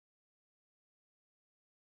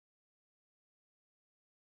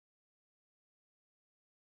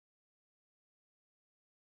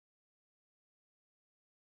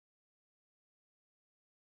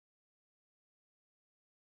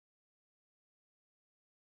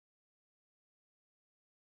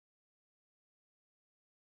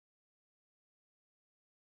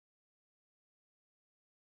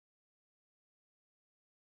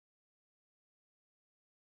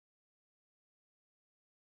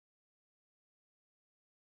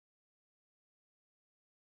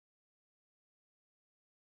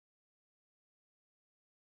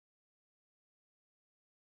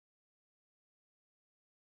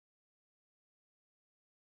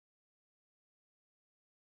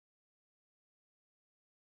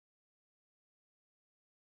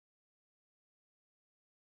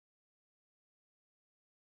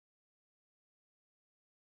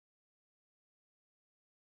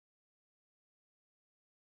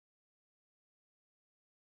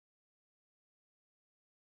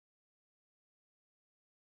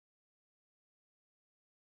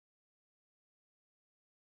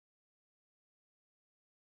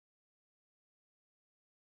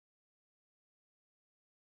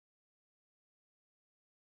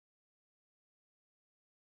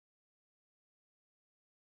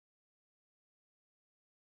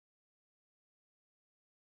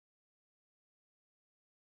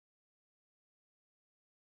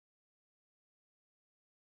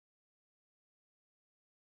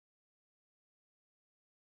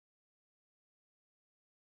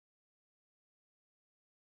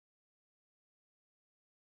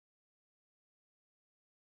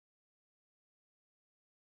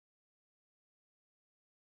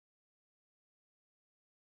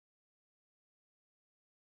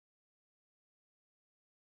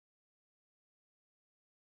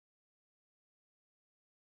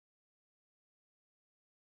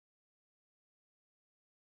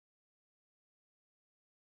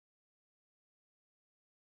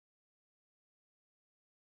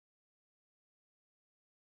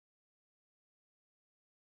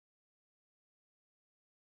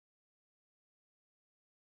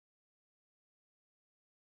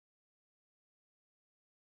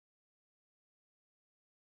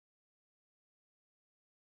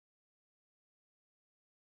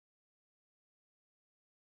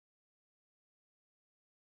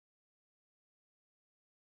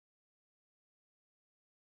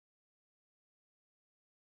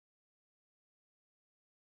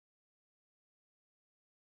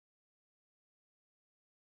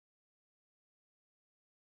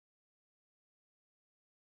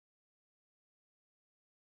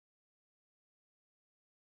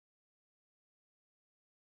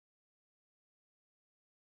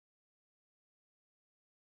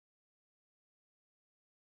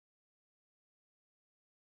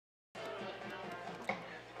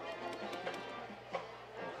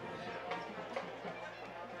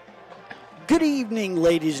Good evening,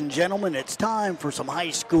 ladies and gentlemen. It's time for some high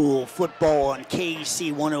school football on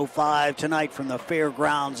KC 105 tonight from the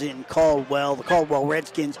fairgrounds in Caldwell. The Caldwell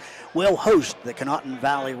Redskins will host the Conotton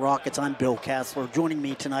Valley Rockets. I'm Bill Cassler. Joining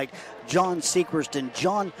me tonight, John Secrest. And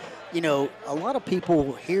John, you know, a lot of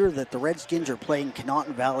people hear that the Redskins are playing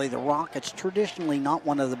Conotton Valley. The Rockets, traditionally not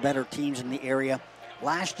one of the better teams in the area.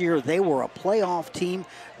 Last year, they were a playoff team.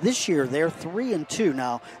 This year, they're 3-2.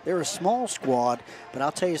 Now, they're a small squad, but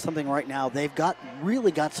I'll tell you something right now. They've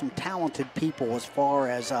really got some talented people as far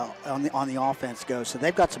as on the offense goes. So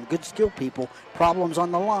they've got some good skilled people, problems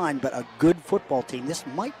on the line, but a good football team. This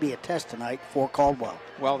might be a test tonight for Caldwell.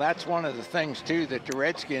 Well, that's one of the things, too, that the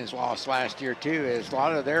Redskins lost last year, too, is a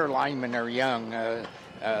lot of their linemen are young,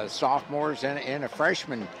 sophomores and a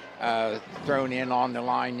freshman thrown in on the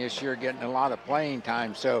line this year, getting a lot of playing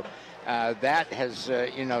time. So that has,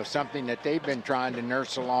 something that they've been trying to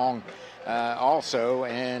nurse along also.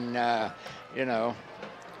 And,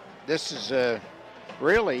 this is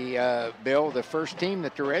really, Bill, the first team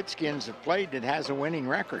that the Redskins have played that has a winning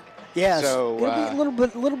record. Yes, so, it'll be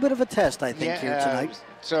a little bit of a test, I think, here tonight.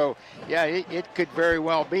 So, yeah, it could very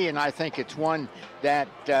well be, and I think it's one that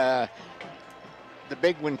the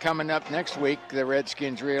big one coming up next week, the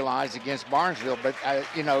Redskins realize against Barnesville. But,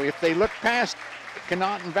 if they look past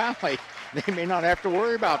Conotton Valley, they may not have to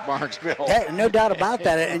worry about Barnesville. Yeah, no doubt about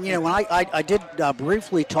that. And, when I did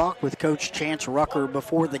briefly talk with Coach Chance Rucker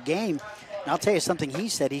before the game, and I'll tell you something he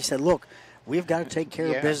said. He said, look, we've got to take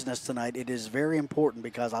care of business tonight. It is very important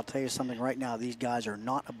because I'll tell you something right now. These guys are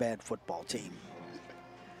not a bad football team.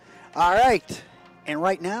 All right. And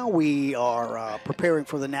right now we are preparing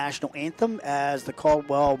for the national anthem as the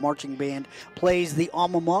Caldwell Marching Band plays the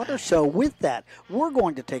alma mater. So with that, we're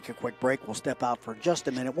going to take a quick break. We'll step out for just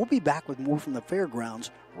a minute. We'll be back with more from the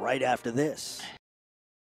fairgrounds right after this.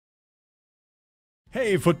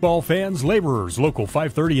 Hey football fans, Laborers, Local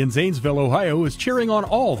 530 in Zanesville, Ohio is cheering on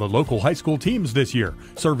all the local high school teams this year.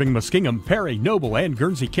 Serving Muskingum, Perry, Noble, and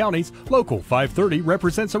Guernsey counties, Local 530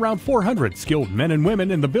 represents around 400 skilled men and women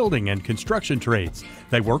in the building and construction trades.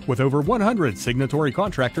 They work with over 100 signatory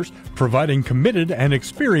contractors, providing committed and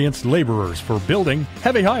experienced laborers for building,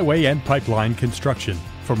 heavy highway, and pipeline construction.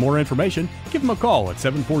 For more information, give them a call at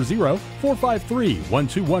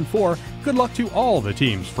 740-453-1214. Good luck to all the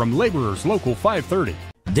teams from Laborers Local 530.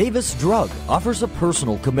 Davis Drug offers a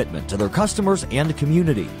personal commitment to their customers and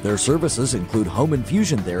community. Their services include home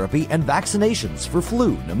infusion therapy and vaccinations for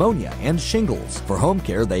flu, pneumonia, and shingles. For home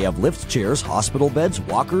care, they have lift chairs, hospital beds,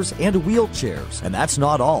 walkers, and wheelchairs. And that's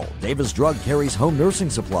not all. Davis Drug carries home nursing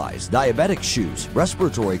supplies, diabetic shoes,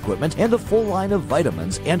 respiratory equipment, and a full line of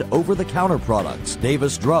vitamins and over-the-counter products.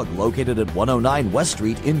 Davis Drug, located at 109 West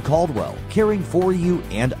Street in Caldwell, caring for you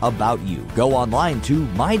and about you. Go online to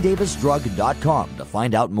mydavisdrug.com to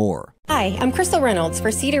find out more. Hi, I'm Crystal Reynolds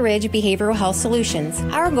for Cedar Ridge Behavioral Health Solutions.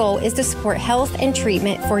 Our goal is to support health and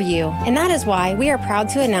treatment for you, and that is why we are proud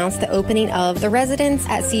to announce the opening of The Residence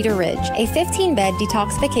at Cedar Ridge, a 15-bed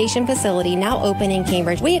detoxification facility now open in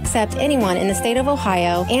Cambridge. We accept anyone in the state of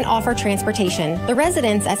Ohio and offer transportation. The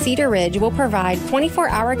Residence at Cedar Ridge will provide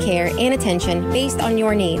 24-hour care and attention based on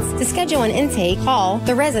your needs. To schedule an intake, call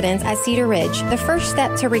The Residence at Cedar Ridge. The first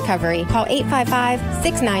step to recovery. Call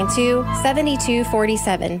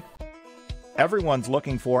 855-692-7247. Everyone's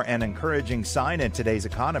looking for an encouraging sign in today's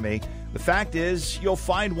economy. The fact is, you'll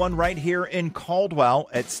find one right here in Caldwell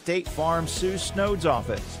at State Farm Sue Snowd's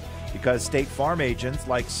office. Because State Farm agents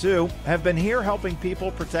like Sue have been here helping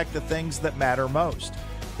people protect the things that matter most.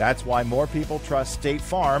 That's why more people trust State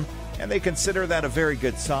Farm, and they consider that a very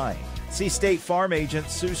good sign. See State Farm agent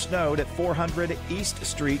Sue Snowd at 400 East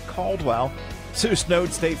Street, Caldwell. Sue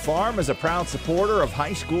Snowd State Farm is a proud supporter of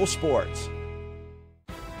high school sports.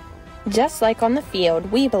 Just like on the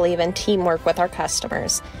field, we believe in teamwork with our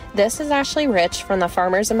customers. This is Ashley Rich from the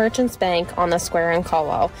Farmers and Merchants Bank on the square in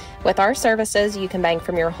Caldwell. With our services, you can bank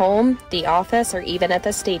from your home, the office, or even at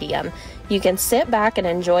the stadium. You can sit back and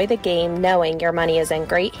enjoy the game knowing your money is in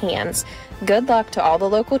great hands. Good luck to all the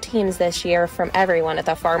local teams this year from everyone at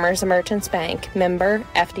the Farmers and Merchants Bank, member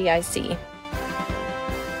FDIC.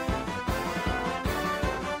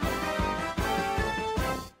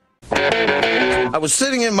 I was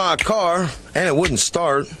sitting in my car and it wouldn't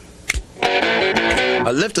start.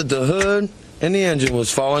 I lifted the hood and the engine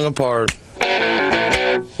was falling apart.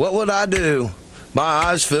 What would I do? My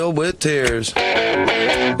eyes filled with tears.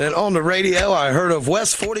 Then on the radio I heard of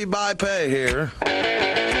West 40 by Pay here,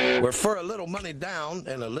 where for a little money down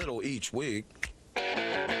and a little each week,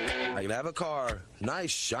 I could have a car,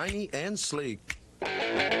 nice, shiny, and sleek.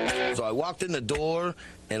 So I walked in the door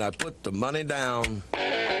and I put the money down.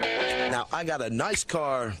 Now, I got a nice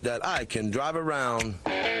car that I can drive around.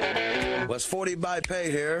 West 40 by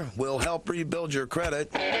Pay here will help rebuild your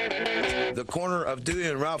credit. The corner of Dewey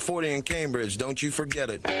and Route 40 in Cambridge. Don't you forget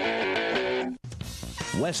it.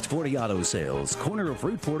 West 40 Auto Sales, corner of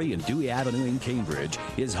Route 40 and Dewey Avenue in Cambridge,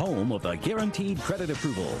 is home of a guaranteed credit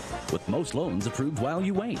approval, with most loans approved while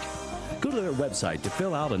you wait. Go to their website to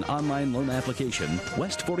fill out an online loan application,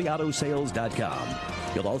 west40autosales.com.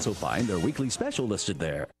 You'll also find their weekly special listed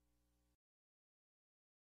there.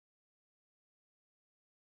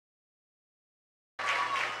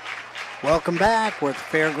 Welcome back. We're at the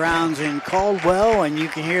fairgrounds in Caldwell, and you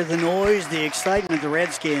can hear the noise, the excitement. The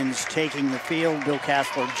Redskins taking the field. Bill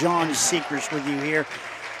Cassler, John Secrest with you here.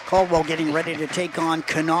 Caldwell getting ready to take on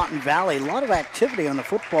Conotton Valley. A lot of activity on the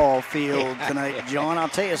football field tonight, John. I'll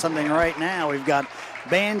tell you something right now. We've got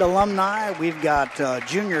band alumni, we've got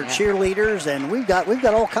junior cheerleaders, and we've got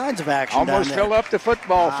all kinds of action. Almost down there. fill up the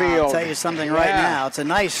football field. I'll tell you something right now. It's a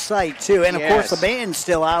nice sight too, and of course the band's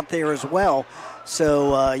still out there as well.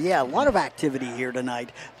 So, yeah, a lot of activity here tonight.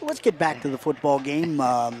 Let's get back to the football game.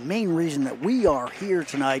 Main reason that we are here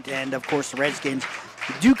tonight, and, of course, the Redskins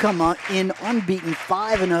do come in unbeaten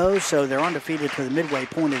 5-0, so they're undefeated to the midway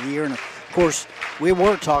point of the year. And, of course, we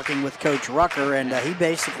were talking with Coach Rucker, and he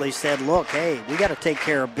basically said, look, hey, we got to take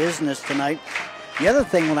care of business tonight. The other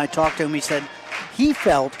thing, when I talked to him, he said he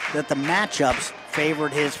felt that the matchups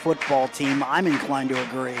favored his football team. I'm inclined to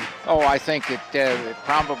agree. Oh, I think that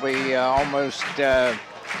probably almost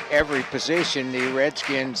every position, the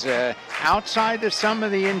Redskins, outside of some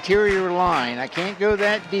of the interior line, I can't go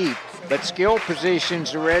that deep, but skill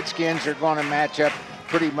positions, the Redskins are going to match up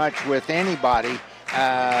pretty much with anybody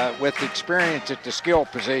with experience at the skill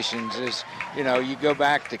positions. Is, you know, you go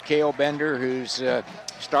back to Cale Bender, who's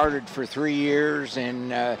started for 3 years,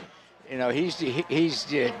 and you know, he's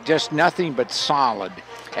just nothing but solid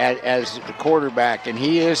as the quarterback, and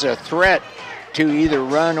he is a threat to either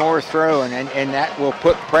run or throw, and that will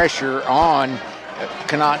put pressure on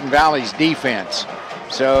Conotton Valley's defense.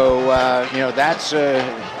 So, you know, that's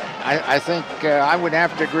I think I would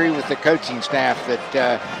have to agree with the coaching staff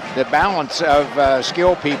that the balance of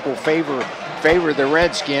skill people favor the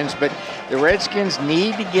Redskins, but the Redskins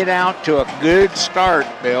need to get out to a good start,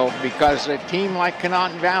 Bill, because a team like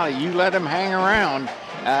Conotton Valley, you let them hang around,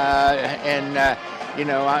 you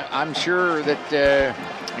know, I'm sure that the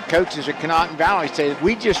coaches at Conotton Valley say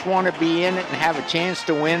we just want to be in it and have a chance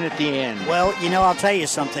to win at the end. Well, you know, I'll tell you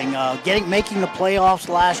something. Making the playoffs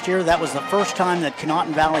last year, that was the first time that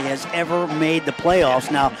Conotton Valley has ever made the playoffs.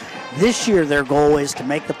 Now, this year their goal is to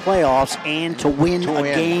make the playoffs and to win a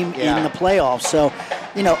game in the playoffs. So,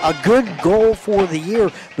 you know, a good goal for the year,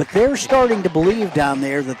 but they're starting to believe down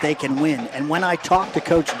there that they can win. And when I talked to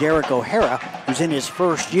Coach Derek O'Hara, who's in his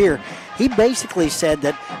first year, he basically said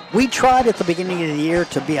that we tried at the beginning of the year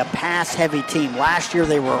to be a pass-heavy team. Last year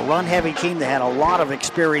they were a run-heavy team. They had a lot of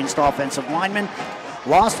experienced offensive linemen.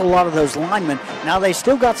 Lost a lot of those linemen. Now they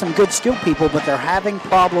still got some good skill people, but they're having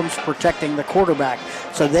problems protecting the quarterback.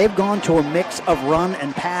 So they've gone to a mix of run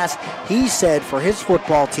and pass. He said for his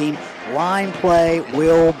football team, line play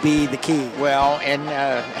will be the key. Well, and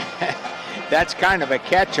that's kind of a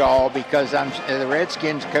catch-all because the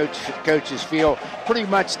Redskins coaches feel pretty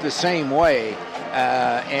much the same way,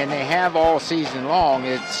 and they have all season long.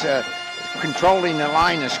 It's controlling the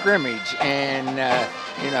line of scrimmage, and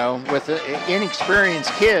you know, with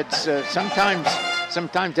inexperienced kids, sometimes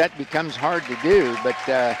that becomes hard to do. But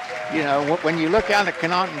you know, when you look out at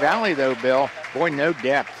Conotton Valley, though, Bill, boy, no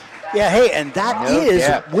depth. Yeah, hey, and that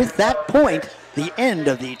is, with that point, the end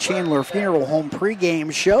of the Chandler Funeral Home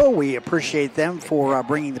pregame show. We appreciate them for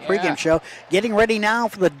bringing the pregame show. Getting ready now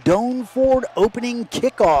for the Doan Ford opening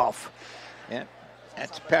kickoff. Yeah,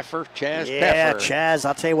 that's Chaz Peffer. Yeah, Chaz,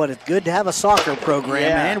 I'll tell you what, it's good to have a soccer program,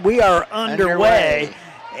 man. We are underway.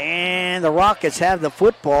 And the Rockets have the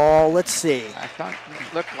football. Let's see. I thought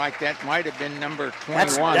it looked like that might have been number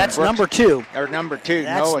 21. That's number 2. Or number 2,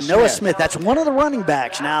 that's Noah Smith. That's one of the running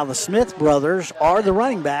backs. Now, the Smith brothers are the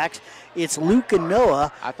running backs. It's Luke and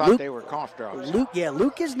Noah. I thought they were cough drops.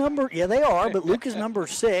 Luke is number, they are, but Luke is number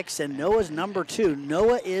 6 and Noah's number 2.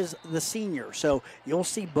 Noah is the senior. So you'll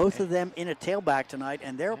see both of them in a tailback tonight,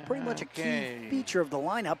 and they're pretty much a key feature of the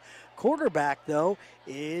lineup. Quarterback, though,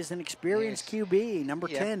 is an experienced QB, number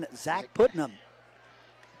 10, Zach Putnam.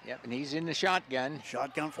 Yep, and he's in the shotgun.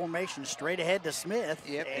 Shotgun formation, straight ahead to Smith.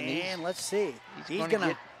 Yep, and let's see. He's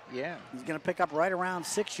going to pick up right around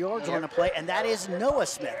 6 yards on the play, and that is Noah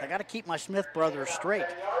Smith. I got to keep my Smith brothers straight.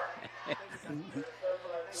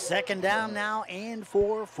 Second down now and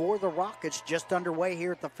 4 for the Rockets, just underway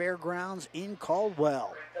here at the fairgrounds in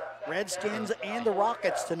Caldwell. Redskins and the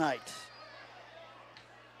Rockets tonight.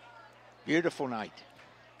 Beautiful night.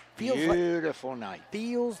 Beautiful night.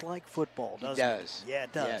 Feels like football, doesn't it? It does. Yeah,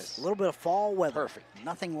 it does. Yes. A little bit of fall weather. Perfect.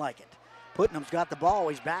 Nothing like it. Putnam's got the ball.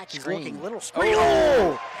 He's back. He's looking a little screen.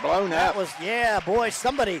 Oh! Blown that up. Was, yeah, boy,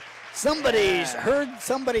 somebody's heard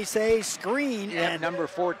somebody say screen. Yeah, and number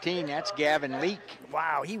 14, that's Gavin Leake.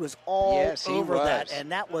 wow, he was all over was. that.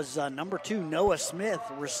 And that was number 2, Noah Smith.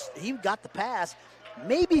 He got the pass.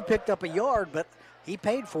 Maybe picked up a yard, but he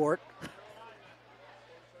paid for it.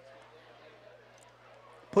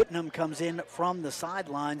 Putnam comes in from the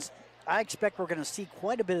sidelines. I expect we're going to see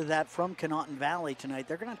quite a bit of that from Conotton Valley tonight.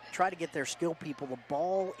 They're going to try to get their skill people the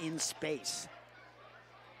ball in space.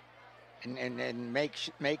 And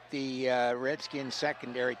make the Redskins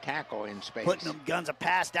secondary tackle in space. Putnam guns a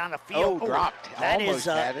pass down the field. Dropped. Almost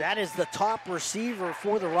had it. That is the top receiver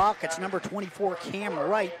for the Rockets, number 24, Cam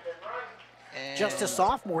Wright. Just a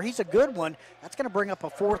sophomore. He's a good one. That's going to bring up a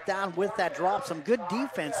 4th down with that drop. Some good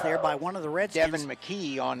defense there by one of the Redskins. Devin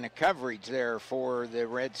McKee on the coverage there for the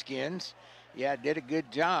Redskins. Yeah, did a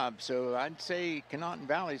good job. So I'd say Conotton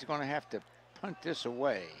Valley is going to have to punt this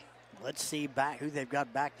away. Let's see who they've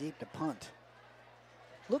got back deep to punt.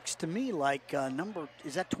 Looks to me like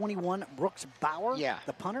is that 21, Brooks Bauer? Yeah.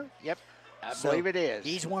 The punter? Yep. I believe it is.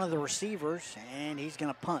 He's one of the receivers, and he's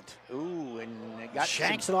going to punt. Ooh, and got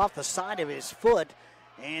shanks it off the side of his foot,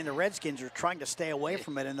 and the Redskins are trying to stay away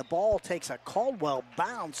from it, and the ball takes a Caldwell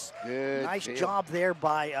bounce. Good nice field. job there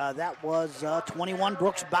by, that was 21,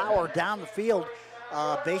 Brooks Bauer down the field,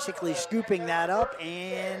 basically scooping that up,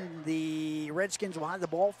 and the Redskins will have the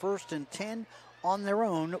ball 1st and 10 on their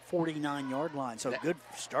own 49-yard line. So good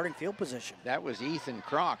starting field position. That was Ethan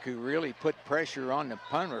Kroc who really put pressure on the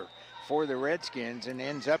punter for the Redskins and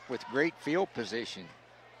ends up with great field position.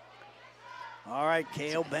 All right,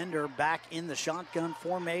 Cale Bender back in the shotgun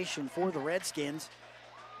formation for the Redskins.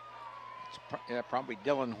 It's probably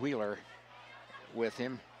Dylan Wheeler with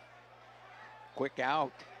him. Quick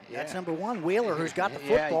out. That's number 1, Wheeler, who's got the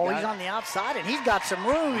football. He's on the outside, and he's got some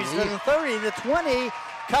room. He's to the 30, the 20,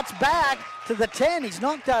 cuts back to the 10. He's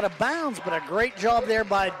knocked out of bounds, but a great job there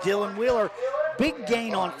by Dylan Wheeler. Big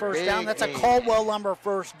gain on first down. That's a Caldwell number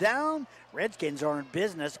 1st down. Redskins are in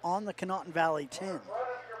business on the Conotton Valley 10.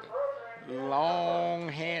 Long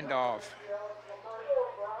handoff.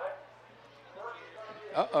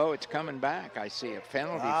 Uh-oh, it's coming back. I see a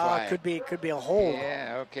penalty flag. Could be a hold.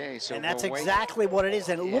 Yeah, okay. So and that's exactly what it is.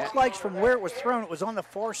 And it looked like from where it was thrown, it was on the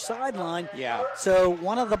far sideline. Yeah. So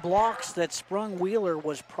one of the blocks that sprung Wheeler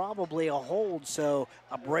was probably a hold. So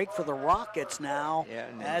a break for the Rockets now,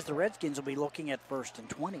 as the Redskins will be looking at 1st and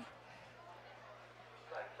 20.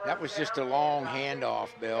 That was just a long handoff,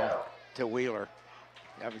 Bill, to Wheeler.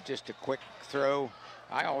 That was just a quick throw.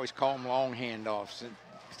 I always call them long handoffs.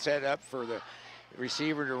 Set up for the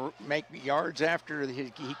receiver to make yards after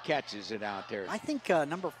he catches it out there. I think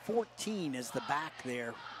number 14 is the back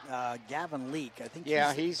there, Gavin Leake. I think.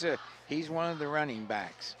 Yeah, he's one of the running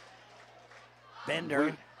backs.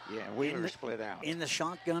 Bender. Wheeler split out. In the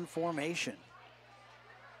shotgun formation.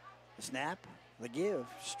 The snap, the give,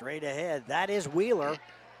 straight ahead. That is Wheeler.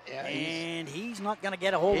 Yeah, and he's not going to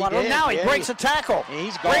get a whole lot of room. Now he breaks a tackle.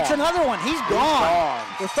 He's gone. Breaks another one. He's gone.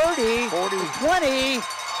 The 30, 40, 20,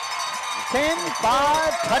 10,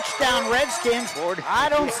 5, touchdown Redskins. 40. I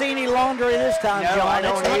don't see any laundry this time, No, John. I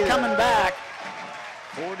don't it's not either. coming back.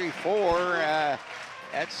 44,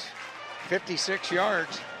 that's 56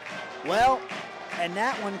 yards. Well, and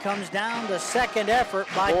that one comes down to second effort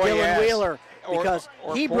by Dylan Wheeler. Because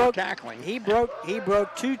he broke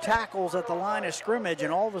 2 tackles at the line of scrimmage,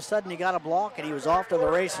 and all of a sudden he got a block and he was off to the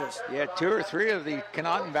races. Yeah, 2 or 3 of the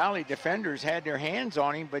Conotton Valley defenders had their hands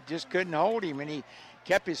on him, but just couldn't hold him, and he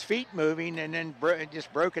kept his feet moving and then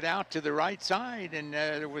just broke it out to the right side, and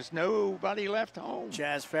there was nobody left home.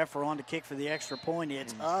 Chaz Pfeffer on to kick for the extra point.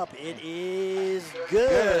 It's up. It is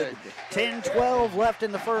good. 10-12 left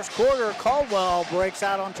in the first quarter. Caldwell breaks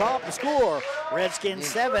out on top to score. Redskins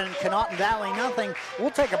 7, Conotton Valley nothing. We'll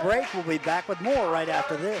take a break. We'll be back with more right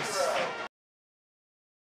after this.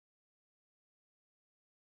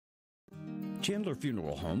 Chandler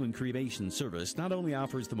Funeral Home and Cremation Service not only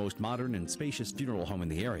offers the most modern and spacious funeral home in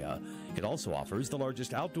the area, it also offers the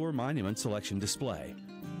largest outdoor monument selection display.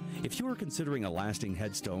 If you are considering a lasting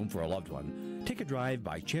headstone for a loved one, take a drive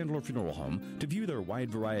by Chandler Funeral Home to view their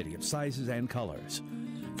wide variety of sizes and colors.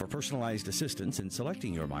 For personalized assistance in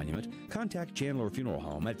selecting your monument, contact Chandler Funeral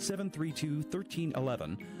Home at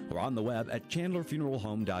 732-1311 or on the web at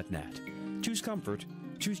chandlerfuneralhome.net. Choose comfort.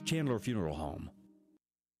 Choose Chandler Funeral Home.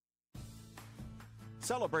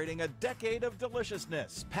 Celebrating a decade of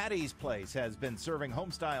deliciousness, Patty's Place has been serving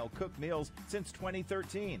home-style cooked meals since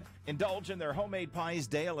 2013. Indulge in their homemade pies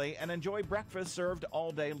daily and enjoy breakfast served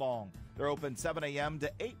all day long. They're open 7 a.m.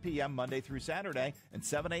 to 8 p.m. Monday through Saturday and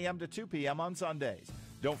 7 a.m. to 2 p.m. on Sundays.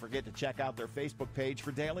 Don't forget to check out their Facebook page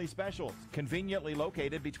for daily specials, conveniently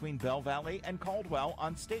located between Bell Valley and Caldwell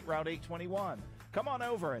on State Route 821. Come on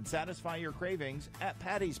over and satisfy your cravings at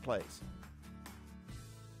Patty's Place.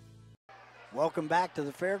 Welcome back to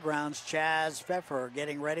the fairgrounds. Chaz Pfeffer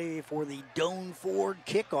getting ready for the Doan Ford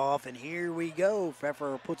kickoff, and here we go.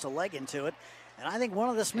 Pfeffer puts a leg into it, and I think one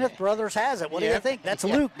of the Smith brothers has it. What do you think? That's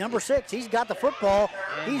Luke, number 6. He's got the football.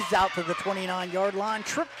 He's out to the 29-yard line,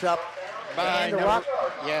 tripped up. By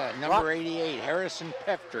number 88, Harrison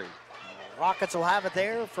Peftry. Rockets will have it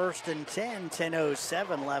there. 1st and 10,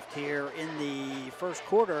 10:07 left here in the first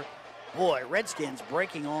quarter. Boy, Redskins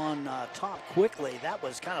breaking on top quickly. That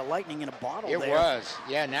was kind of lightning in a bottle there. It was,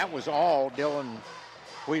 yeah, and that was all Dylan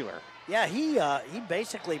Wheeler. Yeah, he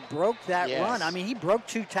basically broke that run. I mean, he broke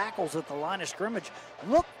 2 tackles at the line of scrimmage.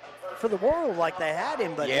 Looked for the world like they had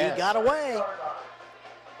him, but he got away.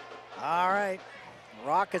 All right,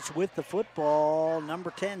 Rockets with the football.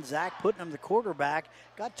 Number 10, Zach Putnam, the quarterback.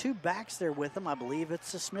 Got 2 backs there with him. I believe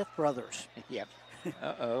it's the Smith brothers. Yep.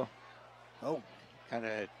 Uh-oh. Oh. Got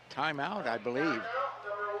a timeout, I believe.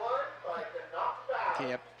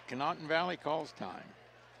 Yep, Conotton Valley calls time.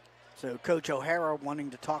 So Coach O'Hara wanting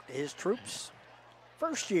to talk to his troops.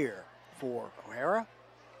 First year for O'Hara.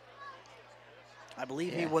 I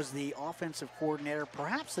believe he was the offensive coordinator,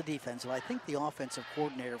 perhaps the defensive. I think the offensive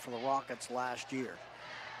coordinator for the Rockets last year.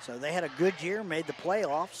 So they had a good year, made the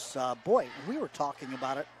playoffs. Boy, we were talking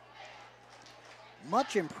about it.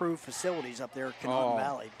 Much improved facilities up there at Conotton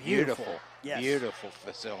Valley. Beautiful. Yes. Beautiful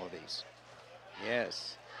facilities.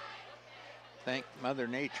 Yes. Thank Mother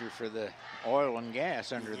Nature for the oil and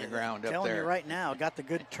gas under the ground up there. I'm telling you right now, got the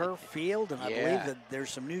good turf field, and I believe that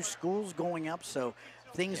there's some new schools going up, so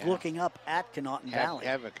things looking up at Conotton Valley.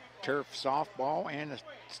 Have a turf softball and a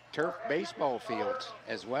turf baseball fields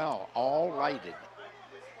as well, all lighted,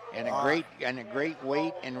 and a great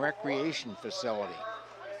weight and recreation facility.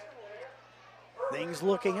 Things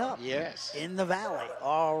looking up. Yes. In the valley.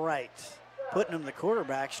 All right. Putnam, the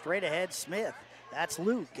quarterback, straight ahead, Smith. That's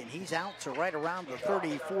Luke, and he's out to right around the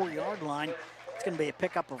 34-yard line. It's going to be a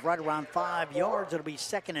pickup of right around 5 yards. It'll be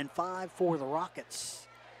 2nd and 5 for the Rockets.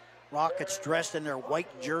 Rockets dressed in their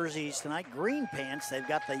white jerseys tonight, green pants. They've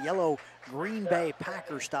got the yellow Green Bay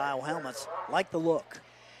Packer-style helmets. Like the look.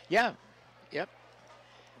 Yeah. Yep.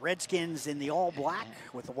 Redskins in the all black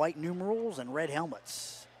with the white numerals and red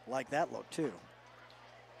helmets. Like that look, too.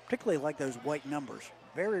 Particularly like those white numbers.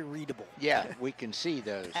 Very readable. Yeah, we can see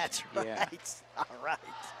those. That's right. Yeah. All right.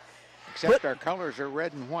 Except our colors are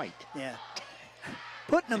red and white. Yeah.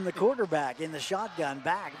 Putnam, the quarterback, in the shotgun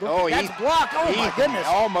back. That's blocked. Oh, my goodness.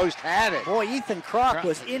 Almost had it. Boy, Ethan Kroc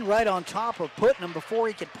was in right on top of Putnam before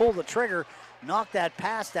he could pull the trigger, knock that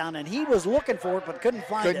pass down, and he was looking for it but couldn't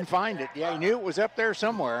find it. Couldn't find it. Yeah, he knew it was up there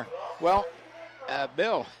somewhere. Well,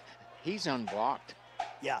 Bill, he's unblocked.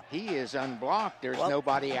 Yeah. He is unblocked. There's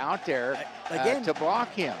nobody out there to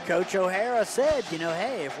block him. Coach O'Hara said,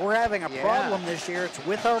 hey, if we're having a problem this year, it's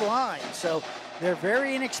with our line. So they're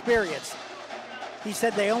very inexperienced. He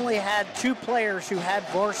said they only had 2 players who had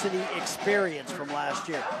varsity experience from last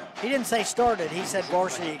year. He didn't say started. He said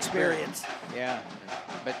varsity experience. Yeah.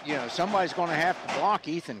 But, somebody's going to have to block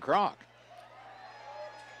Ethan Kroc.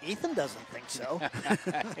 Ethan doesn't think so.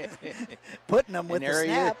 Putting him with the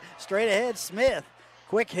snap. Straight ahead, Smith.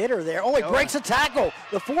 Quick hitter there. Oh, he breaks a tackle.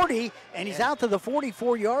 The 40, and he's out to the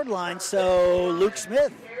 44-yard line. So Luke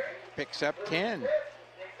Smith picks up 10.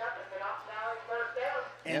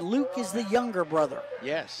 And Luke is the younger brother.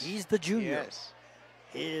 Yes. He's the junior. Yes.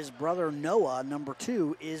 His brother Noah, number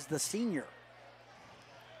 2, is the senior.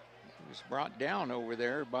 He was brought down over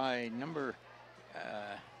there by number,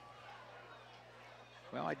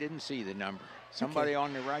 well, I didn't see the number. Somebody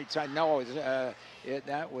on the right side. No,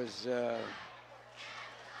 that was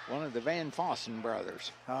one of the Van Fossen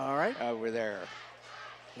brothers. All right. Over there.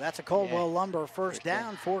 That's a Caldwell Lumber first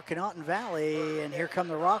down for Conotton Valley, and here come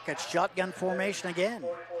the Rockets. Shotgun formation again.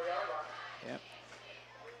 Yep.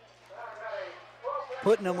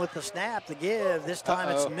 Putting them with the snap, the give. This time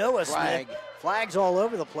it's Noah Smith. Flags all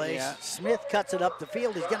over the place. Yeah. Smith cuts it up the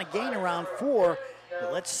field. He's going to gain around 4,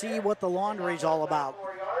 but let's see what the laundry's all about.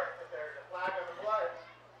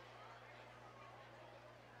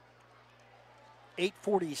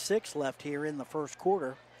 .846 left here in the first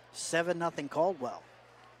quarter. 7-0 Caldwell.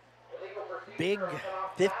 Big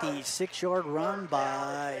 56-yard run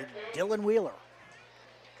by Dylan Wheeler.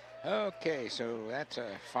 Okay, so that's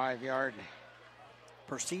a 5-yard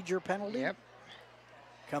procedure penalty. Yep.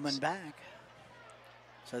 Coming back.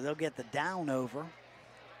 So they'll get the down over.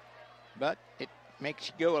 But it makes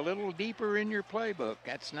you go a little deeper in your playbook.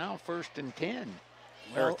 That's now 1st and 10.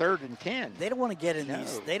 Or 3rd and 10. They don't want to get in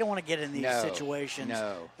these. They don't want to get in these situations.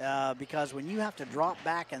 No. Because when you have to drop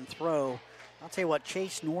back and throw, I'll tell you what,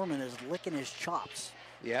 Chase Norman is licking his chops.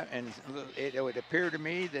 Yeah, and it would appear to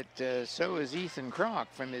me that so is Ethan Kroc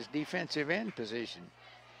from his defensive end position.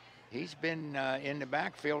 He's been in the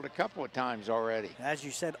backfield a couple of times already. As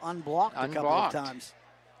you said, unblocked a couple of times.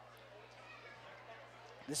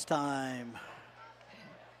 This time,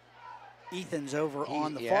 Ethan's over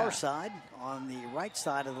on the far side, on the right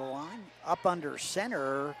side of the line. Up under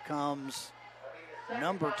center comes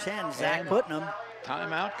number 10, Zach Putnam.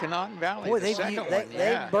 Timeout, Conotton Valley. Boy,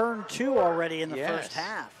 they burned 2 already in the first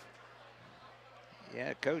half.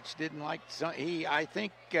 Yeah, coach didn't like I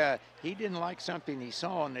think he didn't like something he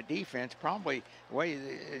saw in the defense. Probably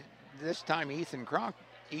this time Ethan Kroc,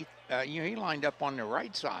 he lined up on the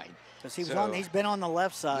right side. Because he's been on the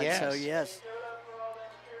left side. So yes.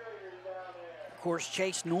 Of course,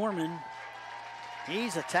 Chase Norman,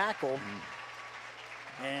 he's a tackle,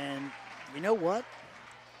 and you know what?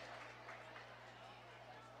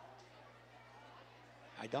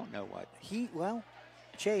 I don't know what.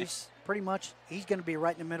 Chase, pretty much, he's going to be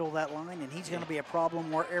right in the middle of that line, and he's going to be a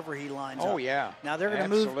problem wherever he lines up. Oh, yeah. Now, they're going to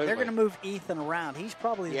move. They're going to move Ethan around. He's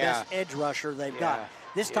probably the best edge rusher they've got.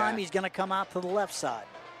 This time, he's going to come out to the left side.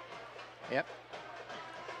 Yep.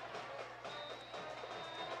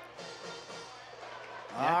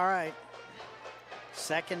 All right.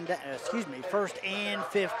 1st and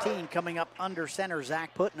 15 coming up under center.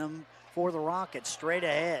 Zach Putnam for the Rockets, straight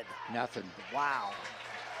ahead. Nothing. Wow.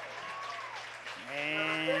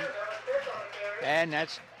 And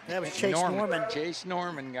that was Chase Norman. Chase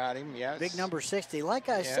Norman got him, yes. Big number 60. Like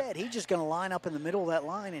I said, he's just going to line up in the middle of that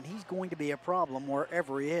line, and he's going to be a problem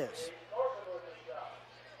wherever he is.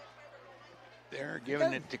 They're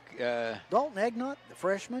giving it to Dalton Egnott, the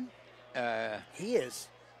freshman. He is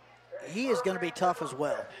going to be tough as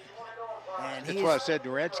well. And that's why I said the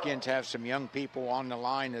Redskins have some young people on the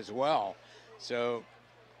line as well. So,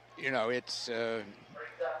 it's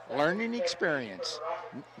learning experience.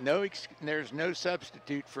 There's no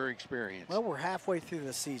substitute for experience. Well, we're halfway through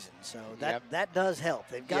the season, so that does help.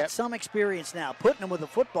 They've got some experience now, putting them with the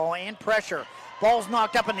football and pressure. Ball's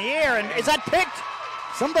knocked up in the air, and is that picked?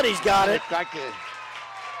 Somebody's got it.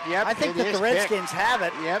 I think that the Redskins have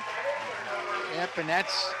it. Yep, and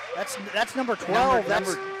that's number 12.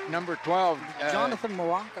 Number 12. Jonathan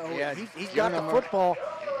Morocco. He's got the football.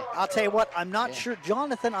 I'll tell you what, I'm not sure.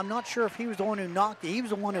 Jonathan, I'm not sure if he was the one who knocked it. He was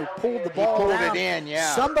the one who pulled the ball down. He pulled it in,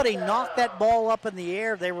 Somebody knocked that ball up in the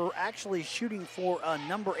air. They were actually shooting for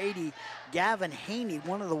number 80, Gavin Haney,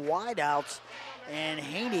 one of the wideouts. And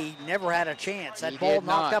Haney never had a chance. That ball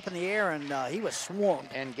knocked up in the air, and he was swarmed.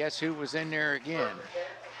 And guess who was in there again?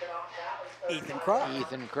 Ethan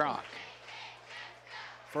Kroc.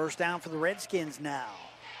 First down for the Redskins now.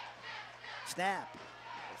 Snap.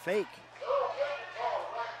 Fake.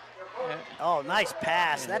 Oh, nice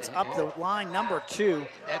pass. That's up the line, number 2.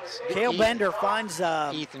 Cale Bender finds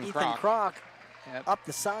Ethan Kroc up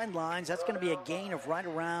the sidelines. That's going to be a gain of right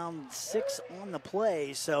around 6 on the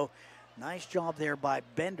play. So nice job there by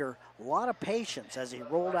Bender. A lot of patience as he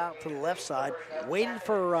rolled out to the left side, waited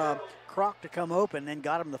for Kroc to come open, then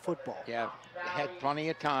got him the football. Yeah, had plenty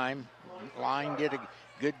of time. Line did a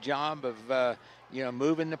good job of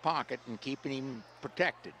moving the pocket and keeping him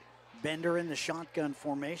protected. Bender in the shotgun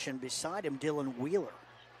formation. Beside him, Dylan Wheeler.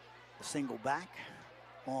 The single back.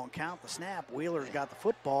 On count, the snap. Wheeler's got the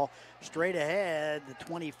football straight ahead, the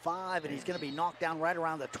 25, and he's going to be knocked down right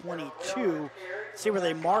around the 22. See where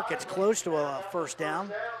they mark. It's close to a first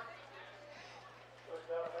down.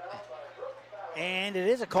 And it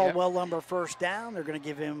is a Caldwell number first down. They're going to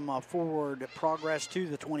give him forward progress to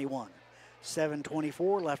the 21.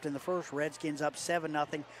 7:24 left in the first. Redskins up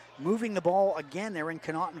 7-0. Moving the ball again. They're in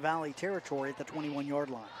Conotton Valley territory at the 21-yard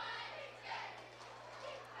line.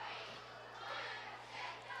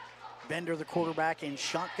 Bender, the quarterback, in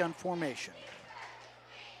shotgun formation.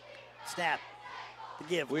 Snap. The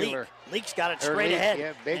give. Wheeler. Leak's got it straight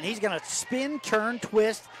ahead. And he's going to spin, turn,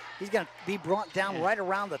 twist. He's going to be brought down right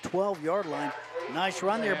around the 12-yard line. Nice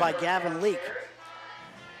run there by Gavin Leak.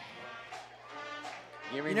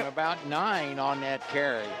 Giving him about 9 on that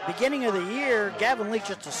carry. Beginning of the year, Gavin Leak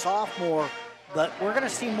just a sophomore, but we're going to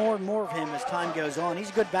see more and more of him as time goes on. He's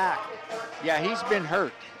a good back. Yeah, he's been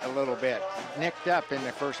hurt a little bit, nicked up in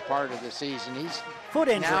the first part of the season. He's foot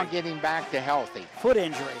injury. Now getting back to healthy. Foot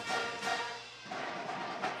injury.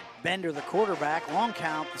 Bender, the quarterback. Long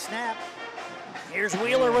count, the snap. Here's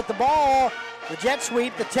Wheeler with the ball. The jet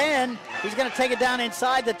sweep, the 10. He's going to take it down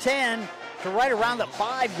inside the 10 to right around the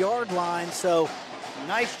 5-yard line. So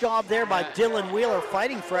nice job there by Dylan Wheeler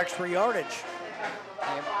fighting for extra yardage.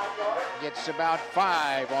 Gets about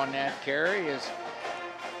 5 on that carry as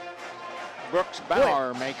Brooks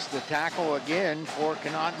Bauer makes the tackle again for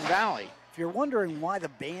Conotton Valley. If you're wondering why the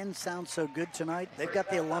band sounds so good tonight, they've got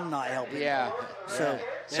the alumni helping. Yeah. So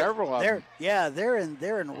several of them. Yeah, they're in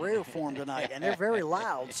rare form tonight, and they're very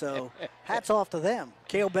loud. So hats off to them.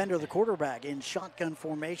 Cale Bender, the quarterback, in shotgun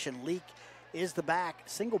formation. Leak is the back,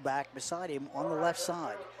 single back beside him on the left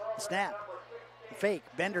side. The snap, the fake.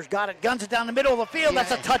 Bender's got it, guns it down the middle of the field.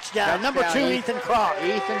 That's a touchdown. Number 2, Ethan Kroc.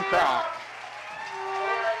 Ethan Kroc.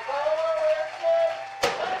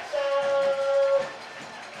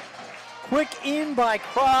 Quick in by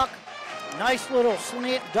Kroc. Nice little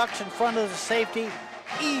slant, ducks in front of the safety.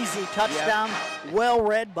 Easy touchdown. Yep. Well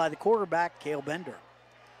read by the quarterback, Cale Bender.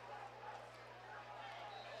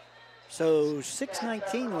 So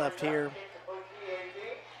 6:19 left here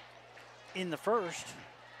in the first.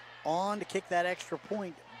 On to kick that extra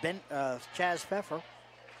point, Chaz Pfeffer.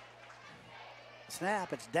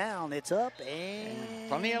 Snap, it's down, it's up, and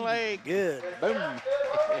plenty of leg. Good. Boom.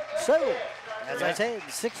 So, as I said,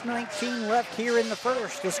 6:19 left here in the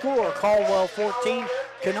first. The score, Caldwell 14,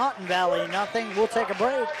 Conotton Valley nothing. We'll take a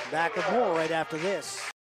break. Back with more right after this.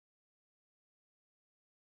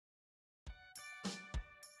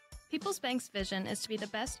 People's Bank's vision is to be the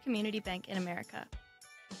best community bank in America.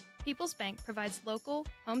 People's Bank provides local,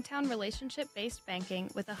 hometown relationship-based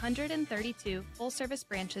banking with 132 full-service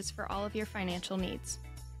branches for all of your financial needs.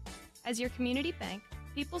 As your community bank,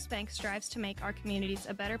 People's Bank strives to make our communities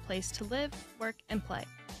a better place to live, work, and play.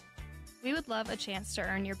 We would love a chance to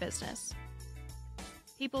earn your business.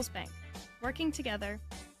 People's Bank, working together,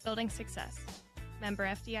 building success. Member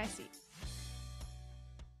FDIC.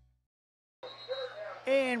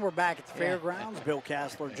 And we're back at the fairgrounds. Bill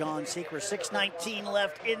Cassler, John Secrest, 6:19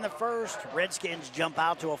 left in the first. Redskins jump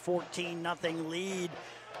out to a 14-0 lead.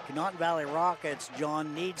 Conotton Valley Rockets,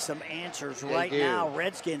 John, need some answers right now.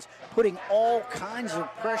 Redskins putting all kinds of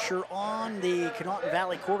pressure on the Conotton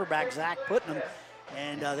Valley quarterback, Zach Putnam,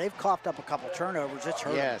 and they've coughed up a couple turnovers. It's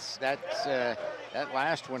hurt. Yes, that's that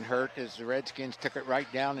last one hurt as the Redskins took it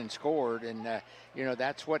right down and scored. And, you know,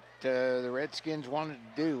 that's what the Redskins wanted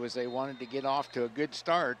to do, was they wanted to get off to a good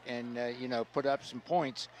start and, you know, put up some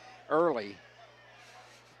points early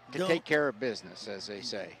to take care of business, as they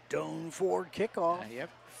say. Doan Ford kickoff. Yep.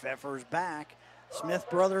 Pfeffer's back. Smith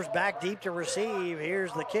brothers back deep to receive.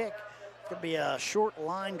 Here's the kick. It's going to be a short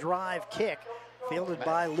line drive kick fielded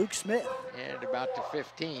by Luke Smith. Yeah, at about the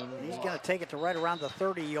 15. He's going to take it to right around the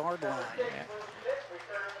 30-yard line. Yeah.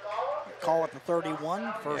 Call it the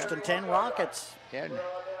 31. First and 10 Rockets. Yeah,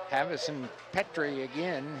 Havison Petrie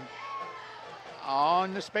again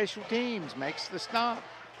on the special teams makes the stop.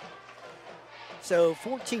 So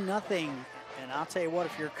 14-0. And I'll tell you what,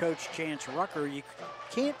 if you're Coach Chance Rucker, you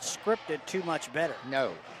can't script it too much better.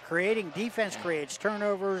 No. Defense creates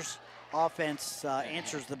turnovers. Offense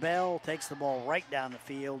answers the bell, takes the ball right down the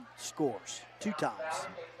field, scores 2 times.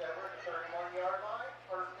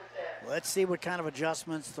 Let's see what kind of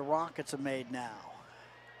adjustments the Rockets have made now.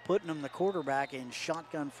 Putnam, the quarterback, in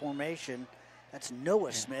shotgun formation. That's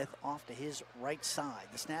Noah Smith off to his right side.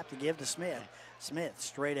 The snap to give to Smith. Smith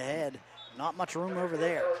straight ahead. Not much room over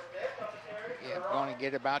there. Yeah, going to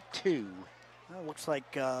get about 2. Well, looks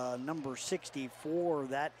like number 64,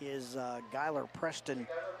 that is Gyler Preston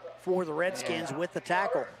for the Redskins with the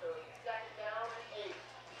tackle.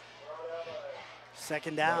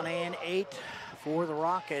 Second down and 8 for the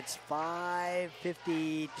Rockets.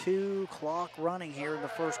 5:52 clock running here in the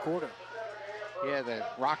first quarter. Yeah, the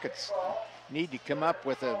Rockets need to come up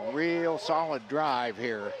with a real solid drive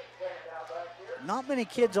here. Not many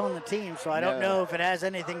kids on the team, so I don't know if it has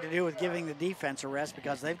anything to do with giving the defense a rest,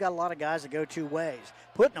 because they've got a lot of guys that go 2 ways.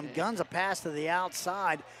 Putnam guns a pass to the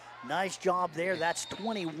outside. Nice job there. That's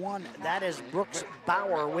 21. That is Brooks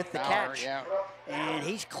Bauer with the catch. Yeah. And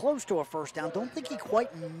he's close to a first down. Don't think he quite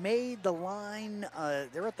made the line.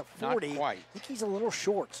 They're at the 40. Not quite. I think he's a little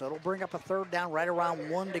short, so it'll bring up a third down right around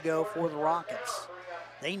 1 to go for the Rockets.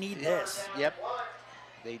 They need this. Yep,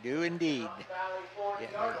 they do indeed.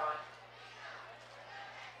 Yeah,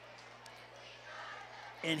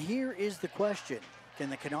 and here is the question.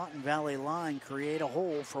 Can the Conotton Valley line create a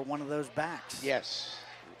hole for one of those backs? Yes.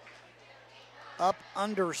 Up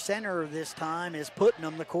under center this time is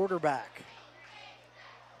Putnam, the quarterback.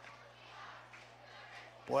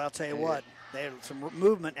 Boy, I'll tell you what, they have some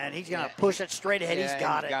movement, and he's going to push it straight ahead. Yeah, he's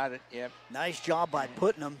got it. Got it, yep. Nice job by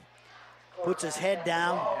Putnam. puts his head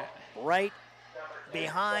down right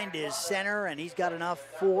behind his center, and he's got enough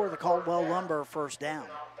for the Caldwell Lumber first down.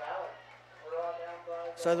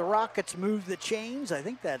 So the Rockets move the chains. I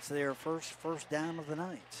think that's their first down of the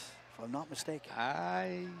night, if I'm not mistaken.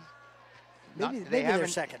 Maybe their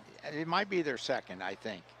second. It might be their second, I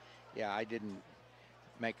think. Yeah, I didn't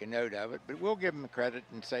make a note of it, but we'll give them the credit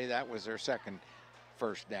and say that was their second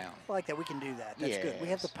first down. I like that. We can do that. That's good. We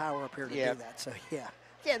have the power up here to do that. So, yeah,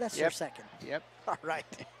 that's their second. Yep. All right.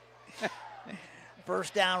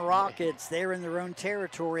 First down Rockets. They're in their own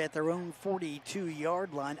territory at their own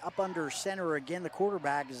 42-yard line. Up under center again, the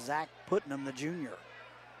quarterback, Zach Putnam, the junior.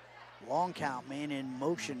 Long count, man in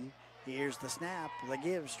motion. Here's the snap, the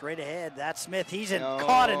give straight ahead. That's Smith. He's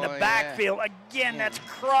caught in the backfield. Again, that's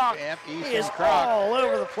Kroc. Yep, he is all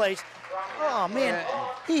over the place. Oh, man,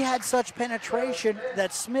 he had such penetration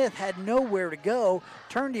that Smith had nowhere to go,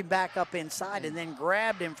 turned him back up inside, and then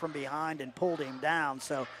grabbed him from behind and pulled him down.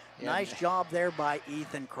 So nice job there by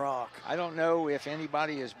Ethan Kroc. I don't know if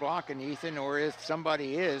anybody is blocking Ethan or if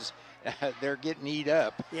somebody is. They're getting eat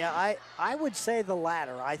up. Yeah, I would say the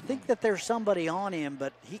latter. I think that there's somebody on him,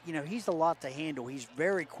 but he's a lot to handle. He's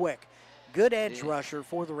very quick. Good edge rusher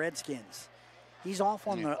for the Redskins. He's off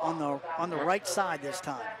on the right side this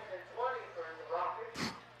time.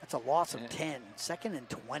 That's a loss of 10. Second and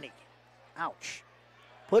 20. Ouch.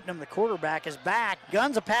 Putnam, the quarterback, is back.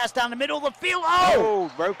 Guns a pass down the middle of the field.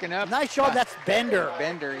 Oh, broken up. Nice job. That's Bender.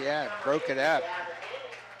 Bender, broke it up.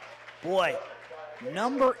 Boy.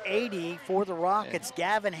 Number 80 for the Rockets,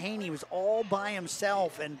 Gavin Haney was all by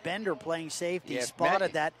himself, and Bender playing safety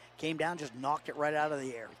spotted that, came down, just knocked it right out of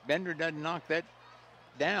the air. If Bender doesn't knock that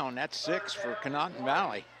down, that's 6 for Conotton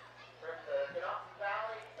Valley.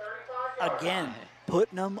 Again,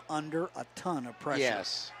 putting them under a ton of pressure.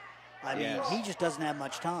 Yes. I mean, he just doesn't have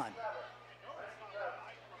much time.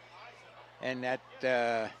 And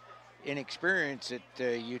that inexperience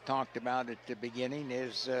that you talked about at the beginning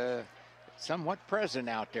is somewhat present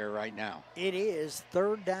out there right now. It is.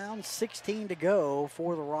 Third down, 16 to go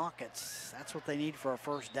for the Rockets. That's what they need for a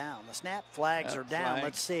first down. The snap flags are down.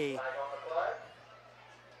 Let's see.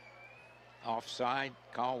 Offside,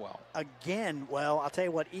 Caldwell. Again, well, I'll tell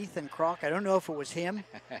you what, Ethan Kroc, I don't know if it was him,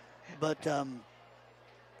 but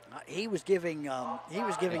he was giving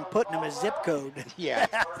Putnam a zip code. Yeah.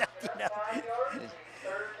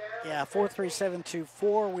 Yeah,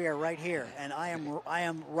 43724. We are right here, and I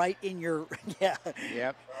am right in your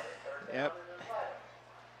Yep.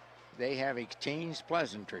 They have exchanged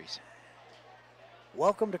pleasantries.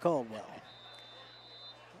 Welcome to Caldwell.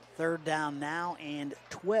 Third down now and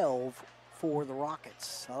 12 for the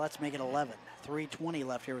Rockets. So let's make it 11. 3:20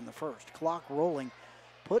 left here in the first. Clock rolling.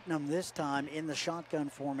 Putnam this time in the shotgun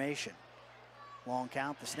formation. Long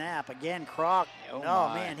count, the snap again. Kroc.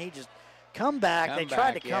 Man, he just. They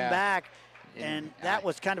tried to come back, and that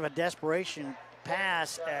was kind of a desperation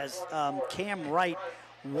pass as Cam Wright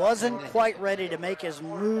wasn't quite ready to make his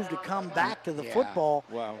move to come back to the football,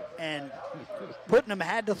 and Putnam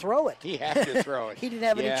had to throw it. He had to throw it. He didn't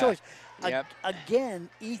have any choice. Again,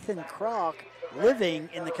 Ethan Kroc living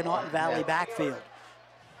in the Conotton Valley backfield.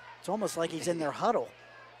 It's almost like he's in their huddle.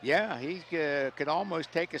 Yeah, he could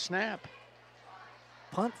almost take a snap.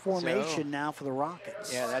 Punt formation now for the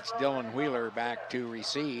Rockets. Yeah, that's Dylan Wheeler back to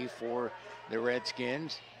receive for the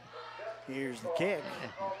Redskins. Here's the kick.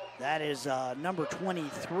 That is number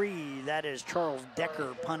 23. That is Charles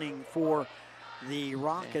Decker punting for the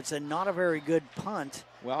Rockets, and not a very good punt.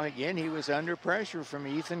 Well, again, he was under pressure from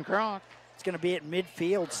Ethan Kroc. It's going to be at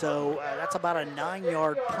midfield, so that's about a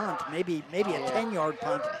 9-yard punt, maybe a 10-yard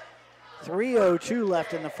punt. 3:02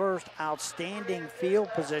 left in the first. Outstanding field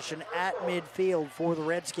position at midfield for the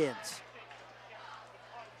Redskins.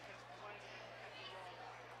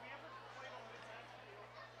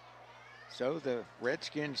 So the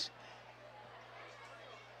Redskins'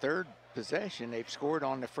 third possession, they've scored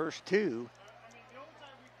on the first two,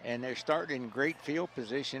 and they're starting in great field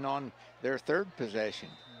position on their third possession.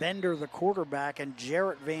 Bender, the quarterback, and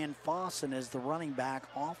Jarrett Van Fossen is the running back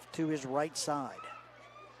off to his right side.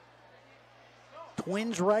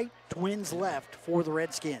 Twins right, twins left for the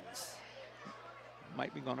Redskins.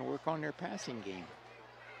 Might be going to work on their passing game.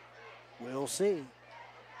 We'll see.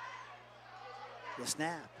 The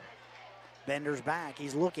snap. Bender's back.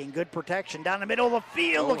 He's looking. Good protection down the middle of the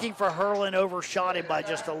field. Looking for Hurlin. Overshot him by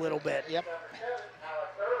just a little bit. Yep.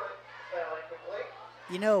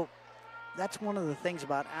 You know, that's one of the things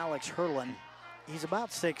about Alex Hurlin. He's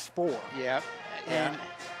about 6'4". Yep. And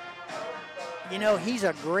you know, he's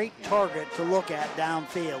a great target to look at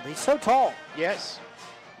downfield. He's so tall. Yes.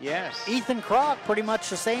 Ethan Kroc, pretty much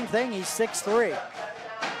the same thing. He's 6'3".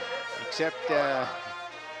 except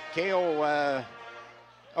Cale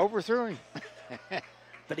overthrew him.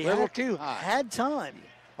 But he too high. Had time.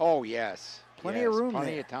 Oh, yes. Plenty of room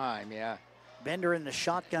Plenty there. of time, yeah. Bender in the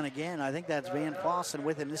shotgun again. I think that's Van Fossen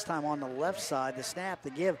with him this time on the left side. The snap,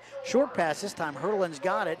 the give. Short pass this time. Hurlin's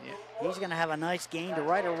got it. Yeah. He's going to have a nice gain to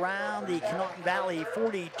right around the Conotton Valley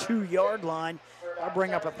 42-yard line. I'll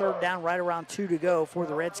bring up a third down, right around 2 to go for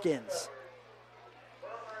the Redskins.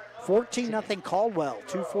 14-0 Caldwell.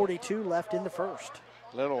 2:42 left in the first.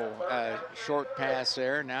 Little short pass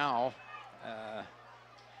there now.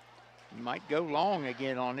 Might go long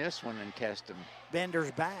again on this one and test him.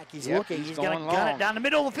 Bender's back. He's looking. He's going to long. gun it down the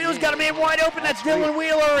middle of the field. He's got a man wide open. That's Dylan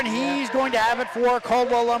Wheeler, and he's going to have it for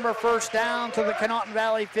Caldwell Lumber first down to the Conotton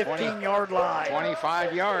Valley 15-yard line.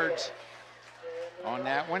 25 yards on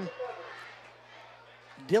that one.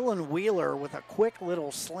 Dylan Wheeler with a quick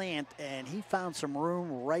little slant, and he found some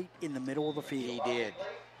room right in the middle of the field. He did.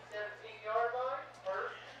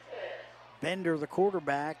 Bender, the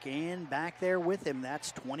quarterback, and back there with him,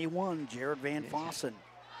 that's 21, Jared Van Fossen.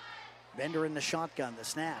 Bender in the shotgun, the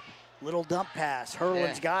snap. Little dump pass.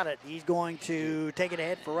 Hurlin's got it. He's going to take it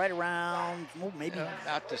ahead for right around, maybe.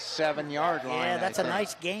 About the 7-yard line. Yeah, that's a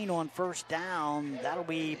nice gain on first down. That'll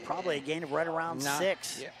be probably a gain of right around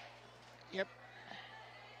 6. Yep.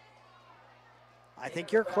 I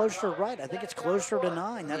think you're closer, right. I think it's closer to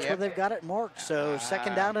 9. That's where they've got it marked. So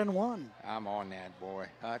second down and 1. I'm on that, boy.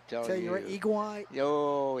 I tell you. you. Right. Eagle Eye.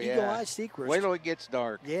 Oh, yeah. Eagle Eye Secrest. Wait till it gets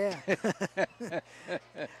dark. Yeah.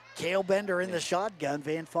 Cale Bender in the shotgun.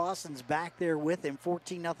 Van Fossen's back there with him.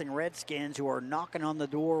 14-0 Redskins, who are knocking on the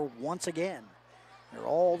door once again. They're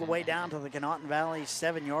all the way down to the Conotton Valley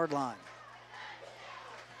 7-yard line.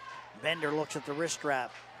 Bender looks at the wrist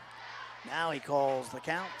strap. Now he calls the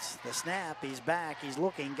counts, the snap. He's back. He's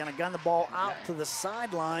looking. Going to gun the ball out to the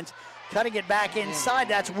sidelines. Cutting it back inside.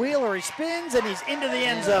 That's Wheeler. He spins, and he's into the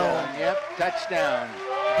end zone. Yep, touchdown.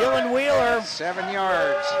 Dylan Wheeler. 7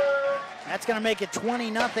 yards. That's going to make it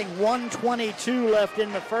 20-0. 1:22 left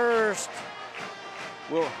in the first.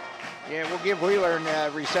 We'll give Wheeler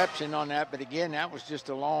a reception on that. But, again, that was just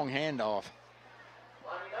a long handoff.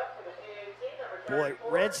 Boy,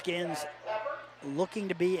 Redskins looking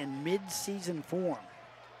to be in mid-season form.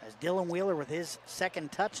 As Dylan Wheeler with his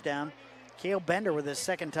second touchdown, Cale Bender with his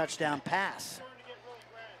second touchdown pass.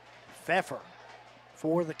 Pfeffer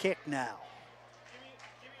for the kick now.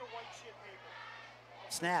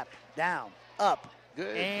 Snap, down, up,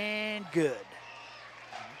 good. And good.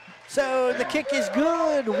 So the kick is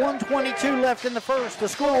good. 1:22 left in the first. The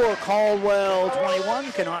score, Caldwell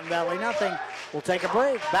 21, Conotton Valley nothing. We'll take a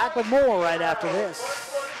break. Back with more right after this.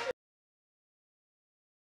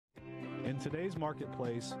 In today's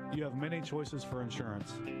marketplace, you have many choices for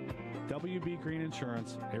insurance. WB Green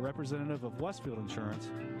Insurance, a representative of Westfield Insurance,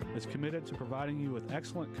 is committed to providing you with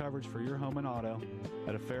excellent coverage for your home and auto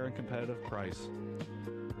at a fair and competitive price.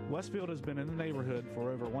 Westfield has been in the neighborhood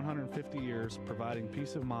for over 150 years, providing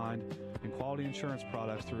peace of mind and quality insurance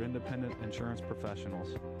products through independent insurance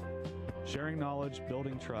professionals. Sharing knowledge,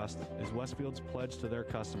 building trust is Westfield's pledge to their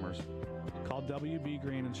customers. Call WB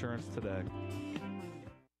Green Insurance today.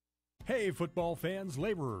 Hey football fans,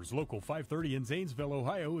 Laborers, Local 530 in Zanesville,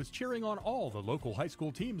 Ohio is cheering on all the local high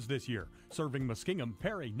school teams this year. Serving Muskingum,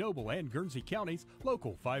 Perry, Noble, and Guernsey counties,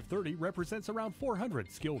 Local 530 represents around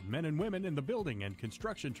 400 skilled men and women in the building and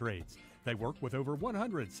construction trades. They work with over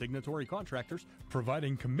 100 signatory contractors,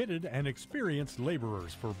 providing committed and experienced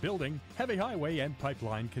laborers for building, heavy highway, and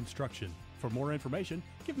pipeline construction. For more information,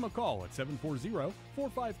 give them a call at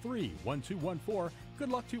 740-453-1214. Good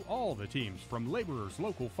luck to all the teams from Laborers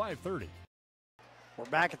Local 530. We're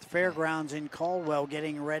back at the fairgrounds in Caldwell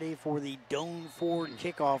getting ready for the Doane Ford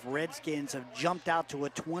kickoff. Redskins have jumped out to a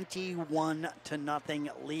 21-0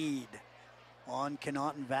 lead on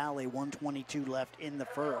Conotton Valley. 1:22 left in the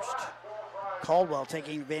first. Caldwell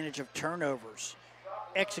taking advantage of turnovers,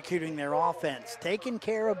 executing their offense, taking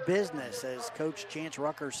care of business, as Coach Chance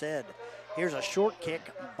Rucker said. Here's a short kick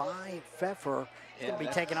by Pfeffer. It's going to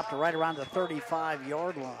be taken up to right around the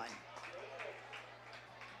 35-yard line.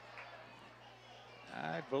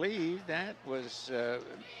 I believe that was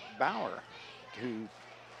Bauer who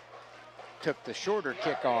took the shorter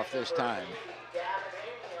kickoff this time.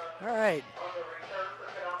 All right.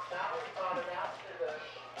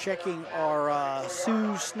 Checking our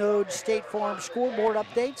Sue Snowed State Farm scoreboard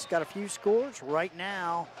updates. Got a few scores right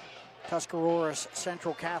now. Tuscarora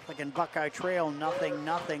Central Catholic and Buckeye Trail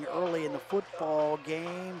 0-0 early in the football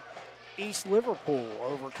game. East Liverpool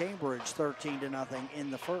over Cambridge 13-0 in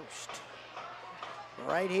the first.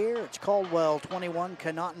 Right here, it's Caldwell 21,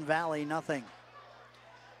 Conotton Valley 0.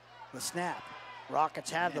 The snap,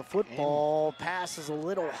 Rockets have the football. Passes a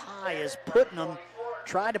little high as Putnam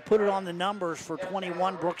tried to put it on the numbers for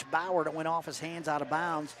 21, Brooks Bauer. It went off his hands out of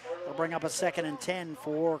bounds. It'll bring up a 2nd and 10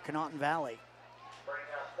 for Conotton Valley.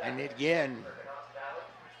 And again,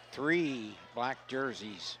 3 black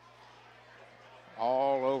jerseys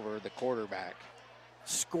all over the quarterback.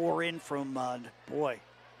 Score in from,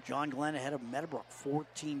 John Glenn ahead of Meadowbrook,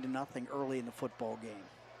 14-0 early in the football game.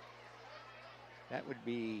 That would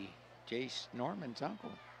be Jace Norman's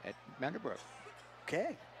uncle at Meadowbrook.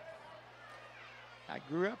 Okay. I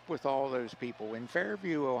grew up with all those people in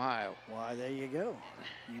Fairview, Ohio. Why, there you go.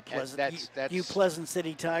 You That's you Pleasant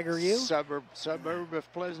City Tiger, you? Suburb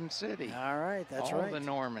of Pleasant City. All right, that's all right. The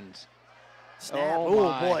Normans. Snap.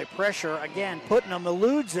 Oh, boy, pressure again. Putnam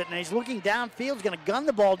eludes it, and he's looking downfield. He's going to gun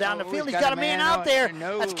the ball down the field. He's got a man out there.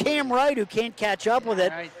 That's Cam Wright, who can't catch up with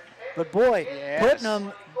it. Right. But, boy, yes.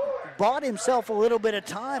 Putnam bought himself a little bit of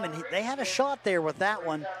time, and they had a shot there with that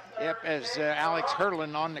one. Yep, as Alex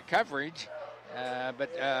Hurlin on the coverage.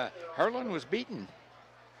 But Hurlin was beaten.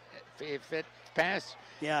 If it pass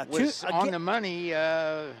was on the money,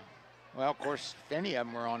 well, of course, if any of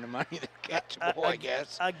them were on the money, they're catchable, I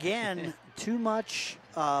guess. Again, too much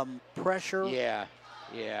pressure. Yeah.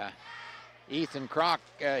 Ethan Kroc,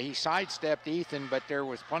 he sidestepped Ethan, but there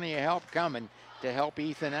was plenty of help coming to help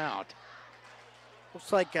Ethan out.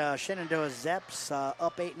 Looks like Shenandoah Zeps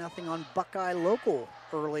up 8-0 on Buckeye Local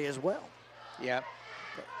early as well. Yep.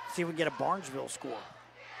 See if we can get a Barnesville score.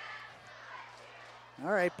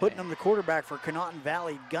 All right, Putnam, the quarterback for Conotton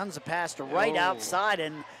Valley, guns a pass to right outside,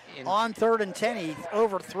 and on 3rd and 10, he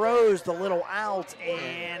overthrows the little out,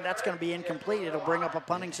 and that's going to be incomplete. It'll bring up a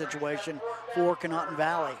punting situation for Conotton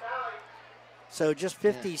Valley. So just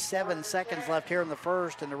 57 seconds left here in the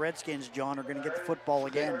first, and the Redskins, John, are going to get the football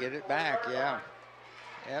again. Get it back, yeah.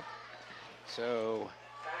 Yep. So,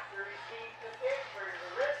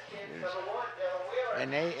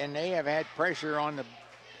 and they have had pressure on the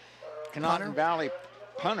Conotton Valley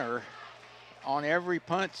punter on every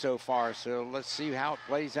punt so far. So let's see how it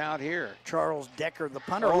plays out here. Charles Decker, the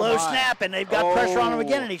punter, low snap, and they've got pressure on him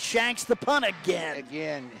again, and he shanks the punt again.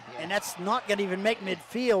 Yeah. And that's not going to even make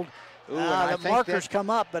midfield. Ooh, the markers come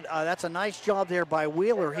up, but that's a nice job there by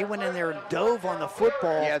Wheeler. He went in there and dove on the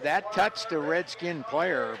football. Yeah, that touched a Redskin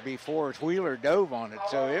player before Wheeler dove on it,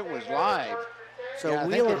 so it was live. So I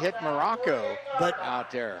Wheeler think it hit Morocco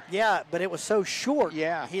out there. Yeah, but it was so short,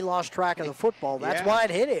 he lost track of the football. That's why it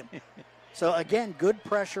hit him. So, again, good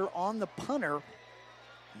pressure on the punter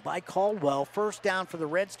by Caldwell. First down for the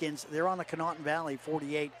Redskins. They're on the Conotton Valley,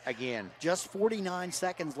 48. Again. Just 49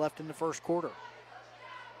 seconds left in the first quarter.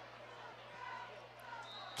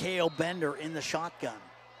 Cale Bender in the shotgun.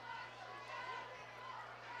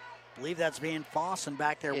 I believe that's being Fossen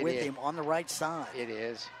back there with him on the right side. It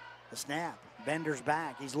is. The snap. Bender's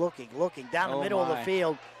back. He's looking down the middle of the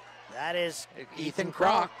field. That is Ethan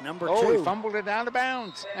Kroc, number 2. Oh, he fumbled it out of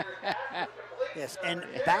bounds. Yes, and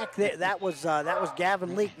back there, that was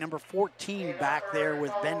Gavin Leake, number 14, back there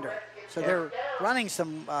with Bender. So they're running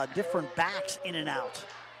some different backs in and out.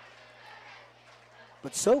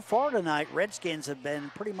 But so far tonight, Redskins have been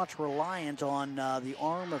pretty much reliant on the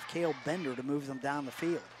arm of Cale Bender to move them down the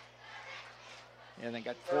field. And they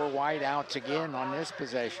got 4 wide outs again on this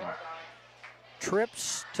possession.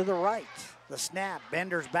 Trips to the right. The snap.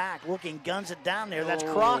 Bender's back, looking, guns it down there. That's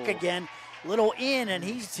Kroc again. Little in, and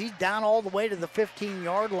he's down all the way to the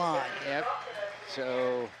 15-yard line. Yep.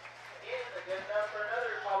 So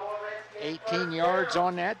 18 yards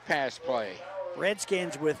on that pass play.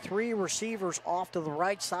 Redskins with 3 receivers off to the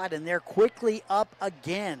right side, and they're quickly up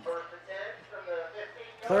again.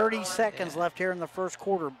 30 seconds left here in the first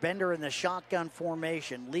quarter. Bender in the shotgun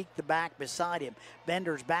formation. Leak the back beside him.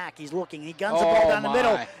 Bender's back. He's looking. He guns the ball down the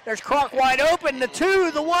middle. There's Kroc wide open. The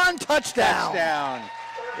 2, the 1, touchdown. Touchdown.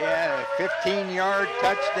 Yeah, 15-yard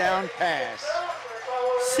touchdown pass.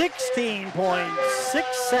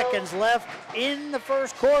 16.6 seconds left in the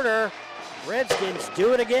first quarter. Redskins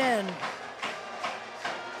do it again.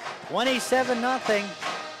 27-0.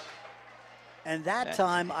 And that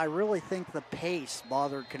time, I really think the pace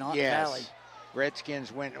bothered Conotton Valley.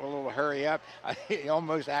 Redskins went a little hurry up. They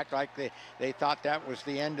almost act like they thought that was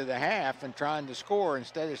the end of the half and trying to score.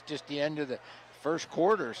 Instead, it's just the end of the first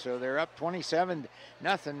quarter. So they're up 27-0,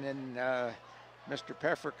 and Mr.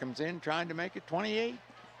 Pfeffer comes in trying to make it 28.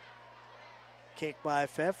 Kick by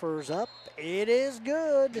Pfeffer's up. It is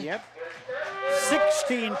good. Yep.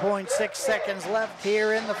 16.6 seconds left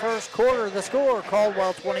here in the first quarter. The score,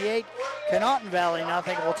 Caldwell 28, Conotton Valley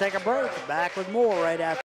nothing. We'll take a break. Back with more right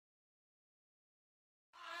after.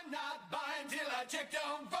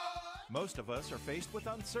 Most of us are faced with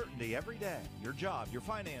uncertainty every day. Your job, your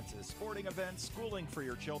finances, sporting events, schooling for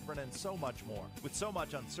your children, and so much more. With so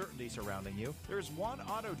much uncertainty surrounding you, there's one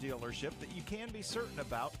auto dealership that you can be certain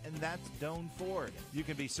about, and that's Doan Ford. You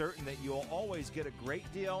can be certain that you'll always get a great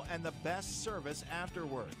deal and the best service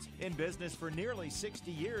afterwards. In business for nearly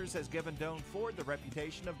 60 years has given Doan Ford the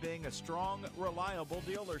reputation of being a strong, reliable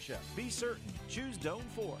dealership. Be certain. Choose Doan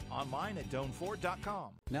Ford. Online at DoanFord.com.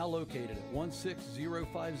 Now located at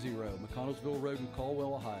 16050 McConnellsville Road in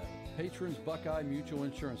Caldwell, Ohio. Patrons Buckeye Mutual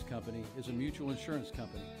Insurance Company is a mutual insurance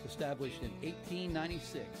company established in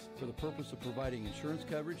 1896 for the purpose of providing insurance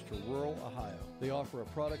coverage to rural Ohio. They offer a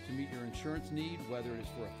product to meet your insurance need, whether it is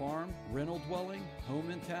for a farm, rental dwelling, home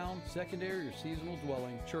in town, secondary or seasonal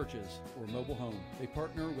dwelling, churches, or mobile home. They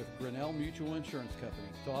partner with Grinnell Mutual Insurance Company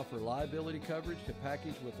to offer liability coverage to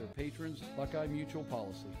package with their patrons Buckeye Mutual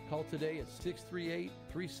policy. Call today at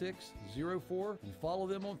 638-3604 and follow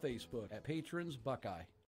them on Facebook at Patrons Buckeye.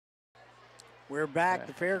 We're back at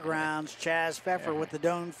the fairgrounds. Chaz Pfeffer with the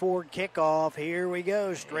Doan Ford kickoff. Here we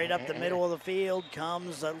go. Straight up the middle of the field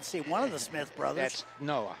comes, let's see, one of the Smith brothers. That's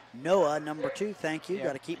Noah. Noah, number 2, thank you.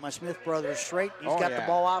 Got to keep my Smith brothers straight. He's got the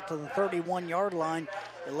ball out to the 31-yard line.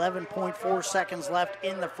 11.4 seconds left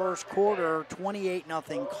in the first quarter.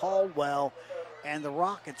 28-0 Caldwell. And the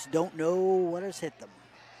Rockets don't know what has hit them.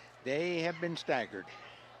 They have been staggered.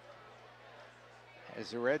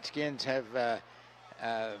 As the Redskins have...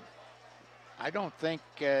 I don't think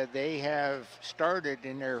they have started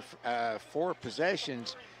in their 4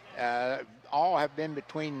 possessions. All have been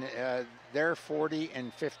between their 40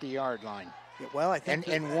 and 50-yard line. Yeah, well, I think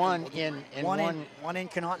and one in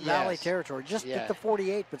Conotton Valley territory. Just at the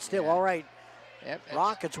 48, but still, all right. Yep,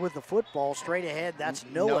 Rockets with the football straight ahead. That's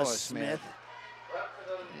Noah Smith.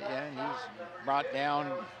 Yeah, and he's brought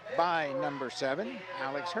down by number 7,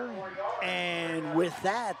 Alex Hurley. And with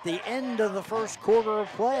that, the end of the first quarter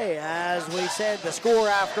of play. As we said, the score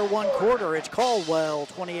after 1 quarter, it's Caldwell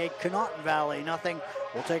 28, Conotton Valley nothing.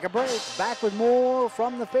 We'll take a break. Back with more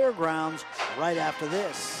from the fairgrounds right after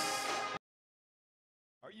this.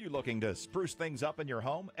 Are you looking to spruce things up in your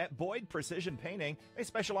home? At Boyd Precision Painting, they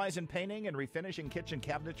specialize in painting and refinishing kitchen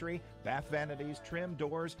cabinetry, bath vanities, trim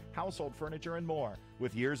doors, household furniture, and more.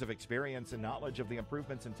 With years of experience and knowledge of the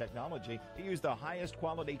improvements in technology, they use the highest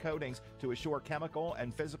quality coatings to assure chemical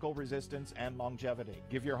and physical resistance and longevity.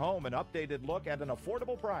 Give your home an updated look at an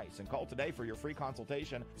affordable price and call today for your free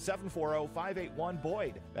consultation,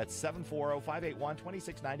 740-581-BOYD. That's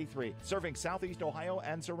 740-581-2693, serving Southeast Ohio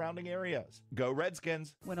and surrounding areas. Go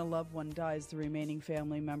Redskins! When a loved one dies, the remaining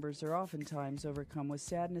family members are oftentimes overcome with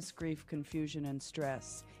sadness, grief, confusion, and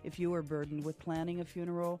stress. If you are burdened with planning a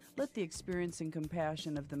funeral, let the experience and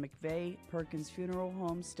compassion of the McVeigh Perkins Funeral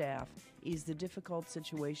Home staff ease the difficult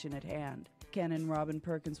situation at hand. Ken and Robin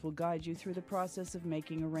Perkins will guide you through the process of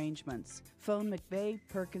making arrangements. Phone McVeigh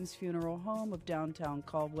Perkins Funeral Home of downtown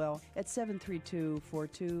Caldwell at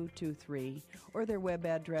 732-4223, or their web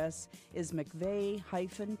address is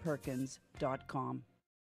mcveigh-perkins.com.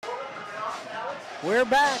 We're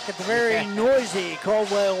back at the very noisy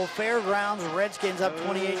Caldwell Fairgrounds. Redskins up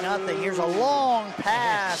 28-0. Here's a long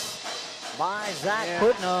pass by Zach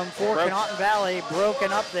Putnam for Conotton Valley.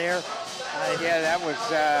 Broken up there. That was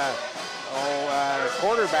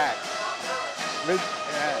quarterback.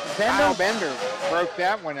 Kyle Bender broke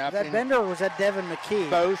that one up. That Bender was at Devin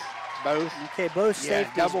McKee. Both. Okay, both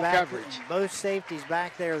safeties double back. Coverage. Both safeties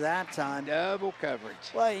back there that time. Double coverage.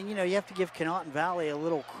 Well, you know, you have to give Conotton Valley a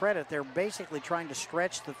little credit. They're basically trying to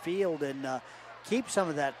stretch the field and keep some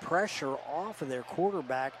of that pressure off of their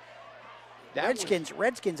quarterback.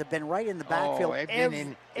 Redskins have been right in the backfield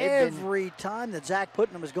every time that Zach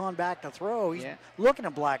Putnam has gone back to throw. He's looking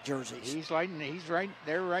at black jerseys. He's right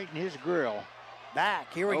there, right in his grill.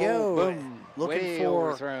 Back, here we go. Boom. Looking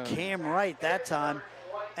for Cam Wright that time.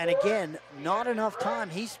 And again, not enough time.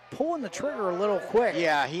 He's pulling the trigger a little quick.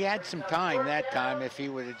 Yeah, he had some time that time if he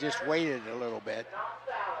would have just waited a little bit.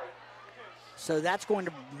 So that's going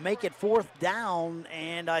to make it 4th down,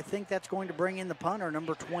 and I think that's going to bring in the punter,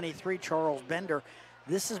 number 23, Charles Bender.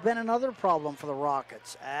 This has been another problem for the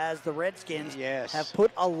Rockets, as the Redskins have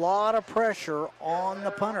put a lot of pressure on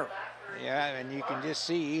the punter. Yeah, and you can just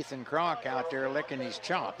see Ethan Kroc out there licking his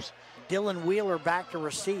chops. Dylan Wheeler back to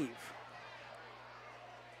receive.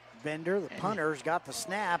 Bender, the punter's got the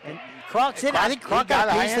snap, and Croc's in. I think Croc got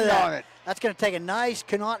a piece of that. That's going to take a nice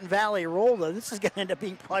Conotton Valley roll, though. This is going to end up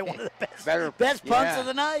being probably one of the best punts of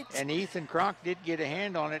the night. And Ethan Kroc did get a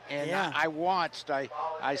hand on it, and I watched. I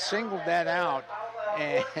singled that out,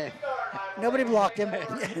 and nobody blocked him.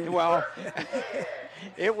 Well,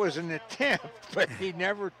 it was an attempt, but he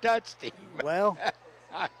never touched him. Well,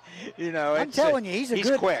 You know, I'm telling you,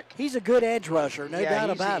 he's quick. He's a good edge rusher, no doubt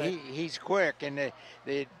about it. He's quick, and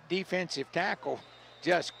the defensive tackle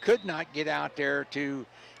just could not get out there to,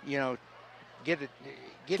 you know, get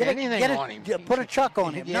anything on him. Put a chuck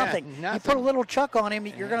on him. Yeah, nothing. You put a little chuck on him,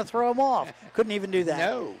 you're going to throw him off. Couldn't even do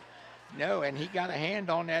that. No, and he got a hand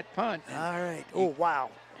on that punt. All right. Oh, wow.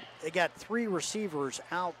 They got 3 receivers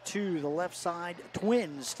out to the left side,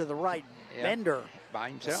 twins to the right. Yep. Bender by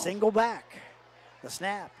himself. Single back. The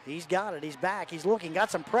snap. He's got it. He's back. He's looking.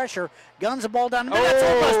 Got some pressure. Guns the ball down the middle. That's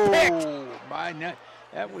almost picked.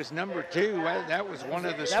 That was number 2. That was one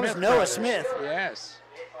of the That was Smith Noah brothers. Smith. Yes.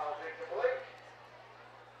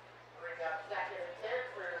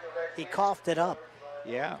 He coughed it up.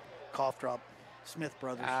 Yeah. Cough drop. Smith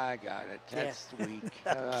brothers. I got it. That's weak.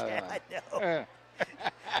 Okay, I know.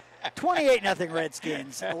 28-0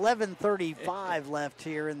 Redskins. 11:35 left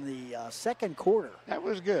here in the second quarter. That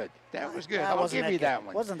was good. That was good. That I'll give you that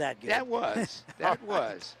one. Wasn't that good? That was. That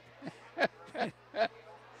was.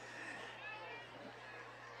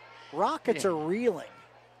 Rockets are reeling.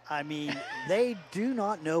 I mean, they do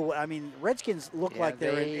not know. I mean, Redskins look like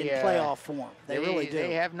they're in playoff form. They really do.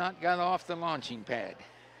 They have not got off the launching pad.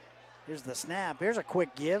 Here's the snap. Here's a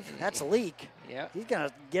quick give. That's a leak. Yeah. He's going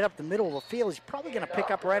to get up the middle of the field. He's probably going to pick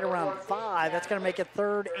up right around 5. That's going to make it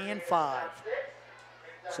 3rd and 5.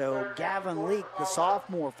 So Gavin Leak, the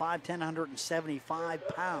sophomore, 5'10", 175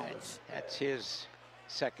 pounds. That's his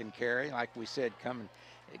second carry. Like we said,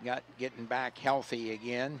 getting back healthy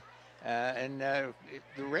again. The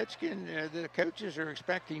Redskins, the coaches are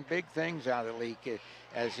expecting big things out of Leak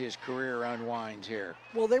as his career unwinds here.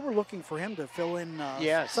 Well, they were looking for him to fill in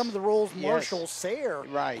yes. some of the roles Marshall Sayre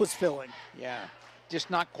was filling. Yeah, just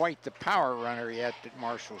not quite the power runner yet that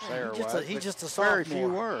Marshall Sayre was. He's just a sophomore. Very few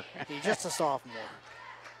were. He's just a sophomore.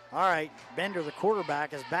 All right, Bender, the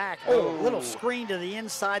quarterback, is back. Oh, little screen to the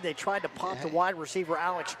inside. They tried to pop the wide receiver,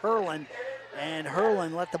 Alex Hurlin, and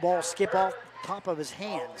Hurlin let the ball skip off top of his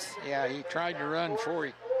hands. Yeah, he tried to run before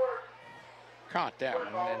he caught that one,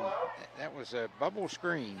 and that was a bubble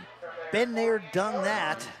screen. Been there, done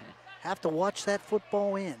that. Have to watch that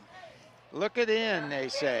football in. Look it in, they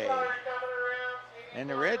say. And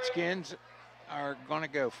the Redskins are going to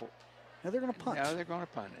go for it. No, they're going to punt. No, they're going to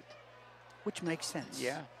punt it. Which makes sense.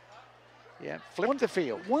 Yeah. Yeah, flip the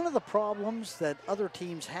field. One of the problems that other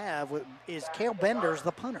teams have is Cale Bender's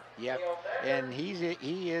the punter. Yep, and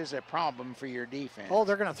he is a problem for your defense. Oh,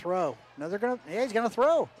 they're going to throw. No, he's going to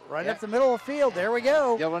throw right up the middle of the field. There we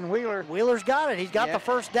go. Dylan Wheeler. Wheeler's got it. He's got the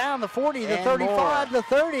first down, the 40, the 35, the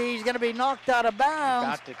 30. He's going to be knocked out of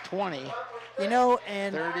bounds. Got to 20. You know,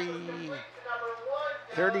 and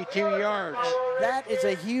 32 yards. That is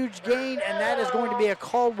a huge gain, and that is going to be a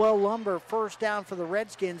Caldwell Lumber first down for the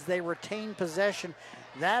Redskins. They retain possession.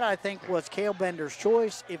 That, I think, was Cale Bender's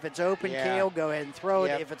choice. If it's open, Cale, go ahead and throw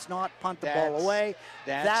it. If it's not, punt the ball away.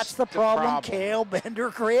 That's the problem Cale Bender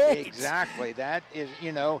creates. Exactly. That is,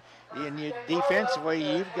 you know,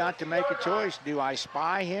 defensively, you've got to make a choice. Do I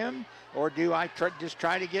spy him, or do I just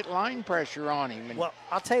try to get line pressure on him? Well,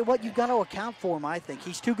 I'll tell you what, you've got to account for him, I think.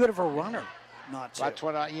 He's too good of a runner. That's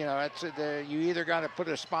what you either got to put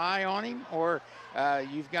a spy on him, or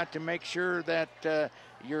you've got to make sure that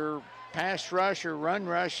your pass rush or run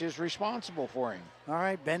rush is responsible for him. All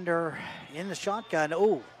right, Bender in the shotgun.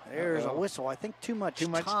 Oh, there's a whistle. I think too much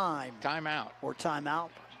time. Timeout. Or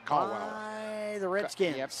timeout. Caldwell. By the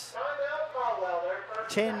Redskins. Yep.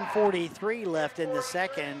 10:43 left in the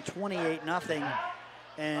second, 28-0.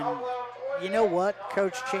 And you know what,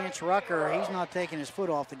 Coach Chance Rucker, he's not taking his foot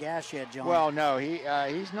off the gas yet, John. Well, no,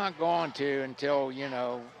 he's not going to until, you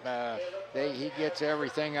know, he gets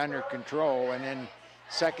everything under control. And then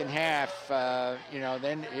second half, you know,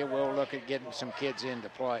 then we'll look at getting some kids into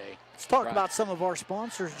play. Let's talk about some of our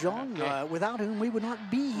sponsors, John, without whom we would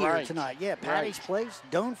not be here tonight. Yeah, Patty's Place,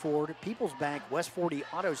 Doan Ford, People's Bank, West 40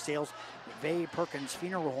 Auto Sales, McVeigh Perkins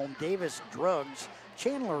Funeral Home, Davis Drugs,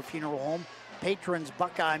 Chandler Funeral Home, Patrons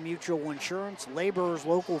Buckeye Mutual Insurance, Laborers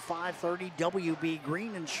Local 530, WB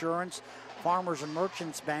Green Insurance, Farmers and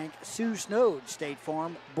Merchants Bank, Sue Snowd State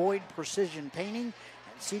Farm, Boyd Precision Painting, and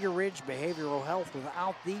Cedar Ridge Behavioral Health.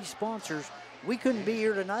 Without these sponsors, we couldn't be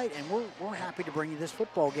here tonight, and we're happy to bring you this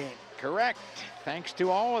football game. Correct. Thanks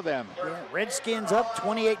to all of them. Yeah, Redskins up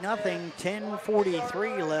 28-0,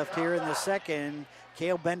 10:43 left here in the second.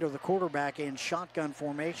 Cale Bender, the quarterback, in shotgun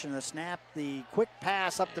formation. The snap, the quick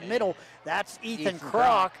pass up the middle. That's Ethan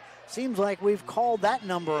Kroc. Seems like we've called that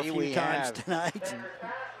number a few times tonight.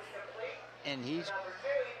 And he's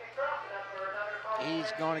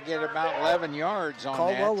going to get about 11 yards on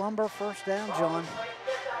Caldwell Lumber first down, John.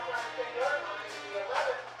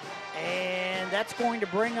 And that's going to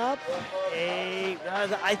bring up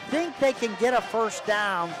I think they can get a first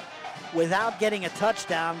down without getting a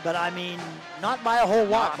touchdown, but I mean, not by a whole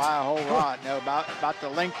lot. Not by a whole lot, no, about the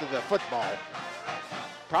length of the football.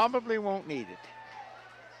 Probably won't need it.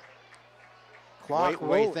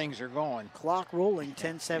 Way things are going. Clock rolling,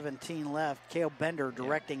 10:17 left. Cale Bender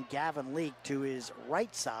directing Gavin Leake to his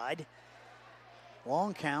right side.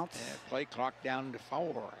 Long count. Yeah, play clock down to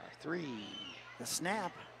 4, 3. The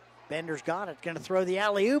snap. Bender's got it. Going to throw the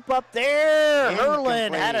alley-oop up there.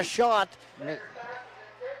 Herlin had a shot.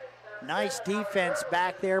 Nice defense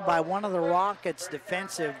back there by one of the Rockets'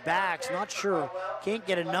 defensive backs. Not sure, can't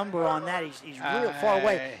get a number on that. He's real far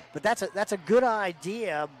away. But that's a good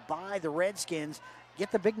idea by the Redskins.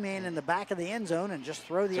 Get the big man in the back of the end zone and just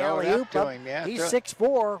throw the alley-oop up. Yeah, he's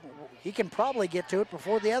 6'4". He can probably get to it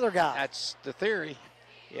before the other guy. That's the theory.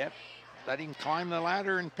 Yep. Let him climb the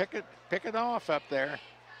ladder and pick it off up there.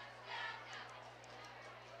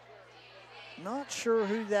 Not sure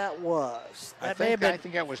who that was. I think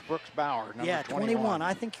that was Brooks Bauer, number 21.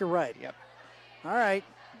 I think you're right. Yep. All right.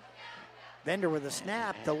 Bender with a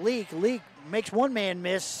snap to Leake. Leake makes one man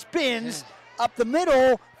miss, spins up the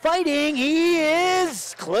middle, fighting. He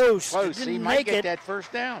is close. He might get that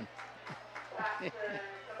first down.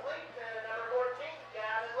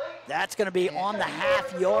 That's going to be on the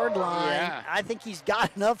half-yard line. Yeah. I think he's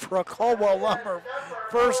got enough for a Caldwell Lumber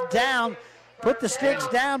first down. Put the sticks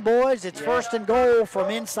down, boys. It's first and goal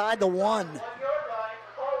from inside the 1.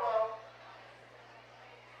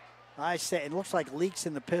 I say it looks like Leake's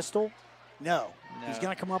in the pistol. No. He's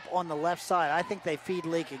going to come up on the left side. I think they feed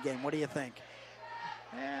Leake again. What do you think?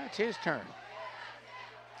 Yeah, it's his turn.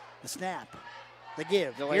 The snap. The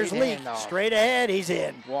give. Delayed Here's Leake. handoff. Straight ahead. He's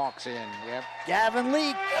in. Walks in. Yep. Gavin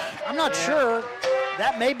Leake. I'm not sure.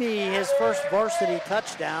 That may be his first varsity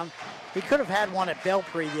touchdown. He could have had one at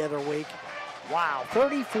Belpre the other week. Wow,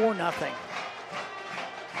 34-0.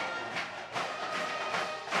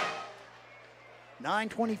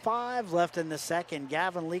 $9:25 left in the second.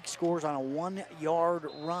 Gavin Leake scores on a 1-yard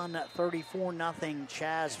run, 34-0.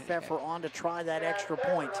 Chaz Pfeffer on to try that extra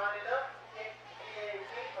point.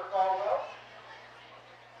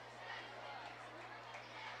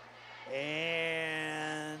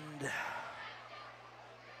 And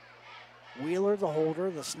Wheeler, the holder,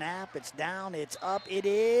 the snap, it's down, it's up, it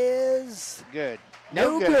is good.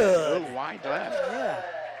 No good. Oh, wide left. Yeah.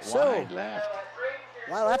 Wide left.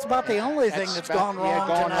 Well, that's about the only thing that's gone wrong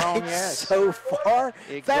tonight yes. so far.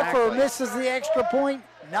 Exactly. Pfeffer misses the extra point.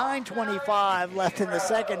 9:25 left in the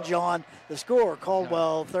second, John. The score,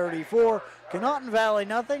 Caldwell 34, Conotton Valley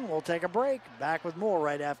nothing. We'll take a break. Back with more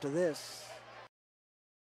right after this.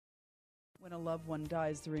 When a loved one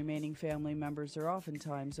dies, the remaining family members are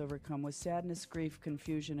oftentimes overcome with sadness, grief,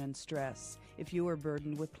 confusion, and stress. If you are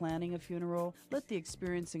burdened with planning a funeral, let the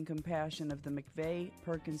experience and compassion of the McVeigh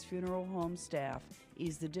Perkins Funeral Home staff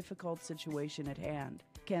ease the difficult situation at hand.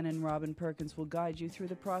 Ken and Robin Perkins will guide you through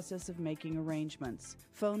the process of making arrangements.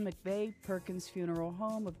 Phone McVeigh Perkins Funeral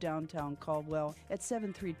Home of downtown Caldwell at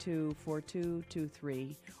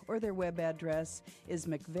 732-4223, or their web address is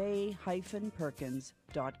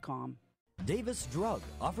mcveigh-perkins.com. Davis Drug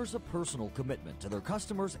offers a personal commitment to their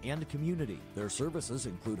customers and community. Their services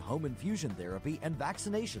include home infusion therapy and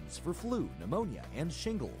vaccinations for flu, pneumonia, and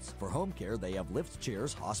shingles. For home care, they have lift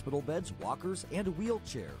chairs, hospital beds, walkers, and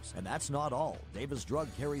wheelchairs. And that's not all. Davis Drug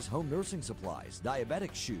carries home nursing supplies,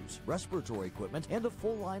 diabetic shoes, respiratory equipment, and a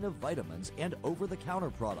full line of vitamins and over-the-counter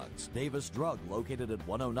products. Davis Drug, located at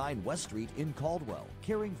 109 West Street in Caldwell,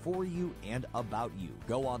 caring for you and about you.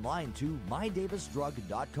 Go online to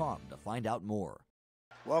mydavisdrug.com to find out more.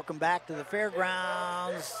 Welcome back to the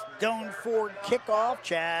fairgrounds. Doan Ford kickoff.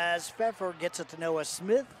 Chaz Pfeffer gets it to Noah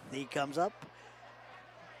Smith. He comes up,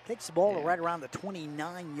 takes the ball to right around the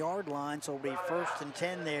 29-yard line, so it'll be first and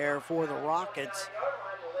 10 there for the Rockets,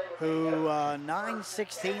 who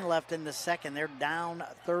 9:16 left in the second. They're down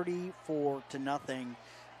 34-0.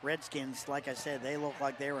 Redskins, like I said, they look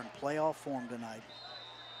like they're in playoff form tonight.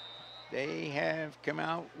 They have come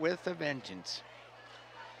out with a vengeance.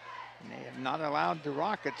 And they have not allowed the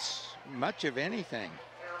Rockets much of anything.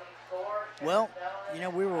 Well, you know,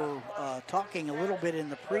 we were talking a little bit in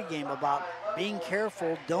the pregame about being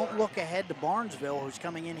careful. Don't look ahead to Barnesville, who's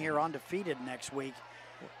coming in here undefeated next week.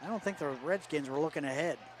 I don't think the Redskins were looking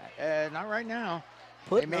ahead. Not right now.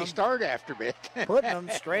 They may start after a bit. Putting them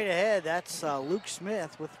straight ahead. That's Luke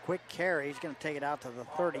Smith with a quick carry. He's going to take it out to the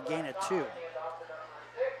 30, gain of 2.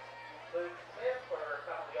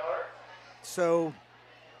 So,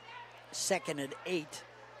 second and 8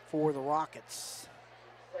 for the Rockets.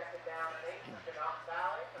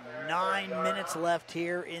 9 minutes left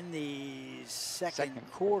here in the second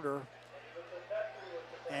quarter.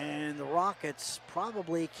 And the Rockets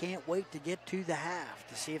probably can't wait to get to the half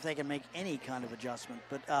to see if they can make any kind of adjustment.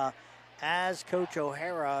 But as Coach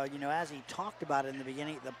O'Hara, as he talked about it in the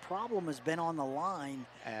beginning, the problem has been on the line.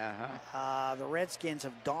 The Redskins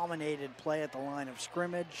have dominated play at the line of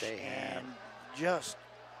scrimmage. And just,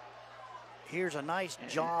 here's a nice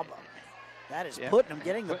job. That is Putnam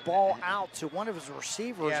getting the ball out to one of his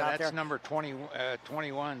receivers out there. Yeah, that's number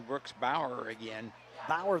 21, Brooks Bauer again.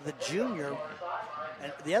 Bauer, the junior.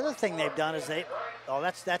 And the other thing they've done is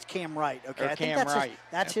that's Cam Wright. Okay, I think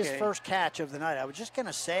that's his first catch of the night. I was just going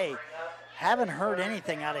to say, haven't heard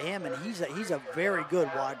anything out of him, and he's a very good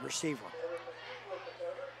wide receiver.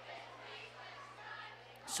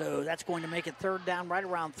 So that's going to make it third down, right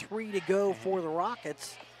around 3 to go for the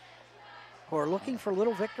Rockets, who are looking for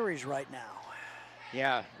little victories right now.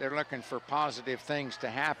 Yeah, they're looking for positive things to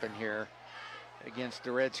happen here against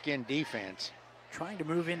the Redskin defense. Trying to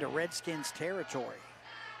move into Redskins territory.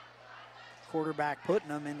 Quarterback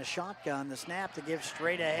Putnam in the shotgun, the snap to give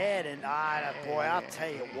straight ahead, and boy, I'll tell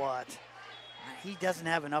you what, he doesn't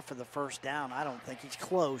have enough for the first down. I don't think he's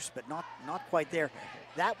close, but not quite there.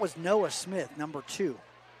 That was Noah Smith, number 2,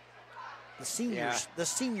 the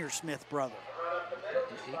senior Smith brother.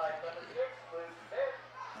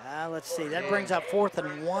 Let's see, that brings up 4th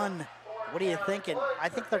and 1. What are you thinking? I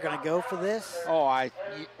think they're going to go for this. Oh,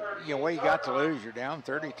 what you got to lose? You're down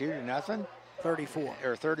 32-0. 34.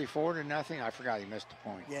 Or 34-0. I forgot he missed a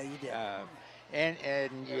point. Yeah, you did.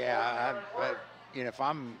 If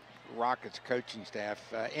I'm Rockets coaching staff,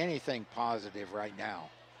 anything positive right now.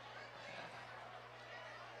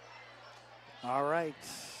 All right.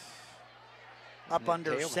 Up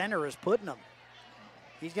under center is Putnam.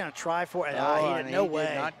 He's going to try for it. No way.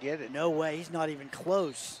 Did not get it. No way. He's not even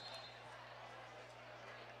close.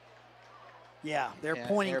 Yeah, they're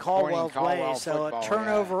pointing Caldwell's way. So a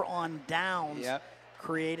turnover on downs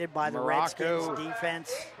created by the Redskins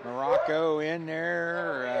defense. Morocco in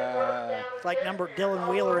there. It's like number Dylan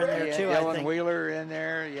Wheeler in there too, Dylan I think. Wheeler in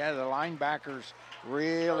there. Yeah, the linebackers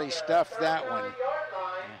really stuffed that one.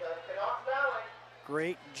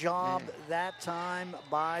 Great job that time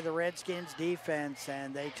by the Redskins defense,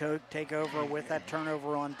 and they take over with that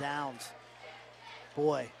turnover on downs.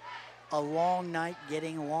 Boy, a long night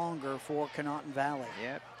getting longer for Conotton Valley.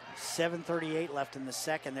 Yep. 7:38 left in the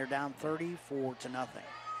second. They're down 34-0.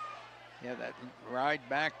 Yeah, that ride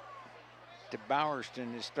back to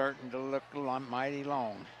Bowerston is starting to look mighty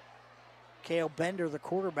long. Cale Bender, the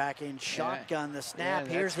quarterback, in shotgun. The snap.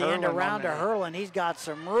 Here's the end around to Hurlin. He's got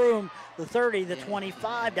some room. The 30, the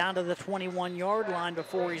 25, down to the 21-yard line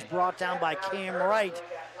before he's brought down by Cam Wright.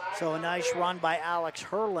 So a nice run by Alex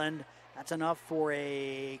Hurland. That's enough for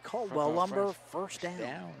a Caldwell Lumber first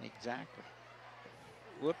down. Exactly.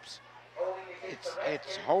 Whoops.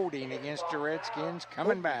 It's holding against the Redskins,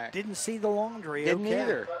 coming back. Didn't see the laundry. Didn't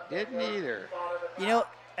either. You know,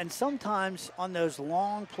 and sometimes on those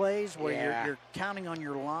long plays where you're counting on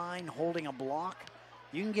your line, holding a block,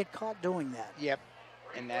 you can get caught doing that. Yep,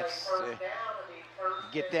 and that's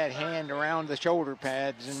get that hand around the shoulder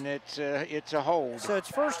pads, and it's a hold. So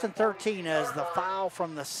it's 1st and 13 as the foul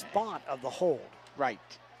from the spot of the hold. Right.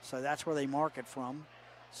 So that's where they mark it from.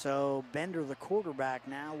 So Bender, the quarterback,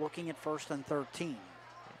 now looking at 1st and 13.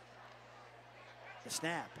 The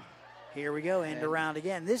snap. Here we go, end around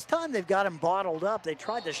again. This time they've got him bottled up. They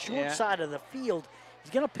tried the short side of the field.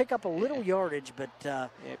 He's going to pick up a little yardage, but...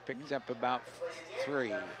 it picks up about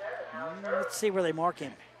 3. Let's see where they mark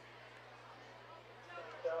him.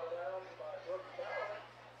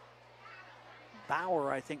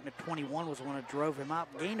 Bauer, I think, the 21 was the one that drove him out.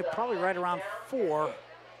 Gained it probably right around 4.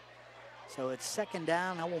 So it's 2nd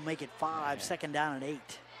down. That will make it 5. 2nd down and 8.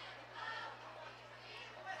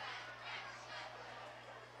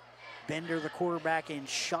 Bender, the quarterback, in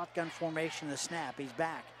shotgun formation. The snap. He's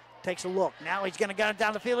back. Takes a look. Now he's going to get it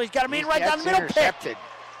down the field. He's got him in right down the middle. Picked.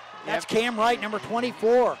 That's Cam Wright, number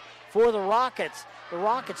 24 for the Rockets. The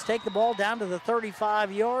Rockets take the ball down to the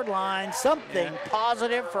 35-yard line. Something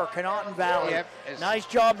positive for Conotton Valley. Nice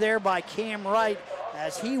job there by Cam Wright.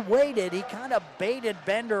 As he waited, he kind of baited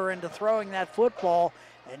Bender into throwing that football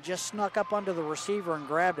and just snuck up under the receiver and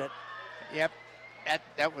grabbed it. Yep,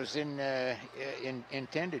 that was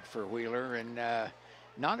intended for Wheeler, and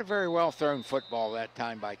not a very well thrown football that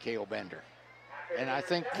time by Cale Bender. And I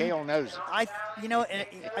think Cale knows it. I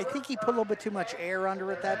think he put a little bit too much air under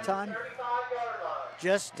it that time.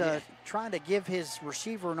 Just trying to give his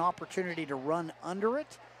receiver an opportunity to run under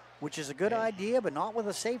it, which is a good idea, but not with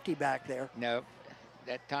a safety back there. No,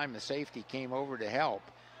 that time the safety came over to help.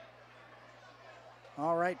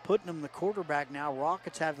 All right, Putnam, the quarterback now.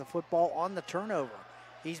 Rockets have the football on the turnover.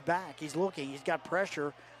 He's back. He's looking. He's got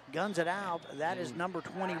pressure. Guns it out. That is number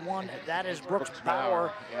 21. That is Brooks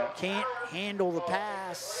Bauer. Can't handle the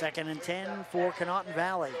pass. 2nd and 10 for Conotton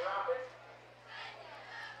Valley.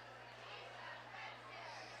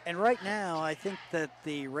 And right now, I think that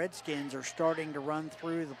the Redskins are starting to run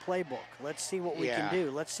through the playbook. Let's see what we can do.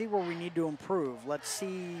 Let's see where we need to improve. Let's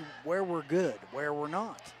see where we're good, where we're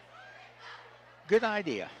not. Good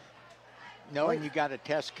idea. Knowing you got a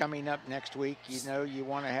test coming up next week, you know you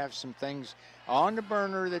want to have some things on the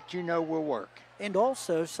burner that you know will work. And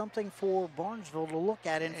also something for Barnesville to look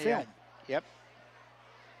at in film. Yep.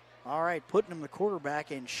 All right, Putnam, the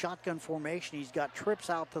quarterback, in shotgun formation. He's got trips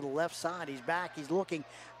out to the left side. He's back. He's looking.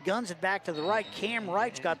 Guns it back to the right. Cam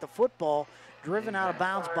Wright's got the football. Driven out of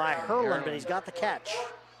bounds by Hurlin, but he's got the catch.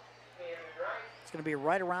 It's going to be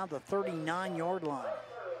right around the 39-yard line.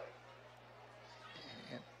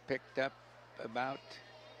 Picked up about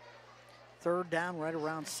 3rd down, right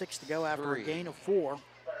around 6 to go after a gain of 4.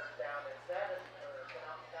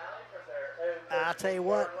 I'll tell you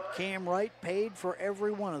what, Cam Wright paid for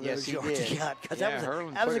every one of those yards he got, because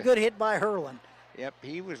that was a good hit by Hurlin. Yep,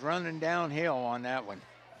 he was running downhill on that one.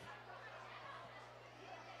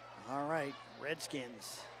 All right,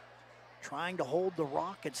 Redskins trying to hold the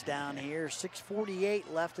Rockets down here.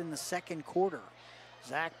 6:48 left in the 2nd quarter.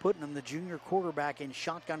 Zach Putnam, the junior quarterback, in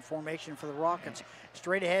shotgun formation for the Rockets.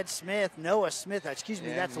 Straight ahead, Noah Smith, that's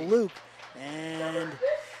Luke. And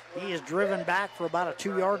he is driven back for about a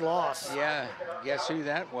 2-yard loss. Yeah, guess who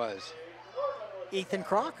that was? Ethan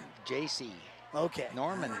Kroc? JC. Okay.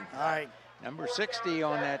 Norman. All right. Number 60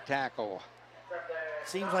 on that tackle.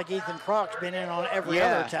 Seems like Ethan Kroc's been in on every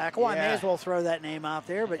other tackle. I may as well throw that name out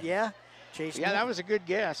there, but yeah. Chase Norman. That was a good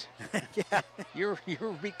guess. Yeah. You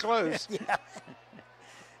were be close. Yeah.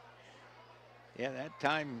 Yeah, that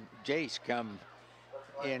time Jace come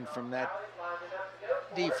in from that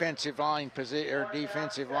defensive line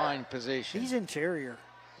position. He's interior.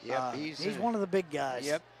 Yep, he's one of the big guys.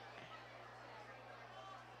 Yep.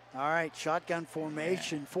 All right, shotgun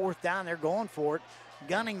formation, 4th down. They're going for it,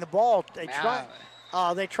 gunning the ball. They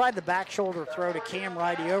tried the back shoulder throw to Cam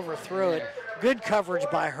Wright. He overthrew it. Good coverage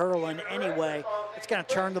by Hurlin. Anyway, it's going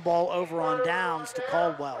to turn the ball over on downs to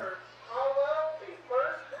Caldwell.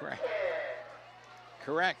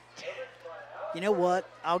 Correct. You know what?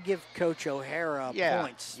 I'll give Coach O'Hara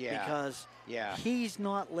points because he's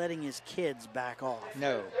not letting his kids back off.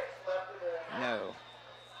 No.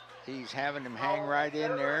 He's having them hang right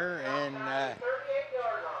in there and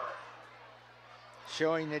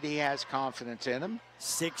showing that he has confidence in them.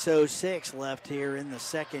 6:06 left here in the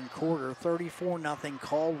 2nd quarter. 34-0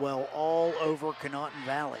 Caldwell all over Conotton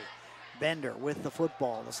Valley. Bender with the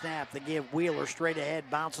football. The snap, the give. Wheeler straight ahead,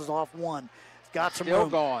 bounces off one. Got some room,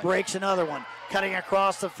 breaks another one, cutting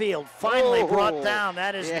across the field. Finally brought down.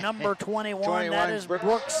 That is number 21. That is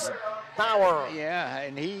Brooks Bauer. Yeah,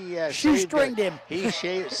 and he shoestringed him. He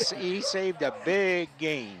saved a big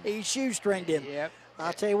gain. He shoestringed him. Yep.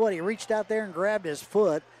 I'll tell you what, he reached out there and grabbed his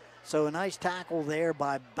foot. So a nice tackle there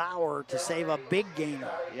by Bauer to save a big gain.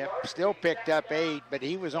 Yep, still picked up 8, but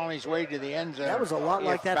he was on his way to the end zone. That was a lot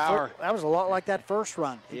like that. That was a lot like that first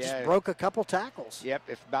run. He just broke a couple tackles. Yep,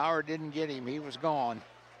 if Bauer didn't get him, he was gone.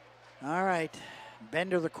 All right,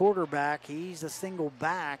 Bender, the quarterback, he's a single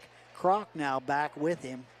back. Kroc now back with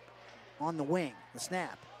him on the wing. The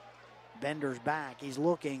snap. Bender's back. He's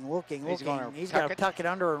looking. He's got to tuck it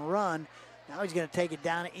under and run. Now he's going to take it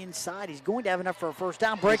down inside. He's going to have enough for a first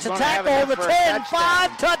down. Breaks a tackle. The 10,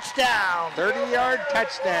 5, touchdown. 30-yard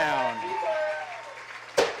touchdown.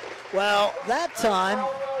 Well, that time,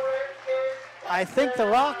 I think the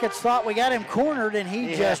Rockets thought we got him cornered, and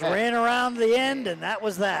he just ran around the end, and that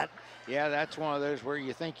was that. Yeah, that's one of those where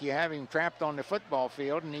you think you have him trapped on the football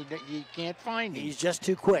field, and you can't find him. He's just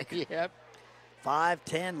too quick. Yep.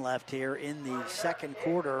 5:10 left here in the 2nd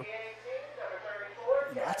quarter.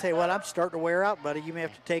 I'll tell you what, I'm starting to wear out, buddy. You may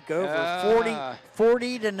have to take over.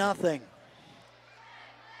 40-0.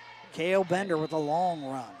 K.O. Bender with a long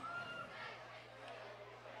run.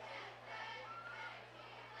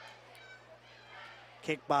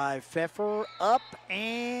 Kick by Pfeffer, up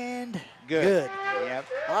and good. Yep.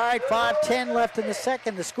 All right, 5:10 left in the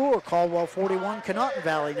 2nd. The score, Caldwell 41, Conotton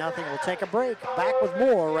Valley nothing. We'll take a break. Back with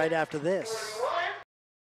more right after this.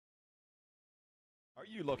 Are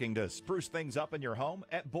you you looking to spruce things up in your home?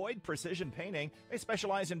 At Boyd Precision Painting, they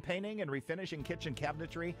specialize in painting and refinishing kitchen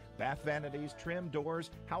cabinetry, bath vanities, trim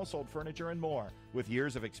doors, household furniture, and more. With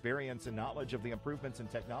years of experience and knowledge of the improvements in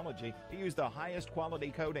technology, they use the highest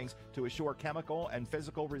quality coatings to assure chemical and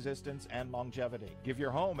physical resistance and longevity. Give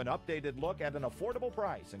your home an updated look at an affordable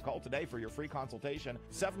price and call today for your free consultation,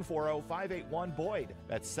 740-581-BOYD.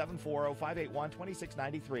 That's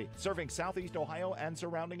 740-581-2693, serving Southeast Ohio and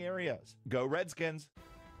surrounding areas. Go Redskins!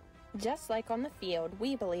 Just like on the field,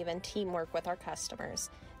 we believe in teamwork with our customers.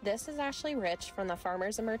 This is Ashley Rich from the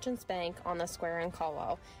Farmers and Merchants Bank on the Square in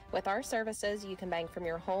Caldwell. With our services, you can bank from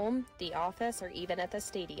your home, the office, or even at the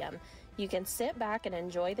stadium. You can sit back and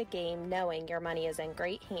enjoy the game knowing your money is in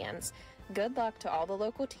great hands. Good luck to all the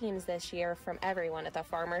local teams this year from everyone at the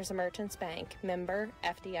Farmers and Merchants Bank, member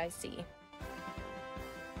FDIC.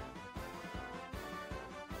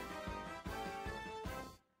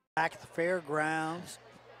 Back at the fairgrounds,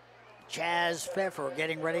 Chaz Pfeffer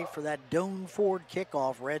getting ready for that Doane Ford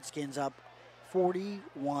kickoff. Redskins up 41-0.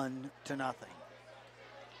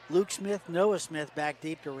 Luke Smith, Noah Smith back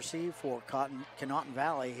deep to receive for Conotton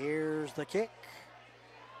Valley. Here's the kick.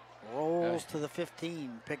 Rolls to the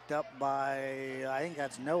 15, picked up by, I think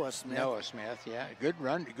that's Noah Smith. Noah Smith, yeah. Good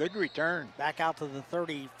run, good return. Back out to the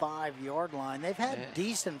 35-yard line. They've had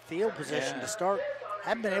decent field position to start.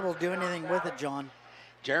 Haven't been able to do anything with it, John.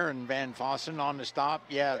 Jaron Van Fossen on the stop.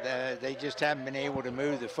 Yeah, they just haven't been able to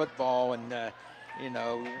move the football. And, you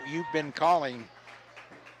know, you've been calling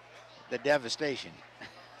the devastation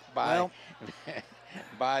by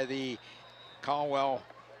the Caldwell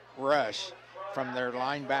rush from their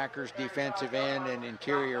linebackers, defensive end, and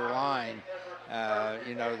interior line.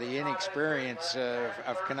 You know, the inexperience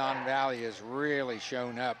of Conotton Valley has really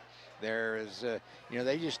shown up. There is, you know,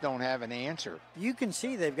 they just don't have an answer. You can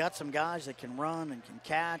see they've got some guys that can run and can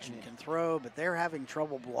catch and can throw, but they're having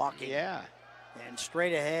trouble blocking. Yeah. And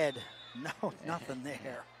straight ahead, no, nothing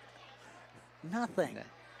there. Nothing.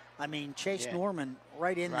 I mean, Chase Norman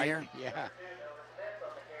right in there. Yeah.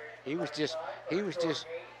 He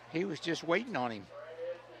was just waiting on him.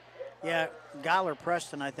 Yeah, Gyler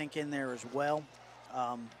Preston, I think, in there as well.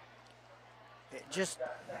 It just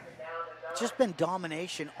been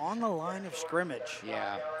domination on the line of scrimmage.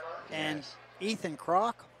 Yeah. And Ethan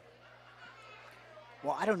Kroc,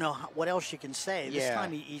 well, I don't know what else you can say. This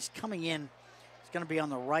time he's coming in. He's going to be on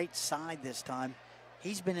the right side this time.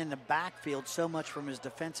 He's been in the backfield so much from his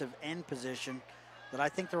defensive end position that I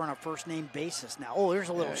think they're on a first-name basis now. Oh, there's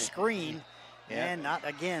a little screen. And not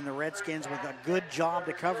again, the Redskins with a good job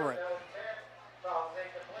to cover it.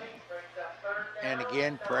 And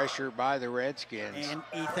again, pressure by the Redskins. And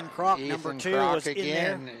Ethan Kroc, number 2, was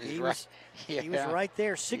in there. He was right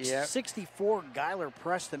there. 64, Gyler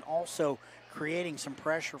Preston also creating some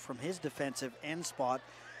pressure from his defensive end spot.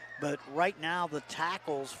 But right now, the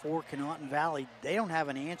tackles for Conotton Valley, they don't have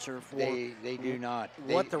an answer for they do not.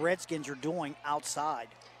 What the Redskins are doing outside.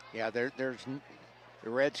 Yeah, the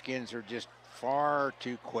Redskins are just far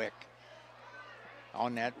too quick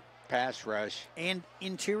on that pass rush. And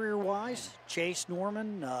interior-wise, Chase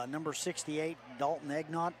Norman, number 68, Dalton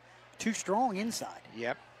Egnott, too strong inside.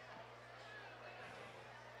 Yep.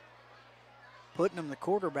 Putting him the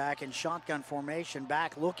quarterback in shotgun formation,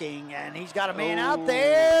 back looking, and he's got a man out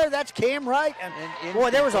there. That's Cam Wright. And boy,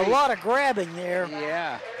 there was a lot of grabbing there.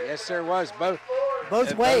 Yeah, yes, there was. Both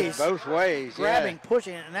ways. Both ways. Grabbing,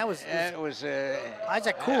 pushing, and that was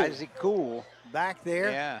Isaac Cool back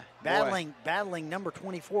there. Yeah, battling number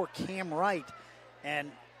 24, Cam Wright, and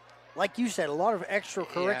like you said, a lot of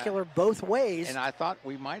extracurricular both ways. And I thought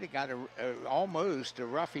we might have got almost a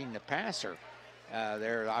roughing the passer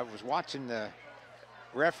there. I was watching the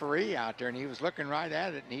referee out there, and he was looking right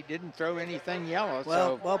at it, and he didn't throw anything yellow.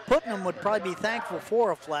 Well, Putnam would probably be thankful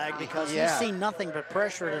for a flag because he's seen nothing but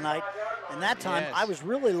pressure tonight. And that time, I was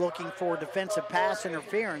really looking for defensive pass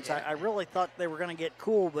interference. I really thought they were going to get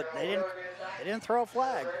cool, but they didn't throw a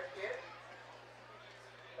flag.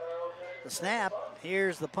 The snap.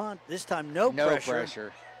 Here's the punt. This time, no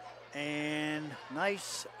pressure. And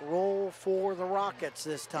nice roll for the Rockets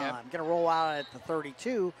this time. Going to roll out at the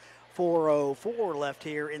 32. 4:04 left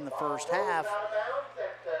here in the first half.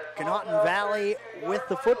 Conotton Valley with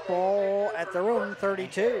the football at their own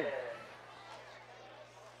 32.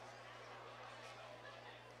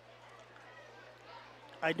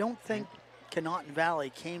 I don't think Conotton Valley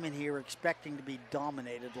came in here expecting to be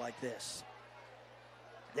dominated like this.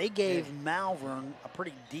 They gave Malvern a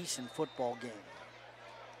pretty decent football game.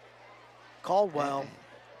 Caldwell,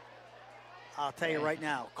 I'll tell you right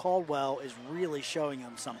now, Caldwell is really showing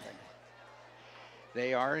them something.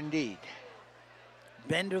 They are indeed.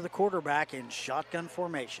 Bender, the quarterback, in shotgun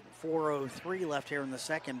formation. 4:03 left here in the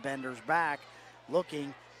second. Bender's back,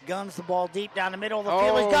 looking, guns the ball deep down the middle of the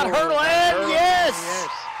field. He's got Hurlin. Yes!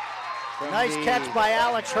 Nice catch by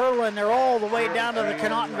Alex Hurlin. They're all the way down to the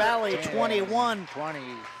Conotton Valley 21. 20,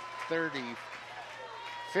 30,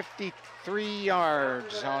 53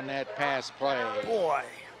 yards on that pass play. Boy.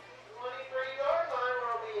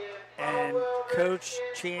 And Coach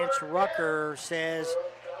Chance Rucker says,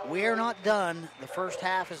 we're not done. The first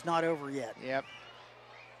half is not over yet. Yep.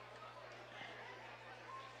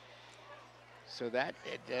 So that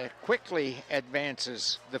quickly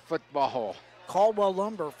advances the football. Caldwell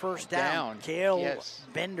Lumber first down. Kale yes.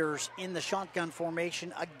 Bender's in the shotgun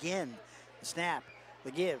formation again. The snap,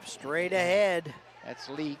 the give, straight ahead. That's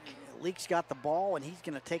Leak. Leak's got the ball, and he's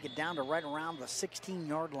going to take it down to right around the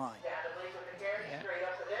 16-yard line. Yeah.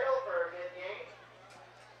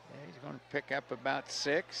 He's going to pick up about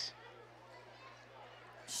 6.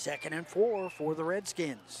 2nd and 4 for the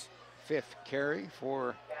Redskins. 5th carry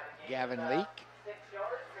for Gavin Leak.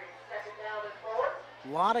 A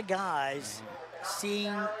lot of guys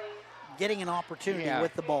getting an opportunity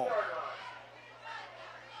with the ball.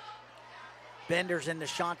 Bender's in the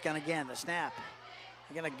shotgun again, the snap.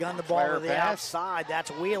 They're going to gun the ball to the outside. That's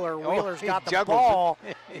Wheeler. Wheeler's got the ball,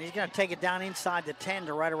 and he's going to take it down inside the 10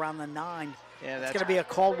 to right around the 9. Yeah, it's going to be a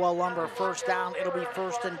Caldwell Lumber first down. It'll be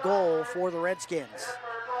 1st and goal for the Redskins.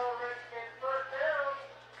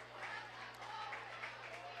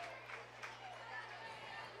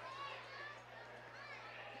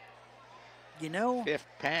 You know, 5th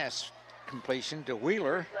pass completion to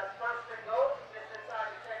Wheeler.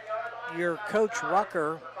 Your Coach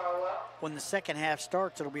Rucker, when the second half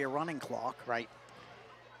starts, it'll be a running clock. Right.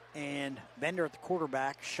 And Bender at the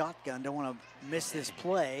quarterback, shotgun, don't want to miss this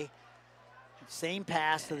play. Same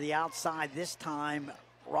pass to the outside. This time,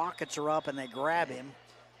 Rockets are up and they grab him.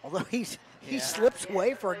 Although he slips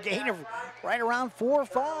away for a gain of right around 4 or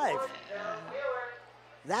 5.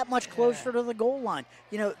 That much closer to the goal line.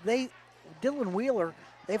 You know, Dylan Wheeler,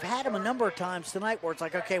 they've had him a number of times tonight where it's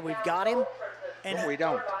like, okay, we've got him. And we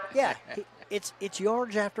don't. Yeah, it's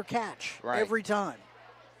yards after catch every time.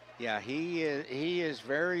 Yeah, he is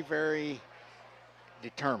very, very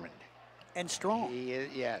determined. And strong. He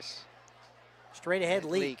is, yes. Straight ahead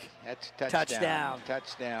Leak. That's touchdown.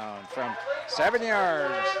 Touchdown from 7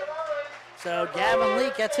 yards. So Gavin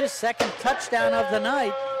Leak, that's his 2nd touchdown of the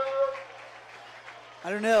night. I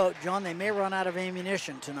don't know, John, they may run out of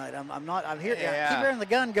ammunition tonight. I'm here. I keep hearing the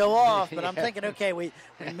gun go off, but I'm thinking, okay, we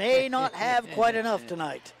may not have quite enough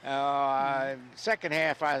tonight. Second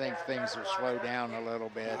half, I think things will slow down a little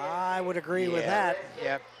bit. I would agree with that.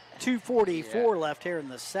 Yep. 2:44 left here in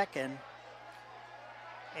the second.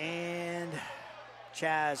 And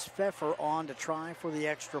Chaz Pfeffer on to try for the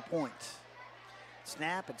extra point.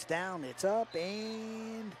 Snap, it's down, it's up,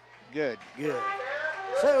 and good.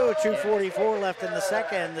 So 2:44 left in the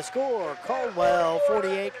second. The score, Caldwell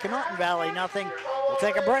 48, Conotton Valley nothing. We'll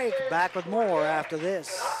take a break. Back with more after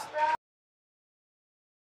this.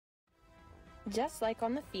 Just like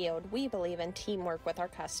on the field, we believe in teamwork with our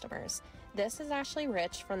customers. This is Ashley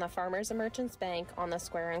Rich from the Farmers and Merchants Bank on the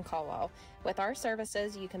square in Caldwell. With our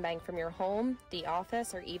services, you can bank from your home, the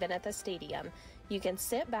office, or even at the stadium. You can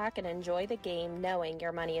sit back and enjoy the game knowing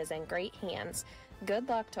your money is in great hands. Good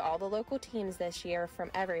luck to all the local teams this year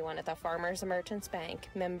from everyone at the Farmers and Merchants Bank,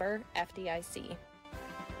 member FDIC.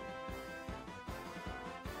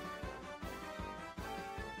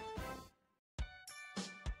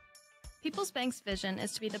 People's Bank's vision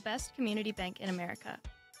is to be the best community bank in America.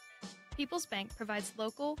 People's Bank provides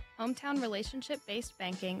local, hometown relationship-based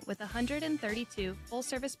banking with 132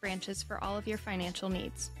 full-service branches for all of your financial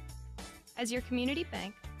needs. As your community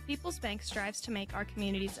bank, People's Bank strives to make our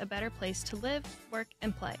communities a better place to live, work,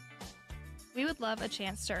 and play. We would love a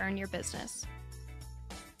chance to earn your business.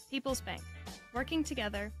 People's Bank, working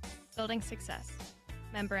together, building success.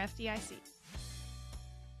 Member FDIC.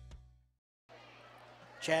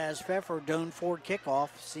 Chaz Pfeffer, Doan Ford kickoff.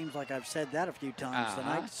 Seems like I've said that a few times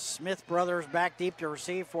tonight. Smith brothers back deep to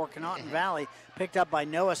receive for Conotton Valley. Picked up by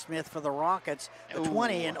Noah Smith for the Rockets. The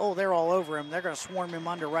 20, and they're all over him. They're going to swarm him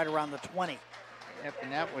under right around the 20. Yep,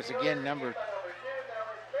 and that was again number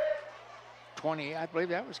 20. I believe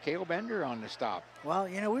that was Cale Bender on the stop. Well,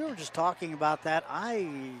 you know, we were just talking about that. I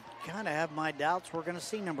kind of have my doubts we're going to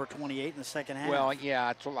see number 28 in the second half. Well,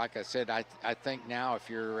 yeah, it's like I said, I think now if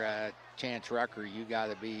you're Chance Rucker, you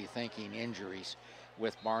got to be thinking injuries.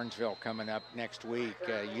 With Barnesville coming up next week,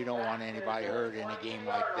 you don't want anybody hurt in a game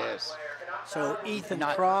like this. So Ethan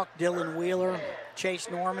Kroc, Dylan Wheeler, Chase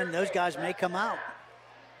Norman, those guys may come out.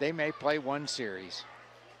 They may play one series.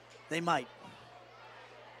 They might.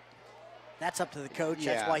 That's up to the coach.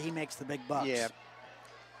 Yeah. That's why he makes the big bucks. Yeah.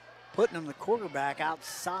 Putnam, the quarterback,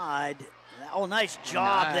 outside. Oh, nice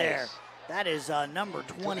job there. That is number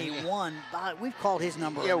 21. We've called his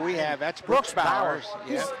number. Yeah, we have. That's Brooks Bowers.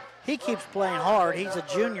 Yeah. He keeps playing hard. He's a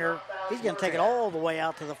junior. He's going to take it all the way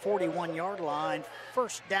out to the 41-yard line.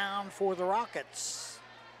 First down for the Rockets.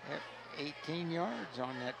 Yep, 18 yards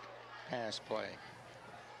on that pass play.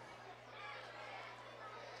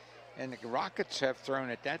 And the Rockets have thrown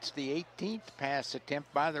it. That's the 18th pass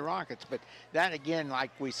attempt by the Rockets. But that, again,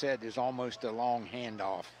 like we said, is almost a long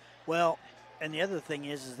handoff. Well, and the other thing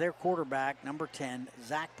is their quarterback, number 10,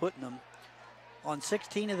 Zach Putnam, on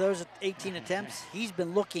 16 of those 18 attempts, he's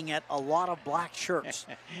been looking at a lot of black shirts.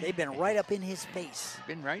 They've been right up in his face.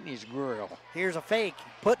 Been right in his grill. Here's a fake.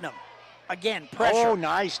 Putnam. Again, pressure. Oh,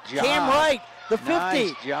 nice job. Cam Wright, the 50.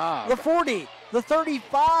 Nice job. The 40, the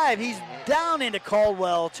 35. He's down into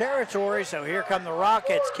Caldwell territory, so here come the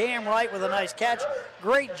Rockets. Cam Wright with a nice catch.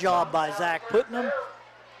 Great job by Zach Putnam.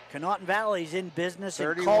 Conotton Valley's in business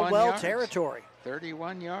in Caldwell yards. territory.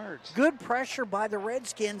 31 yards. Good pressure by the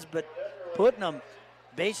Redskins, but Putnam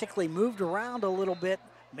basically moved around a little bit,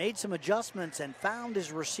 made some adjustments, and found his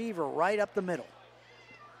receiver right up the middle.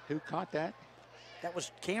 Who caught that? That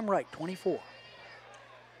was Cam Wright, 24.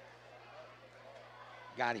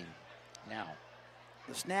 Got him now.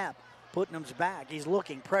 The snap. Putnam's back. He's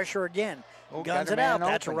looking. Pressure again. Oh, guns it out.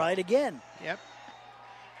 That's open. right again. Yep.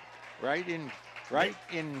 Right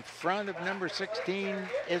in front of number 16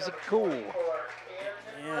 is a cool.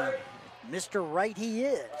 Yeah. Mr. Right he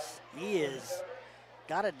is. He is.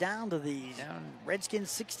 Got it down to the Redskins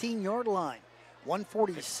 16-yard line.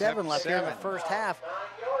 147 left here in the first half.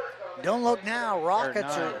 Don't look now.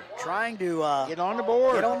 Rockets are trying to get on the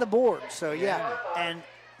board. Get on the board. So, yeah. And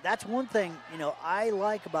that's one thing, I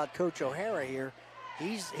like about Coach O'Hara here.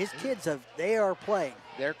 His kids, they are playing.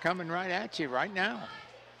 They're coming right at you right now.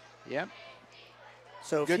 Yep.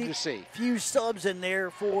 So good to see. Few subs in there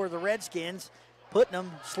for the Redskins.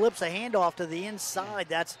 Putnam slips a handoff to the inside.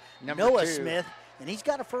 That's number Noah 2. Smith, and he's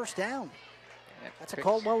got a first down. Yep. That's a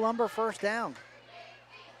Caldwell Lumber first down.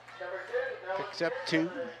 Picks up 2.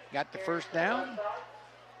 Got the first down.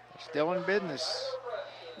 Still in business.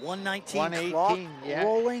 119 clock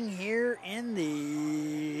rolling here in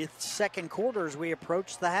the second quarter as we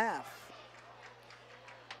approach the half.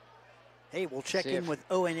 Hey, we'll check in with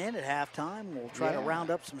ONN at halftime. We'll try to round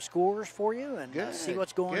up some scores for you and see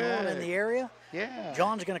what's going on in the area. Yeah.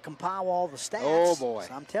 John's going to compile all the stats. Oh, boy.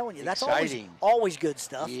 So I'm telling you, that's exciting. always good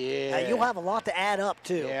stuff. Yeah. You'll have a lot to add up,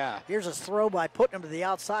 too. Yeah. Here's a throw by Putnam to the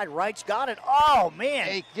outside. Wright's got it. Oh, man.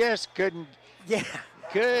 He just couldn't. Yeah.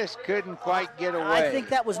 Just couldn't quite get away. I think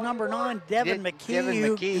that was number 9, Devin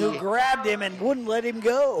McKee, who grabbed him and wouldn't let him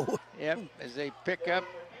go. Yep, as they pick up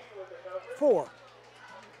 4.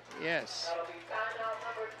 Yes.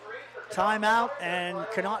 Timeout, and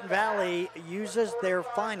Conotton Valley uses their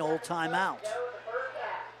final timeout.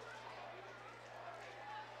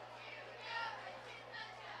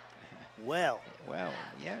 Well,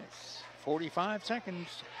 yes. 45 seconds.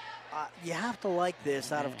 You have to like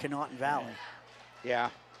this out of Conotton Valley.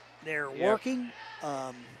 Yeah. They're working.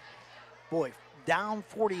 Down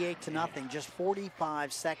 48-0, just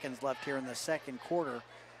 45 seconds left here in the second quarter.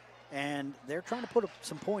 And they're trying to put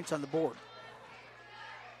some points on the board.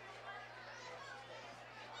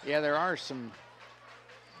 Yeah, there are some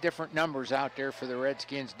different numbers out there for the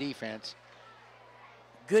Redskins defense.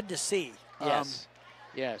 Good to see. Yes.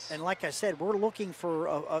 Yes. And like I said, we're looking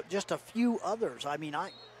for just a few others. I mean,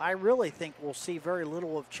 I really think we'll see very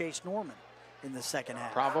little of Chase Norman in the second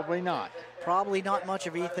half. Probably not. Probably not much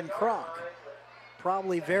of Ethan Kroc.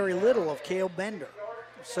 Probably very little of Cale Bender.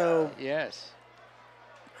 So yes.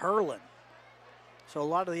 Hurlin. So a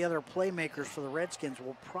lot of the other playmakers for the Redskins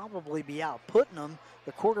will probably be out. Putnam,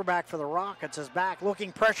 the quarterback for the Rockets, is back.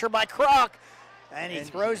 Looking pressure by Kroc. And he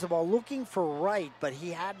throws the ball looking for Wright, but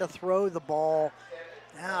he had to throw the ball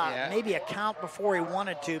maybe a count before he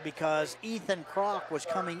wanted to because Ethan Kroc was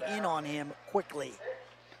coming in on him quickly.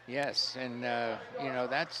 Yes, and,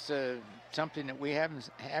 that's something that we haven't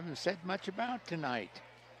said much about tonight.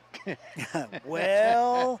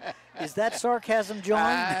 Well, is that sarcasm,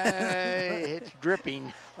 John? It's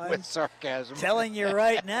dripping with sarcasm. Telling you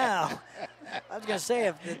right now. I was going to say,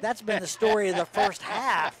 if that's been the story of the first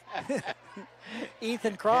half.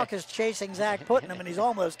 Ethan Kroc is chasing Zach Putnam, and he's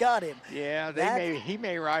almost got him. Yeah, he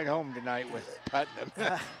may ride home tonight with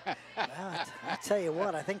Putnam. I tell you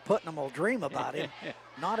what, I think Putnam will dream about him.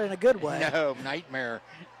 Not in a good way. No, nightmare.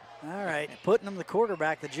 All right, putting him the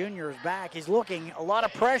quarterback. The junior is back. He's looking. A lot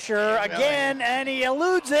of pressure again, and he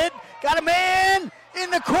eludes it. Got a man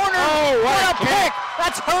in the corner. Oh, what a pick.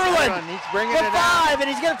 That's Hurlin. He's bringing the it 5, out. and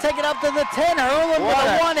he's going to take it up to the 10. Hurlin with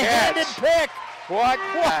a one-handed pick. What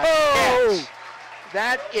Whoa. a catch.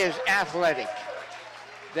 That is athletic.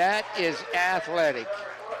 That is athletic.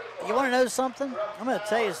 You want to know something? I'm going to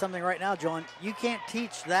tell you something right now, John. You can't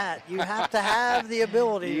teach that. You have to have the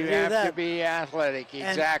ability to do that. You have to be athletic,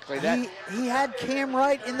 exactly. And he had Cam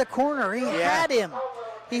Wright in the corner. He had him.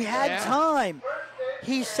 He had time.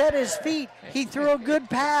 He set his feet. He threw a good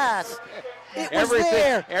pass. It was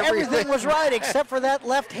there. Everything was right except for that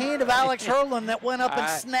left hand of Alex Hurlin that went up and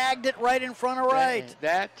snagged it right in front of right.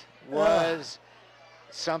 That was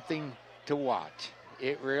something to watch.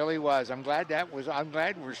 It really was. I'm glad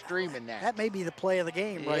we're streaming that. That may be the play of the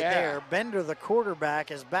game right there. Bender, the quarterback,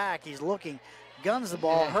 is back. He's looking, guns the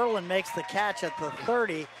ball. Hurlin makes the catch at the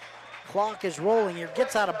 30. Clock is rolling. He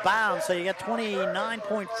gets out of bounds, so you got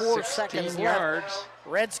 29.4 seconds left.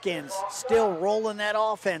 Redskins still rolling that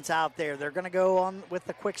offense out there. They're going to go on with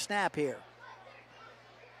the quick snap here.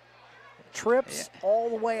 Trips all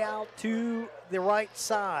the way out to the right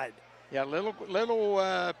side. Yeah,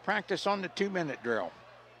 little practice on the 2-minute drill.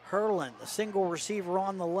 Hurlin, the single receiver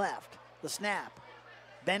on the left. The snap.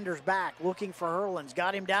 Bender's back, looking for Hurlin's.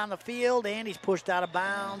 Got him down the field, and he's pushed out of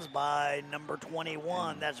bounds by number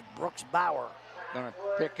 21. That's Brooks Bauer. Going to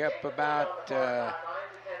pick up about,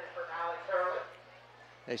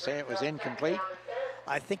 they say it was incomplete.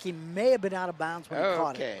 I think he may have been out of bounds when he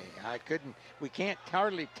caught it. Okay, we can't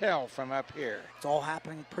hardly tell from up here. It's all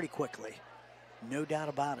happening pretty quickly. No doubt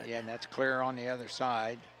about it. Yeah, and that's clear on the other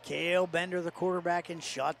side. Cale Bender, the quarterback, in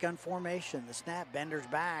shotgun formation. The snap, Bender's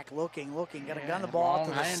back, looking. Got to gun the ball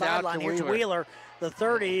to the sideline. Here's Wheeler, the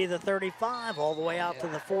 30, the 35, all the way out to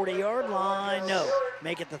the 40-yard line. No,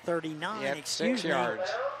 make it the 39, excuse 6 me. yards.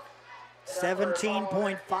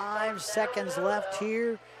 17.5 seconds left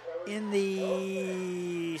here in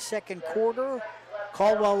the second quarter.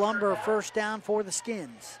 Caldwell Lumber first down for the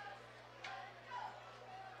Skins.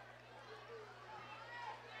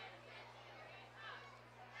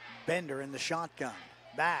 Bender in the shotgun.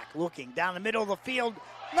 Back, looking down the middle of the field.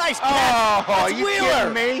 Nice catch. Oh, are you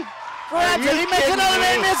kidding me? Grabs it. He makes another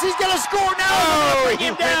man miss. He's going to score now. Oh,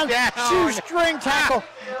 he down. Shoestring tackle.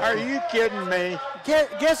 Are you kidding me?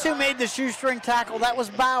 Guess who made the shoestring tackle? That was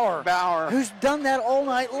Bauer. Who's done that all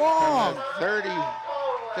night long. 30,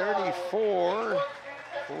 34,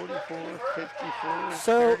 44, 54,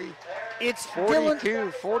 so 30. It's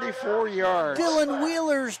 42, 44 yards. Dylan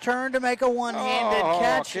Wheeler's turn to make a one-handed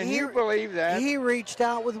catch. Can you believe that? He reached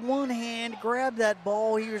out with one hand, grabbed that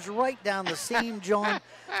ball. He was right down the seam, John.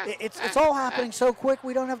 It's all happening so quick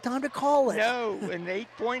we don't have time to call it. No, and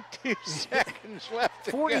 8.2 seconds left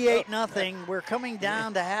to 48-0. We're coming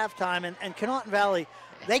down to halftime, and Conotton Valley,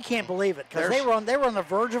 they can't believe it because they were on the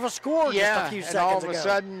verge of a score just a few seconds ago. And all of a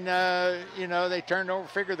sudden, they turned over,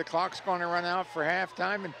 figured the clock's going to run out for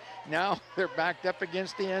halftime, and now they're backed up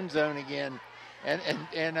against the end zone again,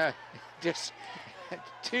 and just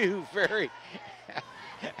two very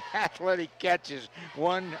athletic catches,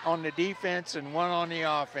 one on the defense and one on the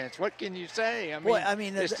offense. What can you say? I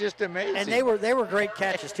mean, it's just amazing. And they were great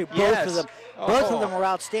catches too. Both of them. Both of them were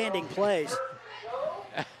outstanding plays.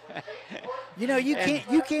 You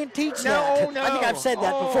can't teach that. No. I think I've said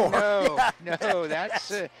that before. No, that's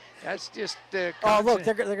just. Oh, look,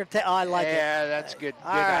 they're going to. I like it. Yeah, that's good.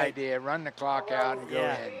 Good idea. Run the clock out and go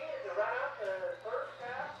ahead.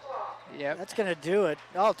 Yep. That's going to do it.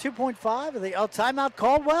 Oh, 2.5. Timeout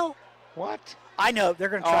Caldwell? What? I know. They're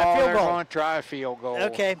going to try a field goal. They're going to try a field goal.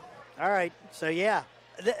 Okay. All right. So, yeah.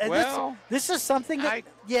 This is something that,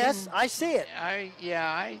 I see it. I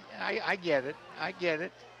get it. I get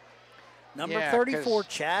it. Number 34,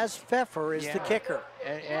 Chaz Pfeffer, is the kicker.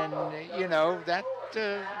 And that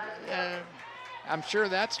I'm sure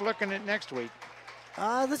that's looking at next week.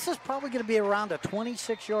 This is probably going to be around a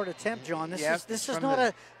 26-yard attempt, John. This is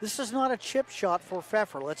not a chip shot for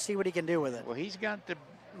Pfeffer. Let's see what he can do with it. Well, he's got the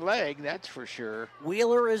leg, that's for sure.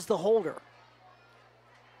 Wheeler is the holder.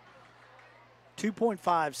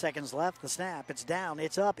 2.5 seconds left. The snap. It's down.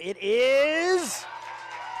 It's up. It is.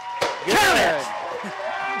 Count it.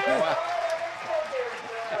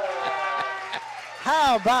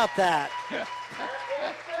 How about that?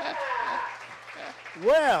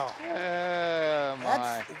 Well,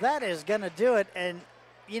 that is going to do it. And,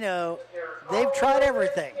 they've tried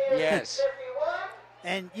everything. Yes.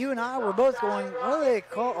 And you and I were both going, what do they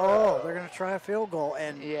call? Oh, they're going to try a field goal.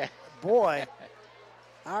 And, boy,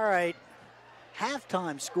 all right,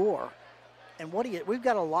 halftime score. And we've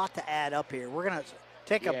got a lot to add up here. We're going to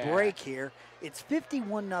take a break here. It's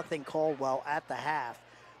 51-0 Caldwell at the half.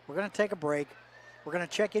 We're going to take a break. We're going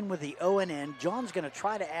to check in with the ONN. John's going to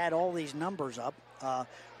try to add all these numbers up.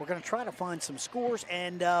 We're going to try to find some scores,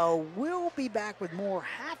 and we'll be back with more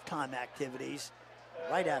halftime activities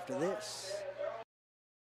right after this.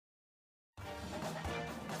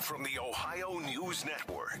 From the Ohio News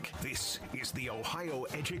Network, this is the Ohio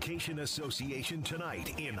Education Association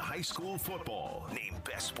Tonight in High School Football. Named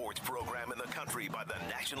Best Sports Program in the Country by the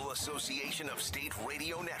National Association of State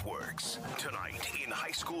Radio Networks. Tonight in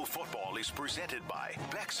High School Football is presented by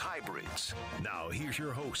Beck's Hybrids. Now here's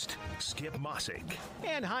your host, Skip Mossick.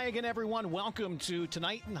 And hi again, everyone. Welcome to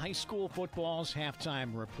Tonight in High School Football's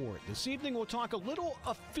Halftime Report. This evening we'll talk a little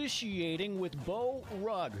officiating with Bo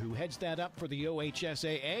Rugg, who heads that up for the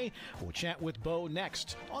OHSAA. We'll chat with Bo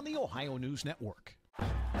next on the Ohio News Network.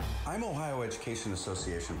 I'm Ohio Education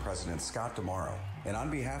Association President Scott DeMauro, and on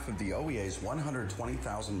behalf of the OEA's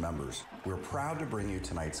 120,000 members, we're proud to bring you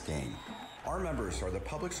tonight's game. Our members are the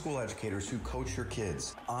public school educators who coach your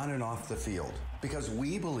kids on and off the field because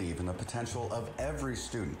we believe in the potential of every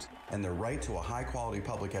student and their right to a high-quality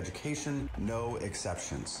public education, no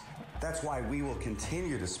exceptions. That's why we will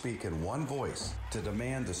continue to speak in one voice to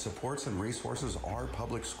demand the supports and resources our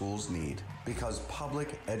public schools need, because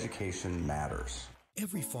public education matters.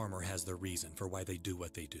 Every farmer has their reason for why they do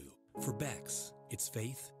what they do. For Becks, it's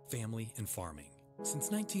faith, family, and farming. Since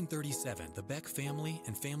 1937, the Beck family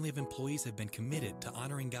and family of employees have been committed to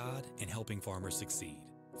honoring God and helping farmers succeed.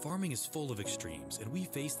 Farming is full of extremes, and we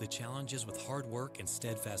face the challenges with hard work and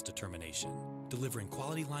steadfast determination, delivering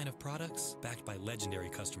quality line of products backed by legendary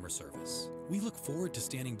customer service. We look forward to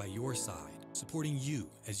standing by your side, supporting you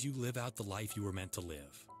as you live out the life you were meant to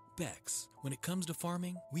live. Becks, when it comes to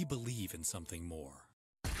farming, we believe in something more.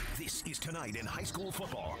 This is Tonight in High School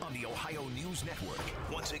Football on the Ohio News Network.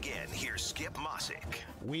 Once again, here's Skip Mossick.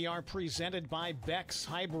 We are presented by Beck's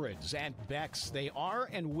Hybrids. At Beck's, they are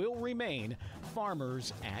and will remain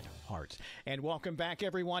farmers at heart. And welcome back,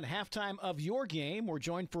 everyone. Halftime of your game. We're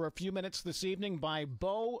joined for a few minutes this evening by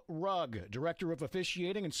Bo Rugg, Director of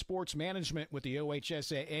Officiating and Sports Management with the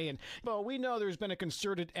OHSAA. And Bo, we know there's been a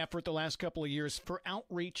concerted effort the last couple of years for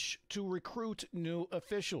outreach to recruit new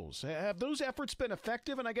officials. Have those efforts been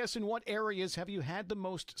effective? And I guess in what areas have you had the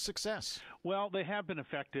most success? Well, they have been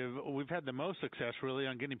effective. We've had the most success really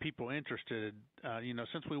on getting people interested.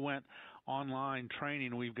 Since we went online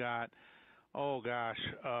training, we've got, last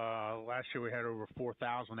year we had over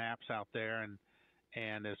 4,000 apps out there,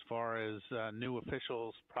 and as far as new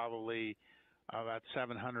officials, probably about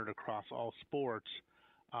 700 across all sports.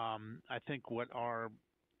 I think what our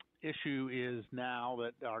issue is now,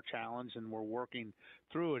 that our challenge, and we're working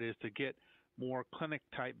through it, is to get more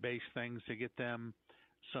clinic-type based things to get them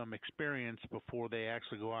some experience before they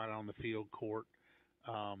actually go out on the field court.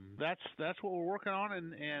 That's what we're working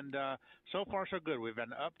on, and so far so good. We've had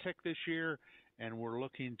an uptick this year, and we're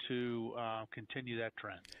looking to continue that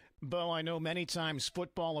trend. Bo, I know many times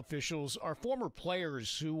football officials are former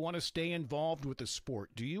players who want to stay involved with the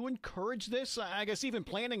sport. Do you encourage this? I guess even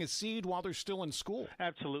planting a seed while they're still in school.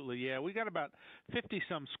 Absolutely, yeah. We got about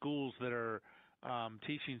 50-some schools that are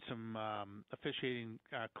teaching some officiating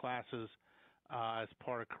classes as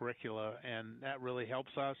part of curricula, and that really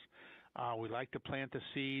helps us. We like to plant the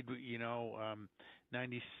seed.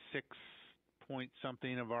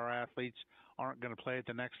 96-point-something of our athletes aren't going to play at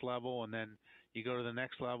the next level, and then you go to the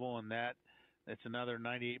next level, and it's another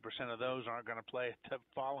 98% of those aren't going to play at the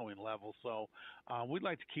following level. So we'd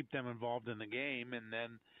like to keep them involved in the game and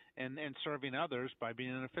serving others by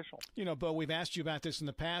being an official. Bo, we've asked you about this in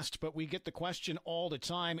the past, but we get the question all the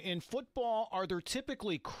time. In football, are there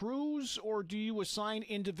typically crews, or do you assign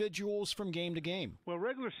individuals from game to game? Well,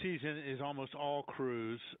 regular season is almost all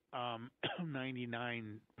crews.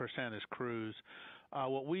 99% is crews.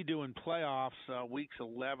 What we do in playoffs, weeks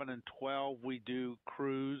 11 and 12, we do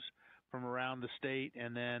crews from around the state,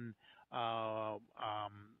 and then I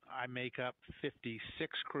make up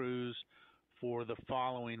 56 crews for the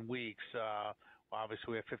following weeks.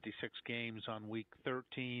 Obviously, we have 56 games on week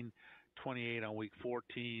 13, 28 on week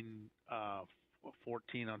 14,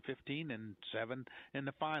 14 on 15, and 7 in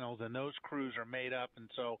the finals. And those crews are made up, and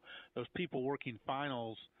so those people working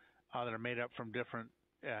finals that are made up from different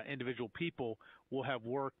individual people will have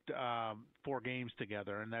worked 4 games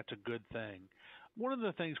together, and that's a good thing. One of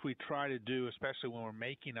the things we try to do, especially when we're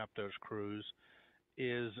making up those crews,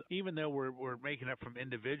 is even though we're making up from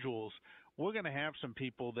individuals, we're going to have some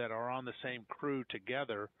people that are on the same crew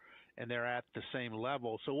together, and they're at the same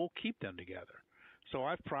level, so we'll keep them together. So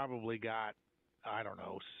I've probably got,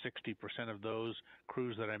 60% of those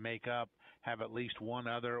crews that I make up have at least one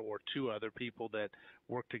other or two other people that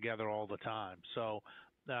work together all the time. So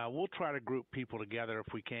we'll try to group people together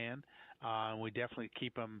if we can. We definitely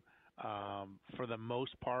keep them, for the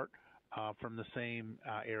most part, from the same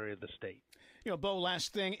area of the state. Bo,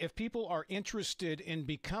 last thing, if people are interested in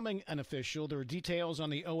becoming an official, there are details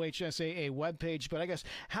on the OHSAA webpage, but I guess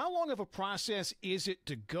how long of a process is it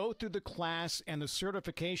to go through the class and the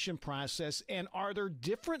certification process, and are there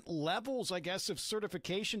different levels, I guess, of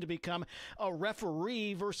certification to become a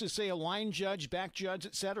referee versus, say, a line judge, back judge,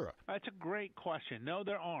 et cetera? That's a great question. No,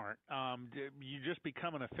 there aren't. You just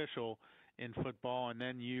become an official in football, and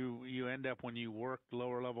then you end up, when you work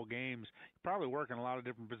lower level games, you probably work in a lot of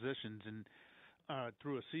different positions and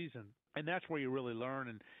through a season, and that's where you really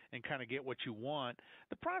learn and kind of get what you want.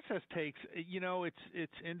 The process takes,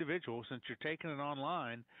 it's individual. Since you're taking it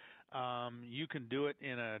online, you can do it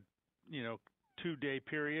in a 2-day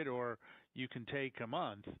period, or you can take a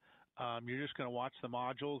month. You're just going to watch the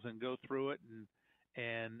modules and go through it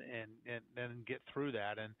and then get through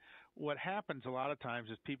that. And what happens a lot of times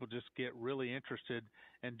is people just get really interested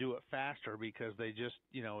and do it faster because they just,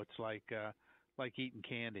 it's like eating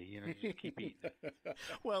candy, you just keep eating it.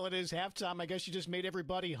 Well, it is halftime. I guess you just made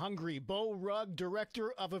everybody hungry. Bo Rugg,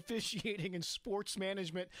 Director of Officiating and Sports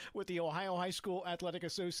Management with the Ohio High School Athletic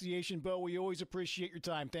Association. Bo, we always appreciate your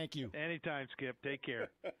time. Thank you. Anytime, Skip. Take care.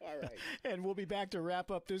 All right. And we'll be back to wrap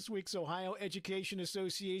up this week's Ohio Education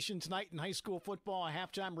Association Tonight in High School Football, a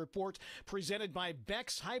halftime report presented by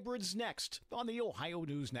Beck's Hybrids next on the Ohio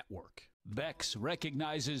News Network. Beck's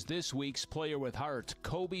recognizes this week's Player with Heart,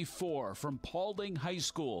 Kobe Four from Paulding High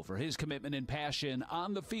School, for his commitment and passion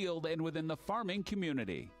on the field and within the farming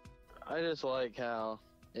community. I just like how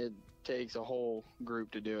it takes a whole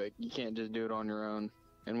group to do it. You can't just do it on your own.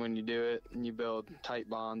 And when you do it, you build tight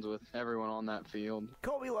bonds with everyone on that field.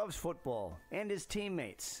 Kobe loves football and his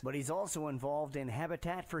teammates, but he's also involved in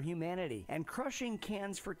Habitat for Humanity and crushing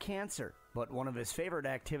cans for cancer. But one of his favorite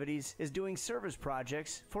activities is doing service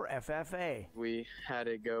projects for FFA. We had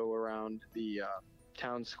to go around the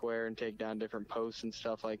town square and take down different posts and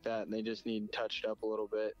stuff like that, and they just need touched up a little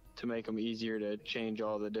bit to make them easier to change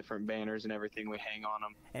all the different banners and everything we hang on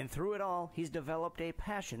them. And through it all, he's developed a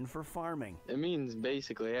passion for farming. It means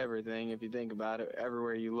basically everything if you think about it.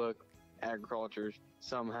 Everywhere you look, agriculture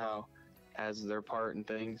somehow has their part in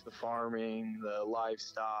things. The farming, the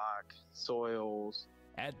livestock, soils.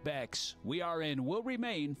 At Beck's, we are and will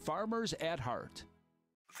remain farmers at heart.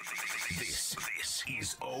 This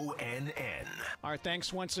is ONN. Our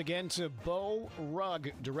thanks once again to Bo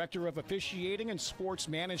Rugg, Director of Officiating and Sports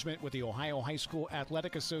Management with the Ohio High School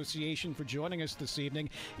Athletic Association, for joining us this evening.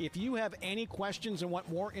 If you have any questions and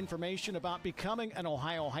want more information about becoming an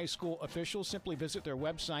Ohio High School official, simply visit their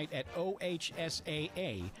website at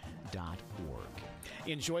ohsaa.org.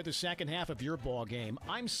 Enjoy the second half of your ball game.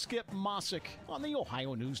 I'm Skip Mossick on the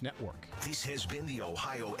Ohio News Network. This has been the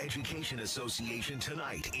Ohio Education Association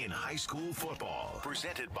Tonight in High School Football,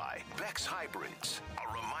 presented by Beck's Hybrids. A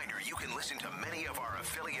reminder, you can listen to many of our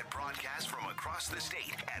affiliate broadcasts from across the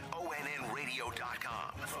state at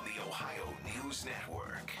onnradio.com from the Ohio News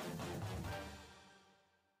Network.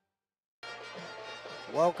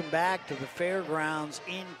 Welcome back to the fairgrounds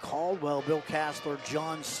in Caldwell. Bill Cassler,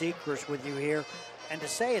 John Secrest with you here. And to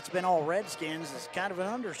say it's been all Redskins is kind of an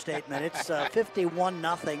understatement. It's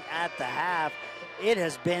 51-0 at the half. It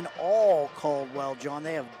has been all Caldwell, John.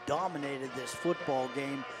 They have dominated this football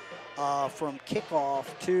game from kickoff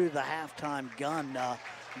to the halftime gun.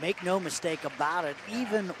 Make no mistake about it,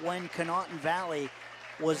 even when Conotton Valley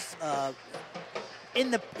was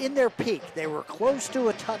in their peak, they were close to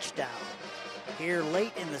a touchdown. Here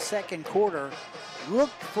late in the second quarter,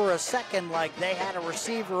 looked for a second like they had a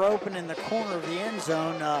receiver open in the corner of the end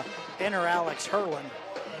zone. Enter Alex Hurlin.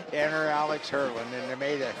 And they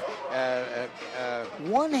made a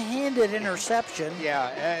one-handed interception. Yeah,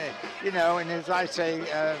 and as I say,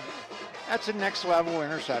 that's a next-level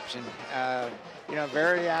interception.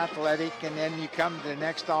 Very athletic, and then you come to the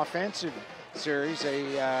next offensive series.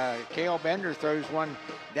 Cale Bender throws one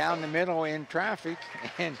down the middle in traffic,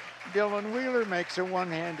 and Dylan Wheeler makes a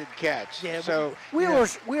one-handed catch. Yeah, so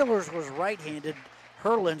Wheeler's was right-handed.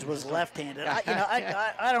 Hurlin's was left-handed.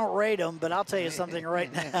 I don't rate them, but I'll tell you something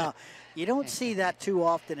right now. You don't see that too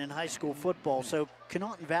often in high school football. So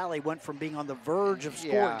Conotton Valley went from being on the verge of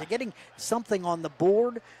scoring to getting something on the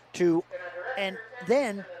board and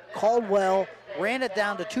then Caldwell ran it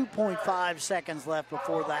down to 2.5 seconds left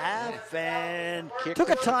before the half and took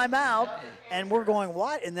a timeout, and we're going,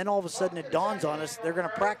 what? And then all of a sudden it dawns on us, they're going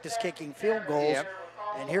to practice kicking field goals. Yep.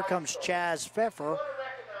 And here comes Chaz Pfeffer.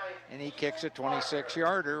 And he kicks a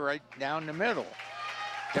 26-yarder right down the middle.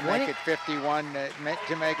 to make it 51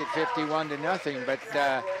 to nothing. But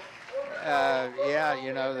yeah,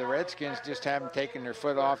 you know, the Redskins just haven't taken their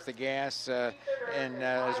foot off the gas. And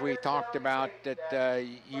as we talked about, that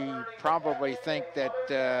you probably think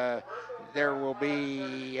that there will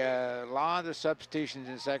be a lot of substitutions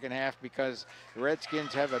in the second half because the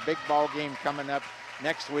Redskins have a big ball game coming up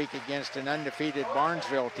next week against an undefeated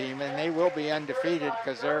Barnesville team, and they will be undefeated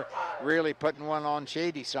because they're really putting one on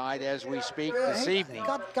Shady Side as we speak this evening.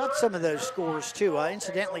 Got some of those scores too.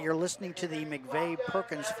 Incidentally, you're listening to the McVeigh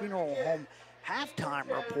Perkins Funeral Home halftime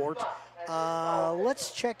report.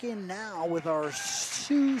 Let's check in now with our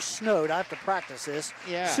Sue Snowed. I have to practice this.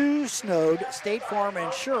 Yeah. Sue Snowed State Farm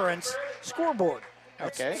Insurance scoreboard.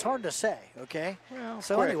 Okay. It's hard to say, okay? Well,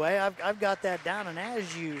 so quick. Anyway, I've got that down, and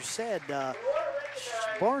as you said,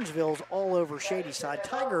 Barnesville's all over Shady Side.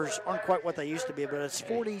 Tigers aren't quite what they used to be, but it's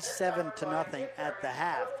 47 to nothing at the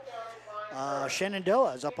half.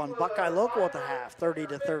 Shenandoah is up on Buckeye Local at the half, 30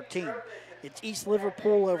 to 13. It's East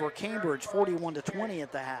Liverpool over Cambridge, 41 to 20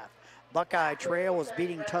 at the half. Buckeye Trail is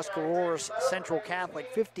beating Tuscarawas Central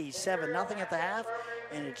Catholic 57-0 at the half,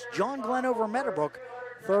 and it's John Glenn over Meadowbrook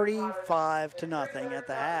 35 to nothing at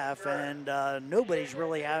the half, and nobody's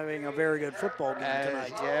really having a very good football game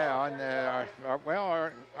tonight. Yeah,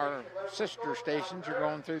 our sister stations are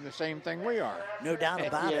going through the same thing we are. No doubt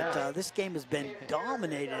about it. This game has been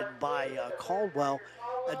dominated by Caldwell.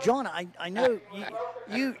 John, I know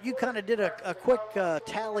you kind of did a quick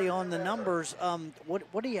tally on the numbers.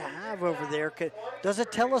 What do you have over there? Does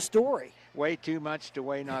it tell a story? Way too much to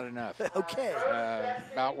way not enough. Okay.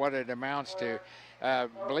 About what it amounts to.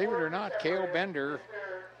 Believe it or not, Cale Bender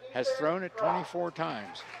has thrown it 24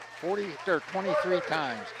 times, 23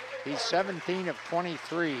 times. He's 17 of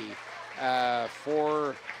 23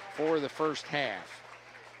 for the first half,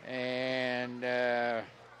 and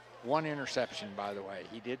one interception, by the way.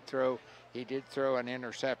 He did throw an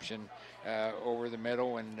interception over the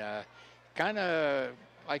middle, and kind of,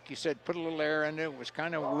 like you said, put a little air in it. It was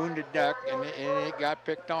kind of wounded duck, and it got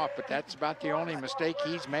picked off, but that's about the only mistake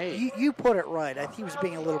he's made. You put it right. I think he was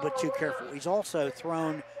being a little bit too careful. He's also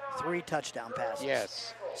thrown 3 touchdown passes.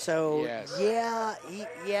 Yes. So, yes.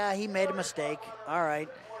 he made a mistake. All right.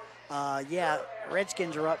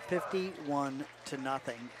 Redskins are up 51 to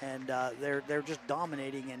nothing, and they're just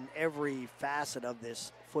dominating in every facet of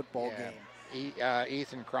this football game.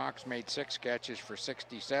 Ethan Crocs made 6 catches for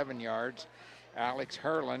 67 yards. Alex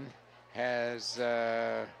Hurlin has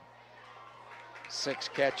 6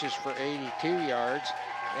 catches for 82 yards,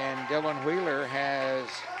 and Dylan Wheeler has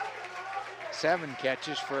 7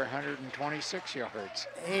 catches for 126 yards.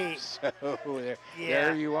 Hey, so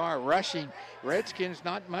there you are. Rushing, Redskins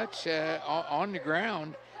not much on the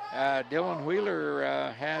ground. Dylan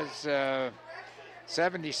Wheeler has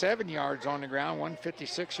 77 yards on the ground,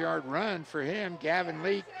 156-yard run for him. Gavin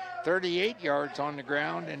Leake, 38 yards on the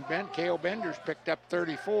ground, and Cale Bender's picked up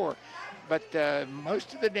 34. But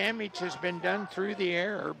most of the damage has been done through the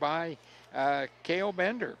air by Cale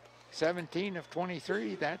Bender, 17 of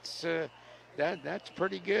 23. That's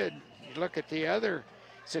pretty good. You look at the other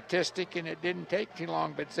statistic, and it didn't take too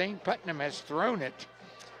long, but Zane Putnam has thrown it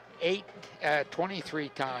 23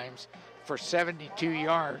 times for 72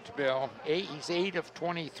 yards, Bill. He's 8 of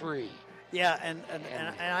 23. Yeah, and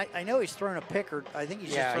I know he's thrown a pick, or I think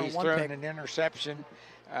he's just thrown one pick. He's thrown an interception.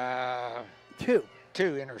 2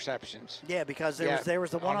 interceptions. Yeah, because there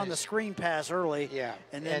was the one on the screen pass early. Yeah.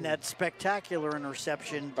 And then that spectacular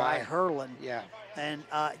interception by Hurlin. Yeah. And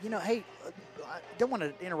hey, I don't want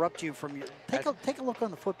to interrupt you from your. Take a look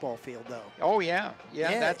on the football field, though. Oh yeah.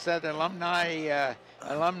 That's that alumni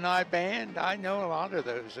band. I know a lot of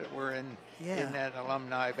those that were in that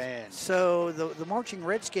alumni band. So the marching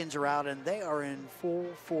Redskins are out, and they are in full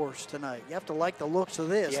force tonight. You have to like the looks of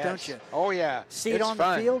this, don't you? Oh yeah. See it on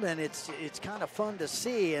the field, and it's kind of fun to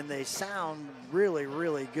see, and they sound really,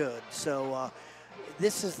 really good. So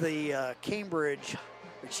this is the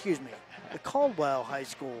the Caldwell High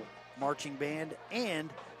School marching band and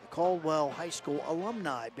the Caldwell High School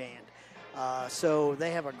alumni band. So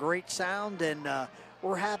they have a great sound, and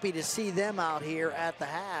we're happy to see them out here at the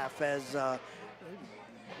half. As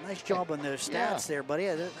nice job on those stats there, buddy.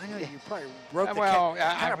 I know you probably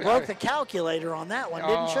broke the calculator on that one,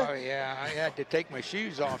 didn't you? Oh yeah, I had to take my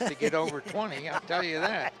shoes off to get over 20. I'll tell you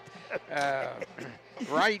that.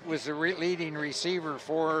 Wright was the leading receiver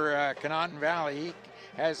for Conotton Valley. He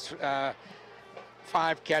has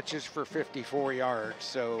 5 catches for 54 yards.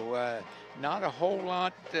 So not a whole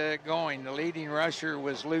lot going. The leading rusher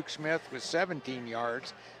was Luke Smith with 17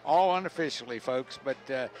 yards, all unofficially, folks. But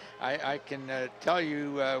I can tell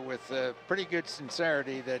you with pretty good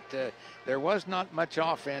sincerity that there was not much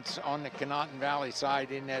offense on the Conotton Valley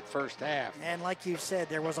side in that first half. And like you said,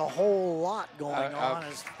 there was a whole lot going on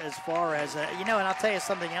as far as, and I'll tell you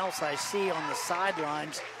something else I see on the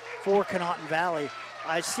sidelines for Conotton Valley.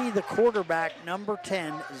 I see the quarterback, number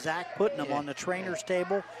 10, Zach Putnam, on the trainer's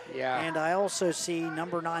table. Yeah. And I also see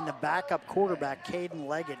number 9, the backup quarterback, Caden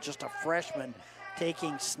Leggett, just a freshman,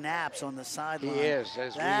 taking snaps on the sideline. He is.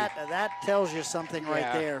 That tells you something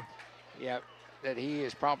right there. Yep, that he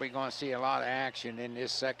is probably going to see a lot of action in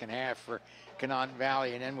this second half for Conotton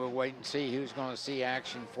Valley, and then we'll wait and see who's going to see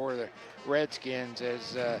action for the Redskins,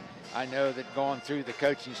 as I know that going through the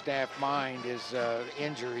coaching staff mind is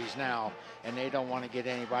injuries now, and they don't want to get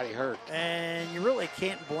anybody hurt. And you really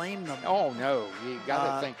can't blame them. Oh, no, you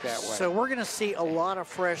got to think that way. So we're going to see a lot of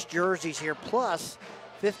fresh jerseys here, plus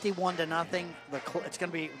 51-0. It's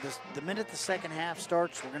going to be, the minute the second half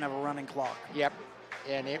starts, we're going to have a running clock. Yep,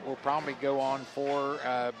 and it will probably go on for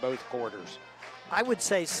both quarters. I would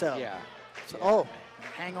say so. Yeah. So, oh,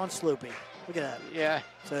 hang on, Sloopy. Look at that. Yeah.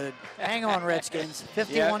 So hang on, Redskins.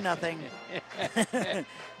 51-0.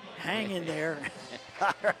 Hang in there.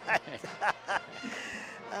 All right.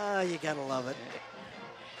 Oh, you got to love it.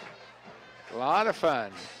 A lot of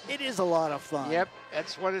fun. It is a lot of fun. Yep,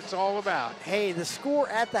 that's what it's all about. Hey, the score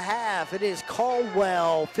at the half, it is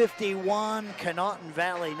Caldwell 51, Conotton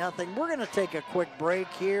Valley 0. We're going to take a quick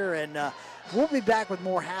break here, and we'll be back with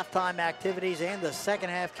more halftime activities and the second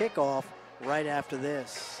half kickoff right after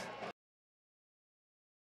this.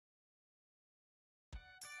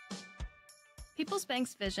 People's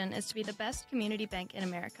Bank's vision is to be the best community bank in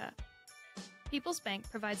America. People's Bank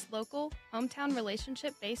provides local, hometown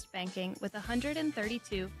relationship-based banking with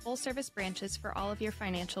 132 full-service branches for all of your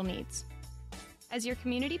financial needs. As your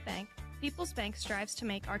community bank, People's Bank strives to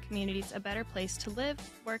make our communities a better place to live,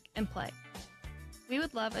 work, and play. We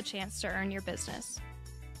would love a chance to earn your business.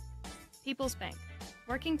 People's Bank,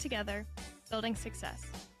 working together, building success.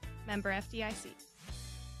 Member FDIC.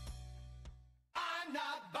 I'm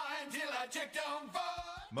not buying till I checked on Ford.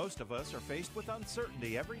 Most of us are faced with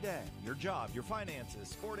uncertainty every day. Your job, your finances,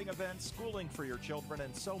 sporting events, schooling for your children,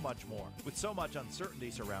 and so much more. With so much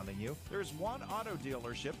uncertainty surrounding you, there's one auto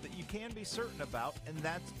dealership that you can be certain about, and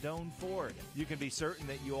that's Doan Ford. You can be certain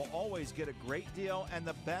that you'll always get a great deal and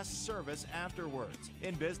the best service afterwards.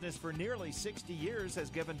 In business for nearly 60 years has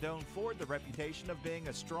given Doan Ford the reputation of being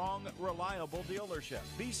a strong, reliable dealership.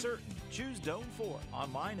 Be certain. Choose Doan Ford.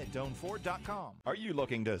 Online at DoanFord.com. Are you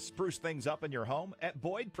looking to spruce things up in your home? At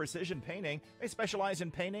Boyd Precision Painting, they specialize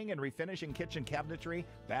in painting and refinishing kitchen cabinetry,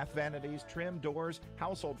 bath vanities, trim doors,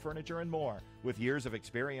 household furniture, and more. With years of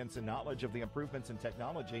experience and knowledge of the improvements in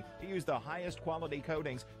technology, they use the highest quality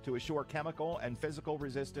coatings to assure chemical and physical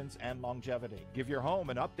resistance and longevity. Give your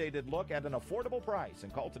home an updated look at an affordable price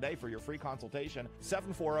and call today for your free consultation,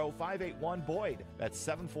 740-581-BOYD. That's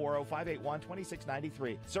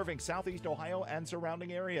 740-581-2693. Serving Southeast Ohio and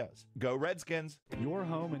surrounding areas. Go Redskins! Your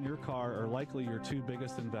home and your car are likely your two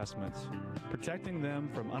biggest investments. Protecting them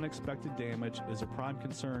from unexpected damage is a prime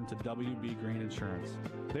concern to WB Green Insurance.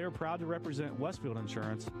 They are proud to represent Westfield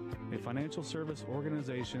Insurance, a financial service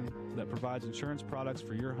organization that provides insurance products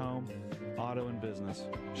for your home, auto, and business.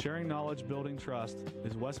 Sharing knowledge, building trust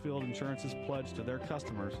is Westfield Insurance's pledge to their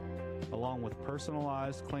customers, along with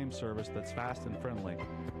personalized claim service that's fast and friendly.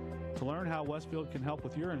 To learn how Westfield can help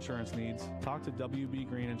with your insurance needs, talk to WB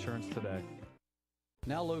Green Insurance today.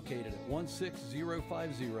 Now located at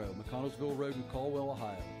 16050 McConnellsville Road in Caldwell,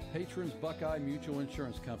 Ohio. Patrons Buckeye Mutual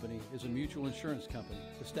Insurance Company is a mutual insurance company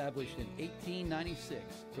established in 1896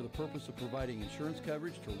 for the purpose of providing insurance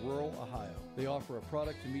coverage to rural Ohio. They offer a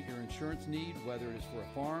product to meet your insurance need, whether it is for a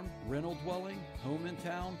farm, rental dwelling, home in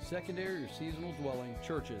town, secondary or seasonal dwelling,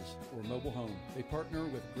 churches, or mobile home. They partner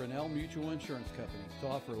with Grinnell Mutual Insurance Company to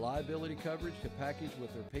offer liability coverage to package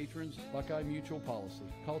with their patrons Buckeye Mutual policy.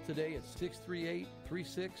 Call today at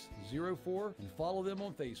 638-3604 and follow them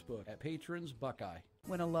on Facebook at Patrons Buckeye.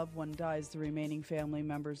 When a loved one dies, the remaining family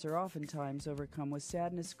members are oftentimes overcome with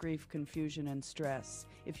sadness, grief, confusion, and stress.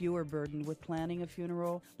 If you are burdened with planning a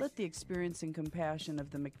funeral, let the experience and compassion of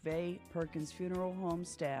the McVeigh Perkins Funeral Home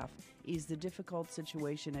staff ease the difficult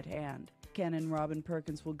situation at hand. Ken and Robin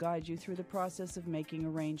Perkins will guide you through the process of making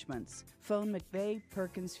arrangements. Phone McVeigh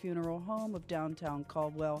Perkins Funeral Home of downtown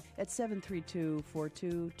Caldwell at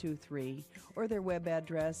 732-4223, or their web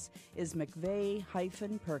address is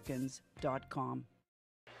mcveigh-perkins.com.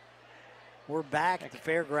 We're back at the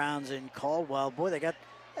fairgrounds in Caldwell. Boy, they got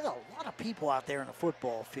There's a lot of people out there in the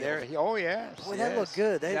football field. Oh, yes. Boy, yes. they look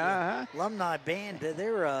good. They, uh-huh. Alumni band,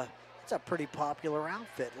 it's a pretty popular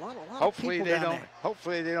outfit. A lot Hopefully of people they down don't. there.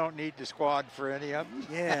 Hopefully they don't need the squad for any of them.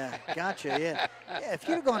 Yeah, gotcha. Yeah, if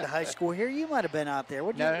you'd have gone to high school here, you might have been out there.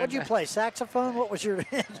 What'd you play? Saxophone? What was your?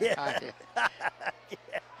 Yeah.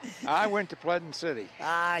 I went to Pleasant City.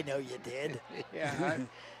 I know you did.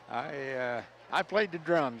 Yeah, I played the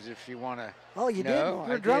drums. If you want to. Oh, you did? know,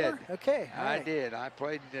 You're a drummer? Okay. All I right. did. I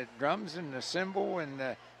played the drums and the cymbal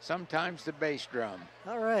and sometimes the bass drum.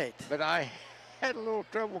 All right. But I had a little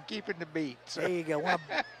trouble keeping the beat. So. There you go. Want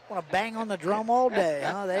to bang on the drum all day,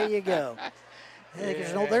 huh? There you go. I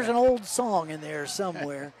think there's an old song in there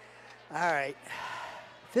somewhere. All right.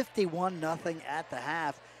 51-0 at the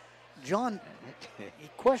half. John, a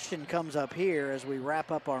question comes up here as we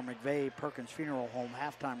wrap up our McVeigh Perkins Funeral Home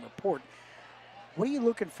halftime report. What are you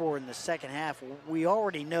looking for in the second half? We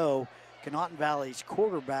already know Conotton Valley's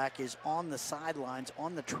quarterback is on the sidelines,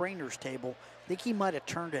 on the trainer's table. I think he might have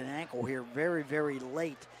turned an ankle here very, very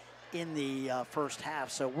late in the first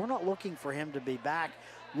half. So we're not looking for him to be back.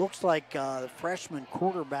 Looks like the freshman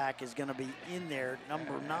quarterback is going to be in there,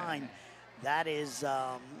 number 9. That is,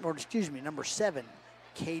 number 7,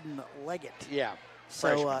 Caden Leggett. Yeah.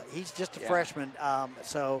 So he's just a freshman.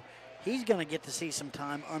 So he's going to get to see some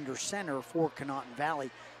time under center for Conotton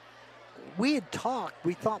Valley. We had talked,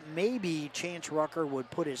 we thought maybe Chance Rucker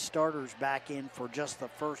would put his starters back in for just the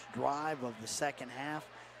first drive of the second half.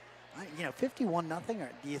 51-0, or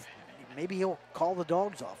maybe he'll call the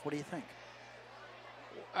dogs off. What do you think?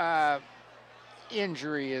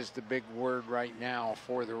 Injury is the big word right now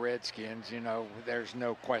for the Redskins. There's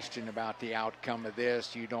no question about the outcome of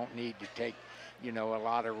this. You don't need to take, a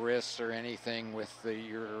lot of risks or anything with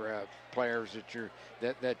your players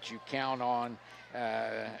that you count on.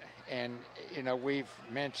 And we've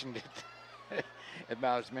mentioned it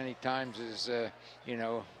about as many times as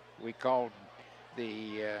we called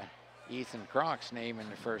the Ethan Croc's name in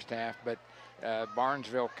the first half, but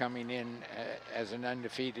Barnesville coming in as an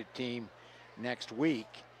undefeated team next week,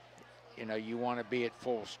 you want to be at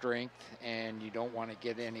full strength and you don't want to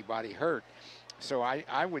get anybody hurt. So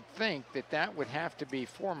I would think that would have to be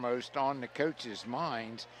foremost on the coaches'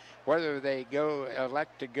 minds, whether they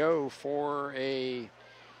elect to go for a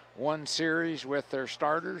one series with their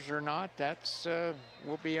starters or not. That's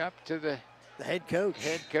will be up to the head coach.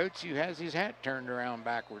 Head coach who has his hat turned around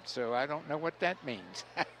backwards. So I don't know what that means.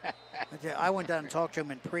 I went down and talked to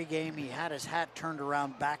him in pregame. He had his hat turned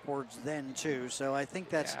around backwards then too. So I think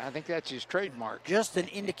that's his trademark. Just an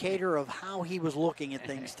indicator of how he was looking at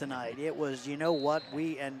things tonight. It was, he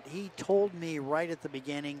told me right at the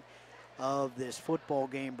beginning of this football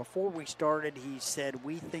game, before we started, he said,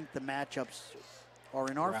 we think the matchups are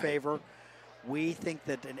in our favor. We think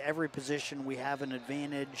that in every position we have an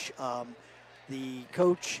advantage. The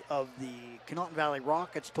coach of the Conotton Valley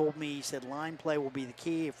Rockets told me, he said, line play will be the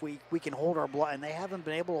key if we can hold our block, and they haven't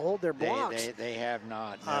been able to hold their blocks. They have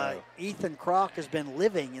not, no. Ethan Croc has been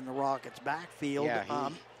living in the Rockets' backfield,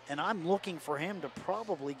 Yeah, and I'm looking for him to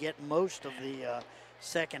probably get most of the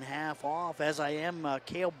second half off, as I am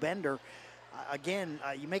Cale Bender. Again,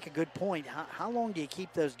 you make a good point. How long do you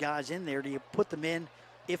keep those guys in there? Do you put them in,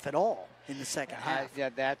 if at all, in the second half?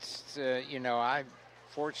 That's,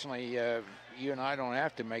 fortunately, you and I don't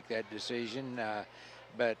have to make that decision.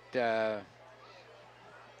 But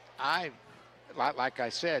like I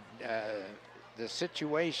said, the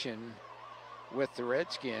situation with the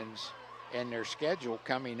Redskins and their schedule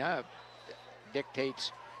coming up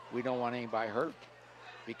dictates we don't want anybody hurt.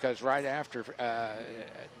 Because right after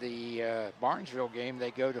the Barnesville game,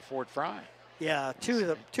 they go to Fort Fry. Yeah,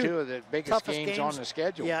 two of the biggest games on the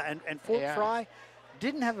schedule. Yeah, and Fort Fry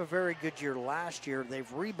didn't have a very good year last year.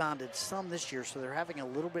 They've rebounded some this year, so they're having a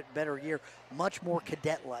little bit better year, much more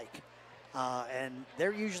cadet-like. And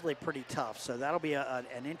they're usually pretty tough, so that'll be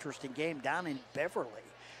an interesting game down in Beverly.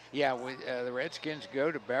 Yeah, the Redskins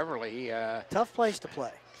go to Beverly. Tough place to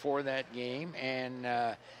play. For that game,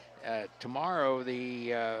 and tomorrow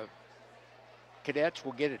the cadets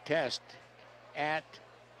will get a test at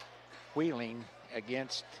Wheeling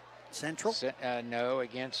against Central? No,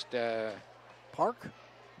 against Park?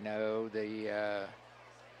 No,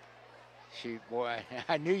 shoot, boy,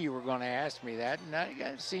 I knew you were going to ask me that. And I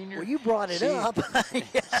got senior. Well, you brought it up.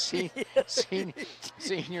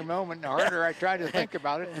 Senior moment. The harder I try to think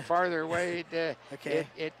about it, the farther away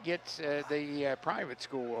it gets the private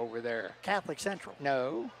school over there. Catholic Central?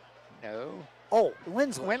 No. Oh,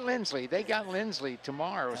 Lindsley. Lindsley. They got Lindsley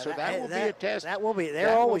tomorrow, so that will be a test. That will be.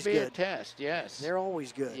 They're always good. That will be a test, yes. They're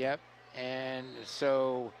always good. Yep. And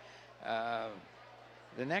so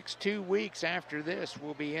the next 2 weeks after this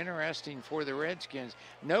will be interesting for the Redskins.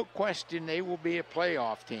 No question they will be a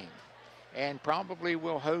playoff team and probably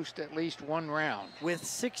will host at least one round. With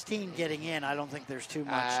 16 getting in, I don't think there's too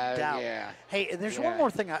much doubt. Yeah. Hey, and there's one more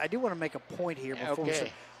thing. I do want to make a point here before we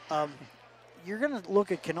say, you're going to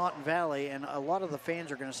look at Conotton Valley, and a lot of the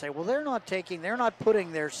fans are going to say, well, they're not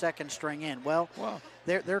putting their second string in. Well,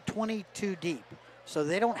 they're 22 deep. So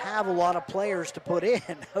they don't have a lot of players to put in.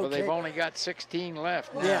 Okay? Well, they've only got 16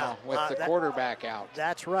 left now with the quarterback out.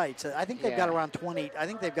 That's right. So I think they've got around 20. I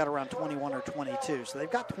think they've got around 21 or 22. So they've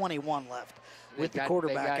got 21 left with the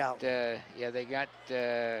quarterback out. They got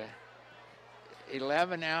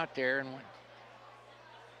 11 out there and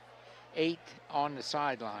 8 on the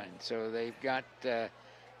sideline. So they've got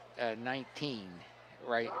 19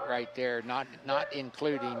 right there, not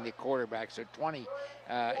including the quarterback. So 20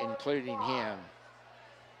 including him.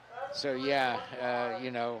 So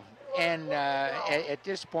and at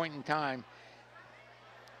this point in time,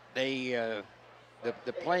 the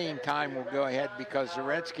playing time will go ahead because the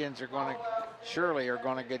Redskins are going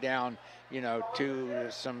to go down, to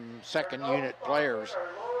some second unit players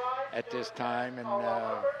at this time, and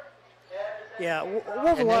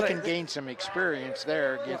they can gain some experience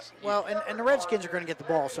there. And the Redskins are going to get the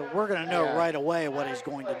ball, so we're going to know right away what he's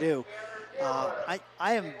going to do. I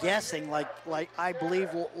am guessing, like I believe,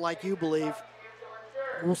 like you believe,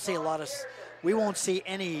 we'll see we won't see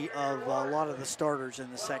any of a lot of the starters in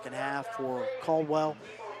the second half for Caldwell.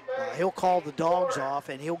 He'll call the dogs off,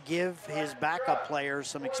 and he'll give his backup players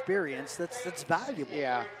some experience that's valuable.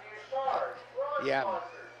 Yeah.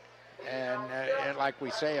 And like we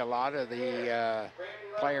say, a lot of the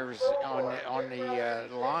players on the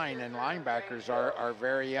line and linebackers are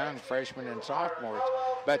very young, freshmen and sophomores.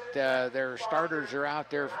 But their starters are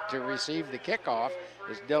out there to receive the kickoff.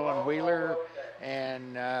 Is Dylan Wheeler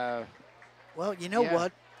and well, you know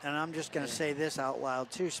what? And I'm just going to say this out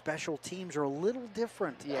loud too. Special teams are a little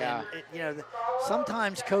different. Yeah. And,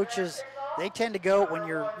 sometimes coaches, they tend to go when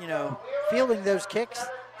you're fielding those kicks.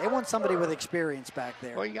 They want somebody with experience back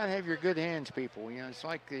there. Well, you got to have your good hands people. It's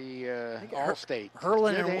like the All-State.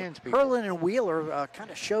 Hurlin and Wheeler kind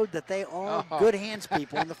of showed that they are good hands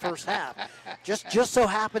people in the first half. Just so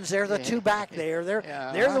happens they're the two back there.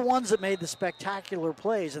 They're the ones that made the spectacular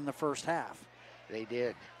plays in the first half. They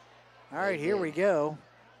did. All right, here we go.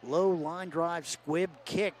 Low line drive squib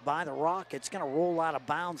kick by the Rockets. Going to roll out of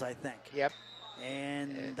bounds, I think. Yep.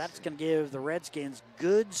 And that's going to give the Redskins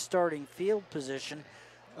good starting field position.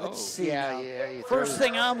 Let's see. First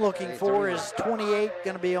thing I'm looking for is 28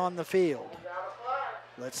 going to be on the field.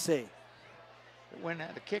 Let's see.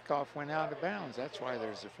 The kickoff went out of bounds. That's why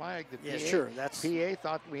there's a flag. PA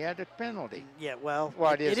thought we had a penalty. Yeah, well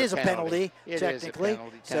it is a penalty technically.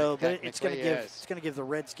 But it's going to give the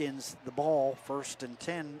Redskins the ball 1st and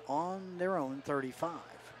 10 on their own 35.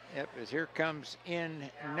 Yep, as here comes in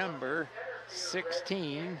number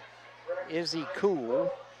 16, Izzy Cool.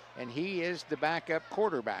 And he is the backup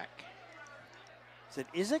quarterback. Is it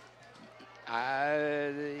Isaac?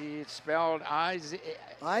 It's spelled Isaac.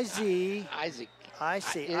 Isaac.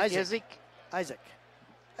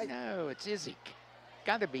 No, it's Isaac.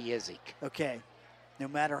 Got to be Isaac. Okay. No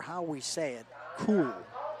matter how we say it, cool.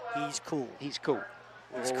 He's cool. He's cool.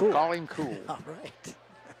 Cool. Call him cool. All right.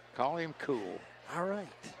 Call him cool. All right.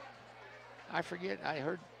 I forget. I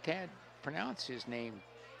heard Tad pronounce his name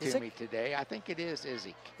to me today. I think it is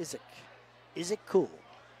Izzy. Is it cool?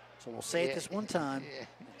 So we'll say it this one time.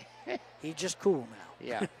 He's just cool now.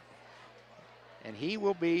 Yeah. And he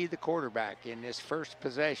will be the quarterback in this first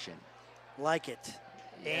possession. Like it.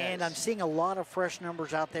 Yes. And I'm seeing a lot of fresh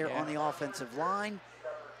numbers out there on the offensive line.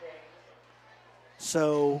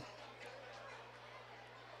 So,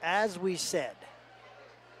 as we said,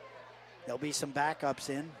 there'll be some backups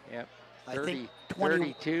in. Yep. I think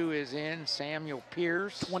 32 is in, Samuel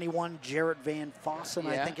Pierce. 21, Jarrett Van Fossen,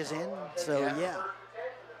 I think, is in. So,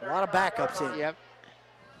 a lot of backups in. Yep.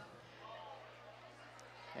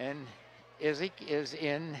 And Izzy is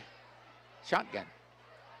in shotgun.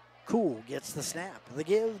 Cool gets the snap. The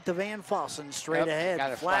give to Van Fossen straight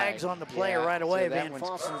ahead. Flags on the play right away. So Van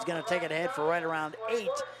Fossen is going to take it ahead for right around 8.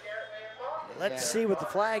 Let's see what the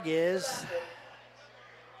flag is.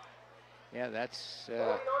 Yeah, that's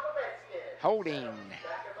holding.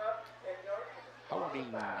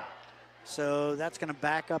 So that's going to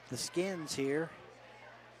back up the Skins here.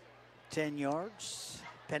 10 yards.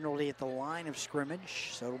 Penalty at the line of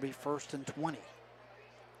scrimmage. So it'll be 1st and 20.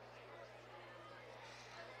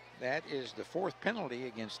 That is the 4th penalty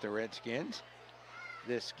against the Redskins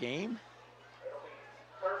this game.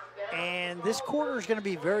 And this quarter is going to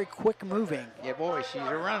be very quick moving. Yeah, boy, she's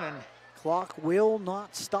a running. Clock will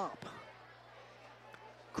not stop.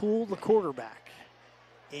 Cool, the quarterback,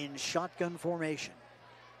 in shotgun formation.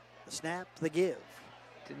 The snap, the give.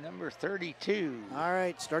 To number 32. All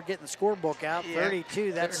right, start getting the scorebook out. Yeah,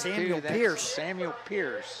 32, that's 32, Samuel that's Pierce. Samuel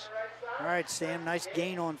Pierce. All right, Sam, nice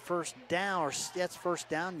gain on first down. Or that's first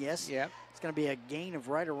down, yes. Yep. It's going to be a gain of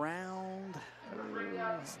right around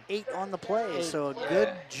 8 on the play. 8, So a good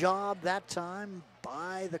job that time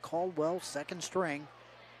by the Caldwell second string.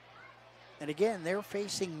 And again, they're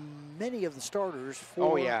facing many of the starters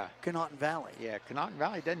for Conotton Valley. Yeah, Conotton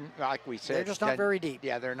Valley doesn't, like we said. They're just not very deep.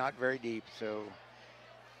 Yeah, they're not very deep, so.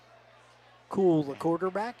 Cool, the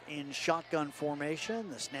quarterback in shotgun formation,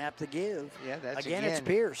 the snap, the give. Yeah, that's again, it's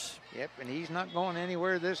Pierce. Yep, and he's not going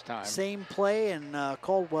anywhere this time. Same play, and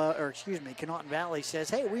Conotton Valley says,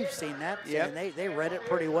 hey, we've seen that. Yep. And they read it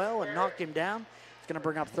pretty well and knocked him down. It's going to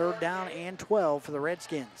bring up third down and 12 for the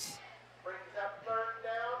Redskins.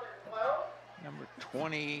 Number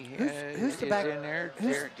 20 who's the is back, in there.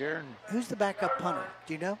 Jaron. Who's the backup punter?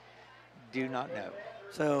 Do you know? Do not know.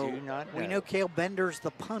 So do not know. We know Cale Bender's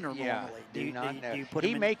the punter normally. Do not know. You put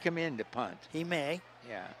he him may come in to punt. He may.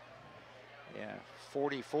 Yeah.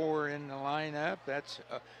 44 in the lineup. That's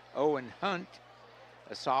Owen Hunt,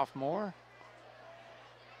 a sophomore.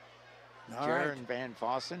 Jaron Van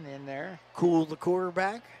Vossen in there. Cool, the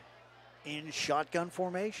quarterback in shotgun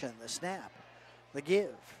formation. The snap, the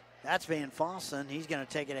give. That's Van Vossen. He's going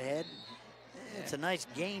to take it ahead. It's a nice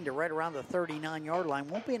gain to right around the 39-yard line.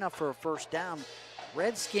 Won't be enough for a first down.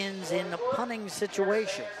 Redskins in the punting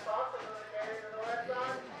situation.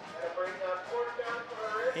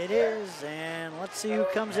 It is, and let's see who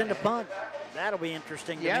comes in to punt. That'll be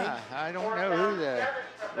interesting to me. I don't know who the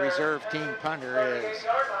reserve team punter is.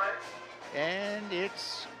 And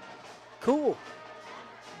it's Cool.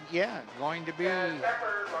 Yeah, going to be.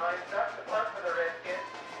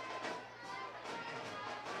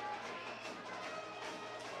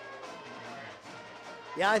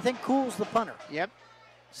 Yeah, I think Cool's the punter. Yep.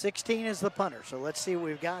 16 is the punter. So let's see what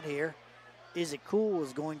we've got here. Is it Cool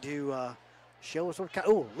is going to show us what kind.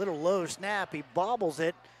 Oh, little low snap. He bobbles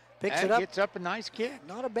it, picks it up. Gets up a nice kick.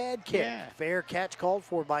 Not a bad kick. Yeah. Fair catch called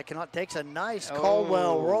for by Conotton. Takes a nice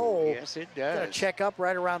Caldwell roll. Yes, it does. Gonna check up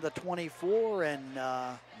right around the 24 and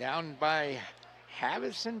down by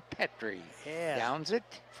Havison Petrie. Yeah. Downs it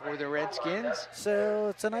for the Redskins. So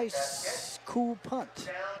it's a nice, cool punt.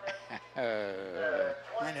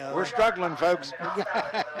 I know. We're struggling, folks.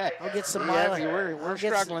 I'll get some mileage. We're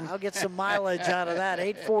struggling. I'll get some mileage out of that.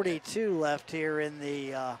 8:42 left here in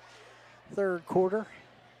the third quarter.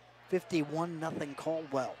 51-0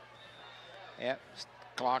 Caldwell. Yep.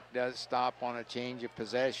 Clock does stop on a change of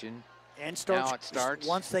possession. And now it starts.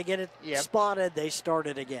 Once they get it spotted, they start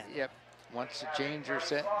it again. Yep. Once the change are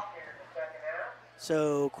set.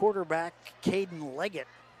 So quarterback Caden Leggett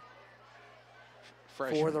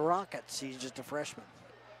freshman for the Rockets. He's just a freshman.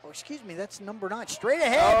 Oh, excuse me, that's number 9. Straight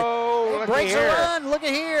ahead. Oh, it breaks a run. Look at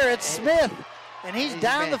here. It's Smith. And he's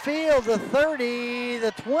down the field, the 30, the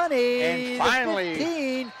 20, and finally, the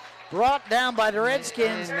 15. Brought down by the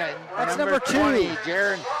Redskins. That's number 2. 20,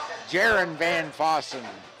 Jaron Van Vossen.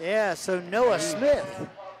 Yeah, so Noah Smith.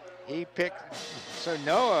 So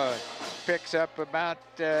Noah picks up about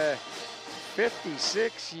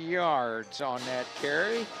 56 yards on that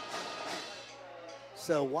carry.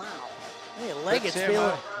 So, wow. Hey, Leggett's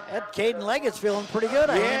that Caden Leggett's feeling pretty good.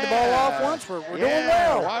 I hand the ball off once. We're doing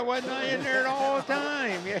well. Why wasn't I in there all the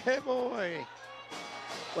time? Yeah, boy.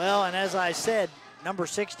 Well, and as I said, number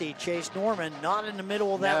 60, Chase Norman, not in the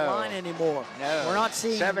middle of that line anymore. No. We're not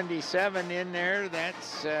seeing 77 in there.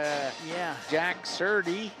 That's Jack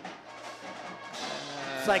Surdy.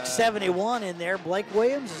 It's like 71 in there. Blake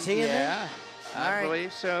Williams, is he in there? I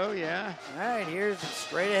believe so, yeah. All right, here's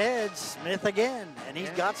straight ahead, Smith again, and he's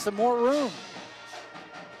got some more room.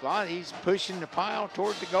 Well, he's pushing the pile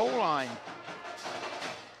toward the goal line.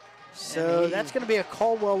 So that's going to be a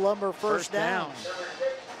Caldwell Lumber first down.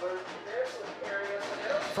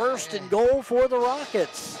 First and goal for the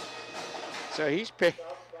Rockets. So he's picked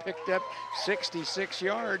up 66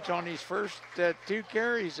 yards on his first 2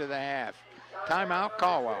 carries of the half. Timeout,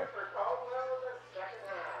 Caldwell.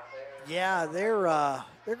 Yeah, they're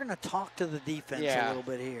going to talk to the defense a little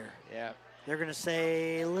bit here. Yeah. They're going to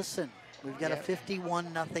say, listen, we've got a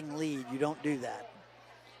 51-0 lead. You don't do that.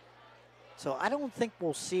 So I don't think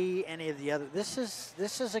we'll see any of the other. This is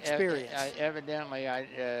experience. Evidently,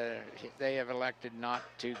 they have elected not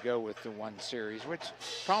to go with the 1 series, which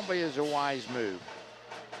probably is a wise move.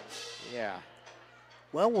 Yeah.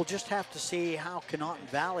 Well, we'll just have to see how Conotton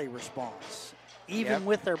Valley responds. even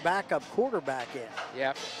with their backup quarterback in.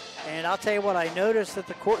 Yep. And I'll tell you what, I noticed that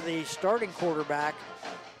the starting quarterback,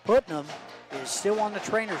 Putnam, is still on the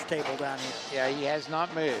trainer's table down here. Yeah, he has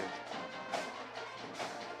not moved.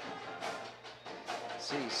 Let's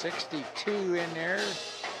see, 62 in there.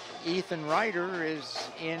 Ethan Ryder is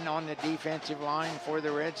in on the defensive line for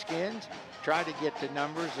the Redskins. Try to get the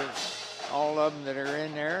numbers of all of them that are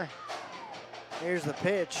in there. Here's the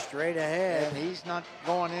pitch, straight ahead. And he's not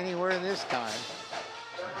going anywhere this time.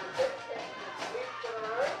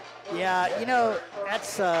 Yeah, you know,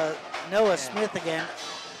 that's Noah Smith again.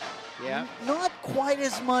 Yeah. Not quite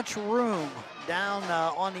as much room down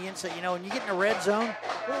on the inside. You know, when you get in the red zone,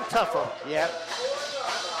 a little tougher. Yep.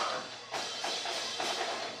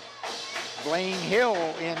 Blaine Hill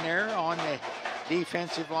in there on the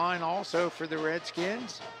defensive line also for the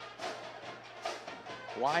Redskins.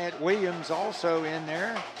 Wyatt Williams also in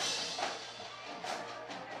there.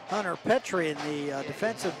 Hunter Petrie in the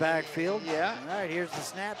defensive backfield. Yeah. All right, here's the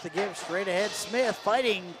snap to give straight ahead. Smith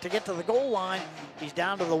fighting to get to the goal line. He's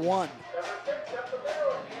down to the 1.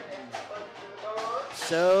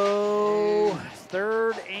 So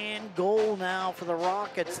 3rd and goal now for the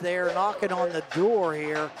Rockets there, knocking on the door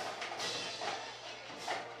here.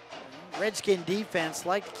 Redskin defense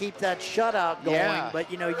like to keep that shutout going,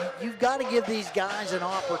 but you know, you've got to give these guys an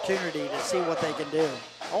opportunity to see what they can do.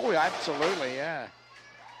 Oh, absolutely, yeah.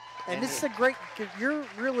 And this is a great, you're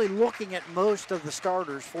really looking at most of the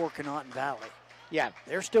starters for Conotton Valley. Yeah.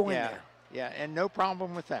 They're still in there. Yeah, and no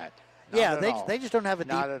problem with that. Yeah, they just don't have a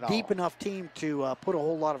deep all. enough team to put a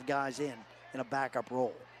whole lot of guys in a backup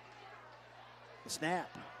role. The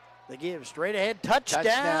snap. They give straight ahead,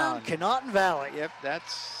 touchdown. Conotton Valley. Yep,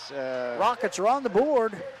 that's... Rockets are on the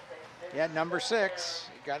board. Yeah, number 6.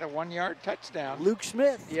 Got a 1-yard touchdown. Luke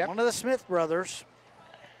Smith, one of the Smith brothers.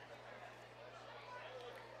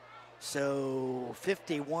 So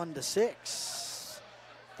 51-6.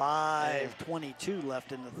 5:22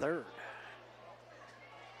 left in the 3rd.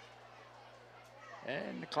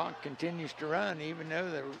 And the clock continues to run even though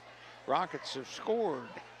the Rockets have scored.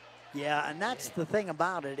 Yeah, and that's the thing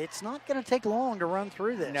about it. It's not going to take long to run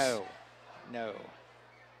through this. No.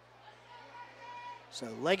 So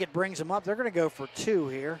Leggett brings them up. They're going to go for 2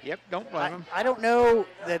 here. Yep, don't blame them. I don't know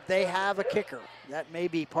that they have a kicker. That may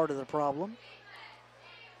be part of the problem.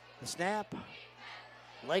 The snap.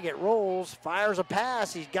 Leggett rolls, fires a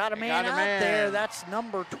pass. He's got a man out there. That's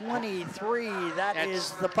number 23. That's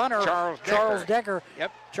is the punter, Charles Decker.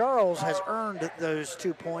 Yep. Charles has earned those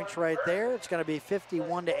 2 points right there. It's going to be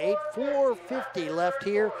 51-8. 4:50 left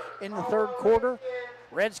here in the 3rd quarter.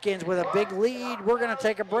 Redskins with a big lead. We're going to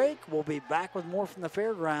take a break. We'll be back with more from the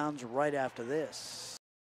fairgrounds right after this.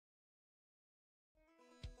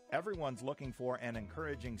 Everyone's looking for an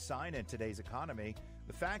encouraging sign in today's economy.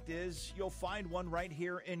 The fact is, you'll find one right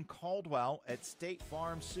here in Caldwell at State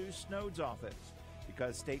Farm Sue Snowd's office.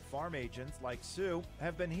 Because State Farm agents like Sue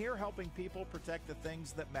have been here helping people protect the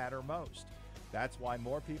things that matter most. That's why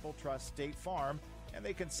more people trust State Farm, and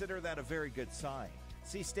they consider that a very good sign.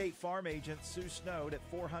 See State Farm agent Sue Snowd at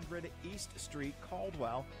 400 East Street,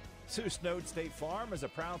 Caldwell. Sue Snowd State Farm is a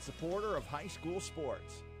proud supporter of high school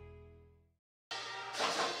sports.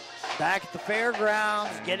 Back at the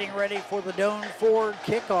fairgrounds, getting ready for the Doane Ford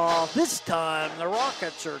kickoff. This time, the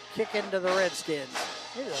Rockets are kicking to the Redskins.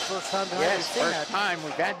 This is the first time we've seen that. First time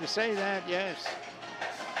we've had to say that, yes.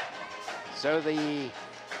 So the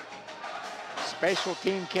special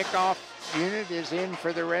team kickoff unit is in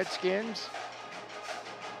for the Redskins.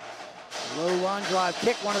 Low line drive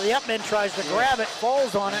kick. One of the upmen tries to grab it,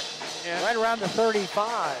 falls on it, right around the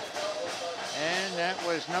 35. And that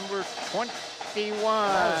was number 21.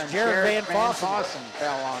 That was Jared Van Fossen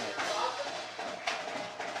fell on it.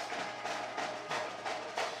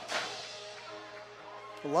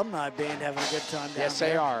 Alumni band having a good time down there. Yes,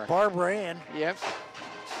 they are. Barbara Ann. Yep.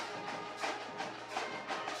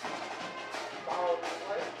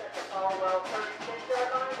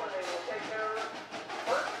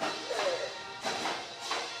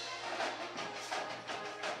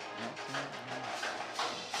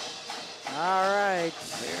 All right.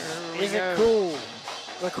 Is it cool?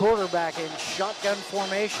 The quarterback in shotgun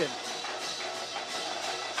formation.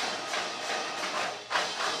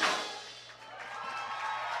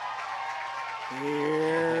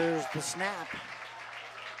 Here's the snap.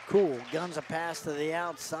 Cool. Guns a pass to the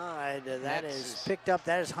outside. That is picked up.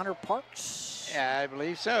 That is Hunter Parks. Yeah, I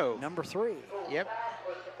believe so. Number 3. Yep.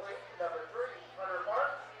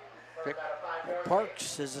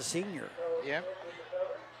 Parks is a senior. Yep.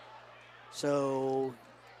 So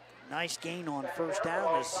nice gain on first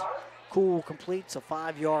down as Cool completes a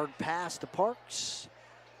 5-yard pass to Parks.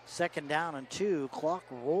 2nd down and 2. Clock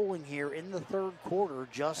rolling here in the 3rd quarter.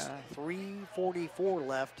 Just 3:44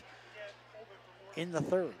 left in the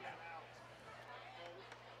 3rd.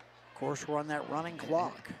 Of course, we're on that running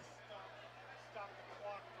clock.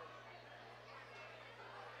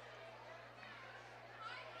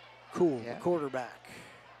 Cool, the quarterback.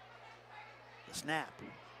 The snap.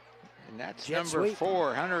 And that's Jet number sweep.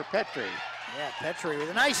 4, Hunter Petrie. Yeah, Petrie with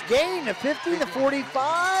a nice gain, the 50, the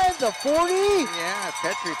 45, the 40. Yeah,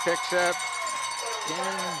 Petrie picks up 10,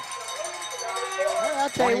 I'll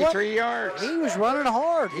tell you what, 23 yards. he was running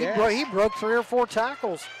hard. Yes. He broke 3 or 4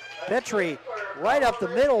 tackles. Petrie right up the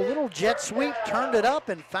middle, little jet sweep, turned it up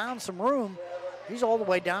and found some room. He's all the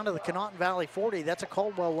way down to the Conotton Valley 40. That's a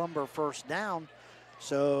Caldwell Lumber 1st down.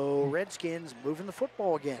 So Redskins moving the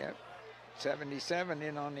football again. Yep. 77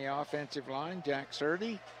 in on the offensive line, Jack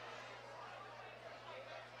Surdy.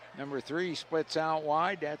 Number 3 splits out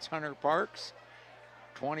wide, that's Hunter Parks.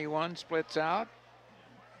 21 splits out,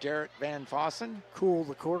 Jarrett Van Fossen. Cool,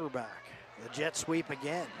 the quarterback. The jet sweep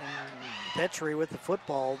again. Petrie with the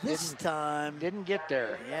football. This time. Didn't get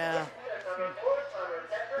there. Yeah.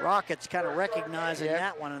 Rockets kind of recognizing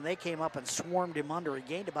that one, and they came up and swarmed him under. He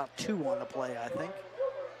gained about 2 on the play, I think.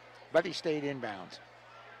 But he stayed inbounds.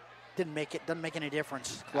 Doesn't make any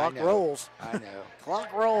difference. Clock I know. rolls. I know.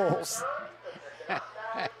 Clock rolls.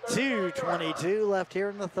 2:22 left here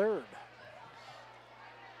in the 3rd.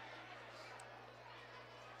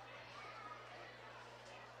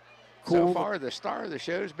 So Cool. far, the star of the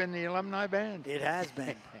show has been the alumni band. It has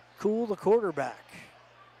been. Cool, the quarterback.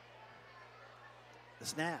 The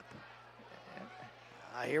snap.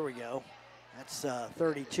 Here we go. That's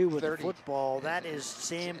 32 with 30. the football. That is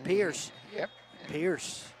Sam Pierce. Yep.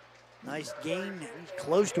 Pierce. Nice gain. He's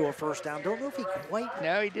close to a 1st down. Don't know if he quite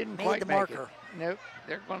No, he didn't made quite the make marker. it. Nope.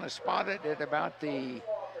 They're going to spot it at about the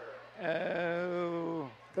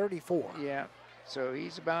 34. Yeah. So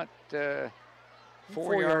he's about 4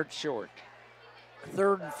 4 yards yards. short.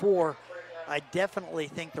 3rd and 4. I definitely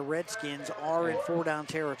think the Redskins are in 4-down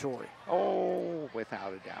territory. Oh,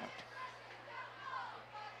 without a doubt.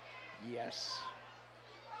 Yes.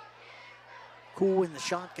 Cool in the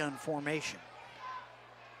shotgun formation.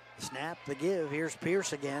 Snap, the give. Here's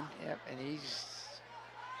Pierce again. Yep, and he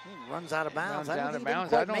runs out of bounds. runs out of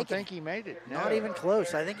bounds. I don't think he made it. No. Not even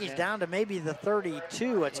close. I think he's down to maybe the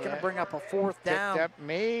 32. It's going to bring up a 4th down. Picked up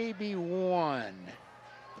maybe 1,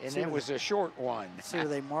 and See it where was a short one. See where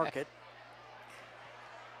they mark it.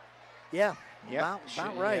 Yeah, Yep,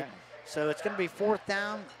 about right. yeah. So it's going to be 4th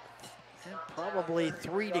down and probably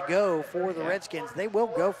 3 to go for the Redskins. They will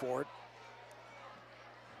go for it.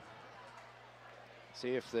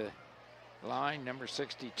 See if the line, number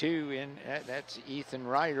 62, that's Ethan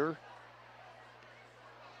Ryder.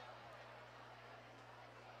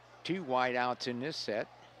 2 wideouts in this set.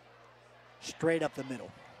 Straight up the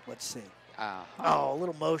middle. Let's see. Oh, a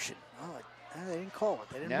little motion. Oh, they didn't call it.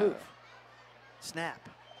 They didn't move. Snap.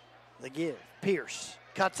 The give. Pierce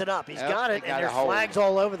cuts it up. He's got it, and there's flags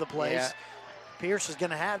all over the place. Yeah. Pierce is going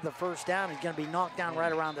to have the 1st down. He's going to be knocked down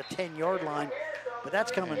right around the 10-yard line, but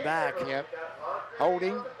that's coming back. Yep.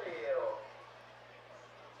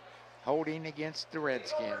 Holding against the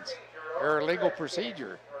Redskins. Or illegal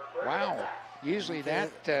procedure. Wow. Usually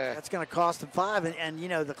that's going to cost them 5, and you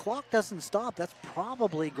know the clock doesn't stop. That's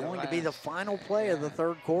probably going to be the final play of the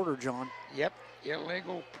 3rd quarter, John. Yep,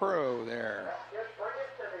 illegal pro there.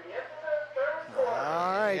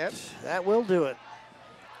 All right, that will do it.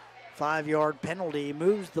 5-yard penalty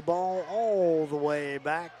moves the ball all the way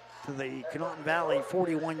back to the Conotton Valley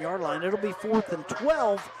 41-yard line. It'll be 4th and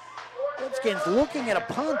 12. Redskins looking at a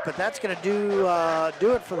punt, but that's going to do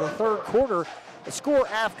it for the 3rd quarter. The score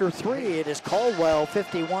after 3, it is Caldwell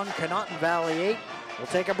 51, Conotton Valley 8. We'll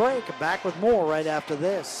take a break. Back with more right after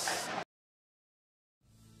this.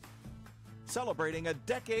 Celebrating a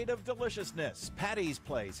decade of deliciousness, Patty's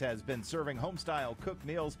Place has been serving home-style cooked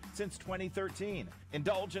meals since 2013.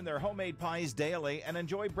 Indulge in their homemade pies daily and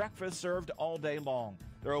enjoy breakfast served all day long.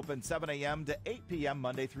 They're open 7 a.m. to 8 p.m.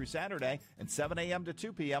 Monday through Saturday and 7 a.m. to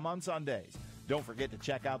 2 p.m. on Sundays. Don't forget to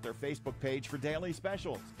check out their Facebook page for daily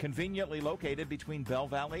specials, conveniently located between Bell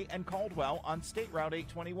Valley and Caldwell on State Route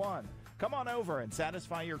 821. Come on over and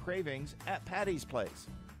satisfy your cravings at Patty's Place.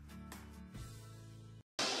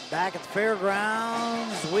 Back at the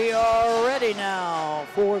fairgrounds, we are ready now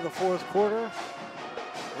for the 4th quarter.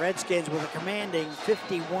 Redskins with a commanding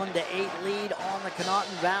 51-8 lead on the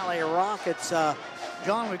Conotton Valley Rockets.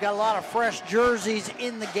 John, we've got a lot of fresh jerseys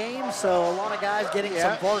in the game, so a lot of guys getting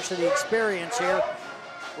some varsity experience here.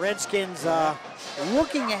 Redskins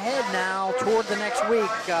looking ahead now toward the next week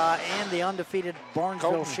and the undefeated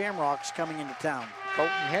Barnesville Shamrocks coming into town.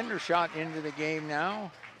 Colton Hendershot into the game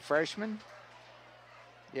now, freshman.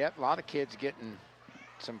 Yep, a lot of kids getting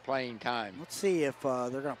some playing time. Let's see if they're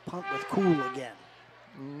going to punt with Cool again.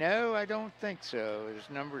 No, I don't think so. There's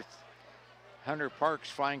number Hunter Parks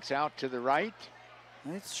flanks out to the right.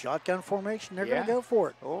 It's shotgun formation. They're going to go for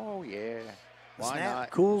it. Oh, yeah. Why Snap.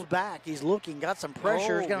 not? Cool's back. He's looking, got some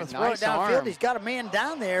pressure. He's going to throw nice it downfield. arm. He's got a man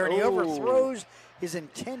down there, and he overthrows his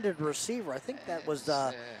intended receiver. I think that was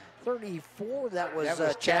 34. That was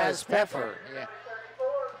Chaz Pfeffer. Yeah.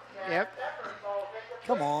 Yep.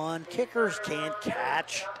 Come on, kickers can't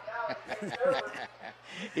catch.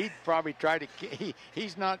 He'd probably try to.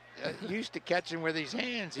 He's not used to catching with his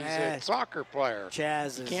hands. He's a soccer player.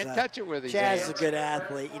 Chaz can't touch it with his hands. Chaz is a good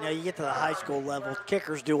athlete. You know, you get to the high school level,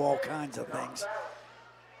 kickers do all kinds of things.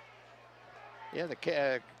 Yeah,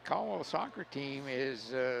 the Caldwell soccer team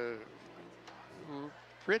is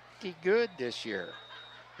pretty good this year.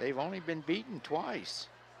 They've only been beaten twice.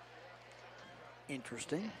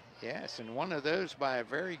 Interesting. Yes, and one of those by a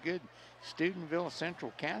very good Steubenville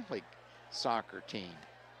Central Catholic soccer team.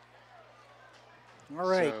 All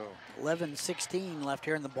right, 11:16 left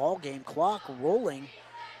here in the ball game. Clock rolling.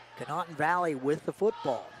 Conotton Valley with the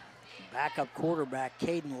football. Backup quarterback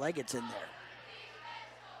Caden Leggett's in there.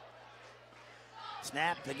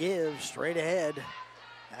 Snap to give, straight ahead.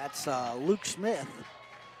 That's Luke Smith,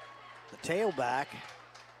 the tailback.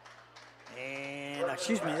 And,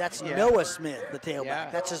 excuse me, that's Noah Smith, the tailback. Yeah.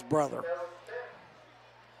 That's his brother.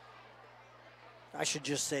 I should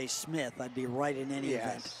just say Smith. I'd be right in any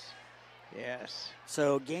event. Yes.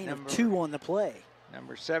 So gain of 2 on the play.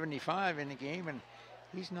 Number 75 in the game, and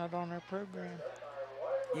he's not on our program.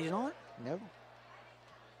 He's not? No.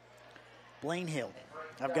 Blaine Hill.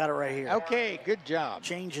 I've got it right here. Okay, good job.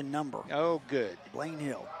 Change in number. Oh, good. Blaine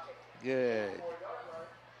Hill. Good.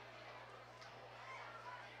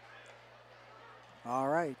 All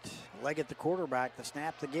right. Leggett, the quarterback. The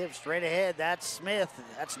snap to give. Straight ahead. That's Smith.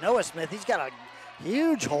 That's Noah Smith. He's got a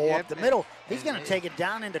huge hole up the middle. He's going to take it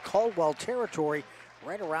down into Caldwell territory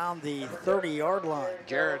right around the 30-yard line.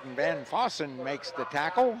 Jared and Ben Fossen makes the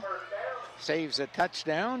tackle. Saves a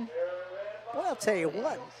touchdown. Well, I'll tell you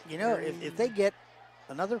what. You know, if they get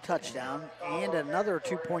another touchdown and another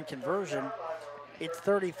 2-point conversion, it's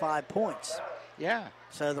 35 points. Yeah.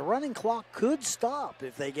 So the running clock could stop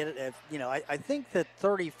if they get it. I think that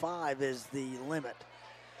 35 is the limit.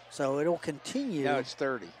 So it'll continue. No, it's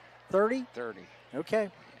 30. 30? 30. Okay.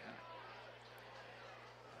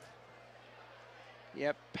 Yeah.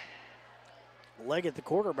 Yep. Leggett, the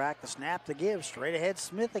quarterback, the snap to give. Straight ahead,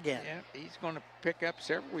 Smith again. Yep, he's going to pick up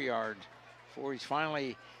several yards before he's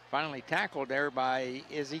finally tackled there by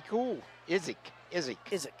Izzy Cool. Izzy,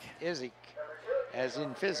 as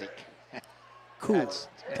in physic. Cool.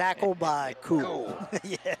 Tackle by Cool.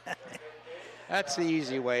 Yeah. That's the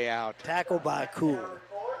easy way out. Tackle by Cool.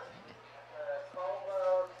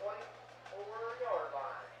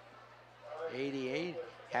 '88,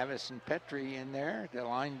 Havison Petrie in there, the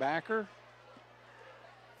linebacker.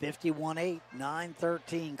 51-8,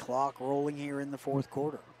 9:13 clock rolling here in the fourth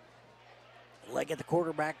quarter. Leggett, the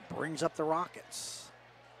quarterback, brings up the Rockets.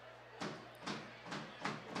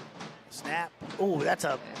 Snap. Oh, that's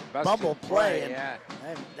a bubble play. Yeah.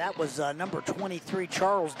 And that was number 23,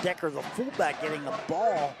 Charles Decker, the fullback, getting the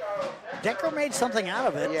ball. Decker made something out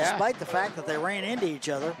of it, despite the fact that they ran into each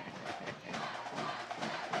other.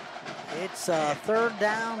 It's third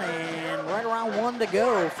down and right around 1 to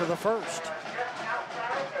go for the first.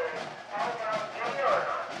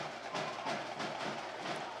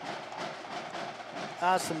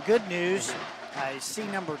 Some good news. I see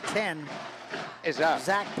number 10 is up.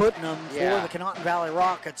 Zach Putnam for the Conotton Valley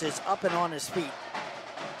Rockets is up and on his feet.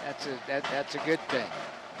 That's a good thing.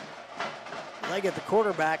 Leggett, the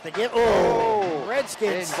quarterback, they get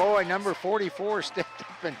Redskins. And boy, number 44 stepped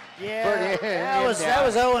up and put in. That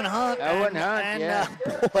was Owen Hunt. Owen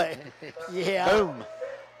Hunt, boy, yeah.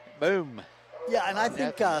 Boom. Yeah, and I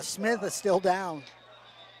think Smith is still down.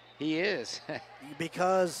 He is.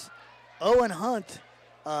 Because Owen Hunt,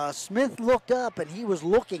 Smith looked up and he was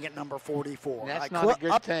looking at number 44. That's not a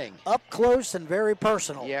good thing. Up close and very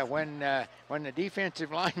personal. Yeah, when the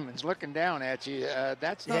defensive lineman's looking down at you,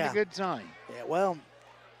 that's not a good sign. Yeah, well,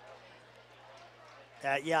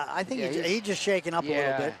 I think he's just shaking up a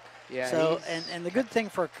little bit. Yeah. So, and the good thing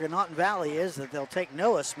for Conotton Valley is that they'll take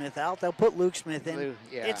Noah Smith out. They'll put Luke Smith in.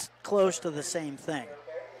 It's close to the same thing.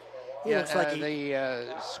 Looks like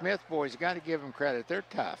the Smith boys, got to give them credit. They're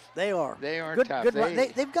tough. They are. They are good, tough.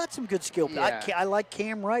 They've got some good skill. Yeah. I like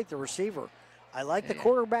Cam Wright, the receiver. I like the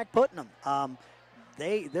quarterback putting them.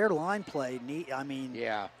 Their line play,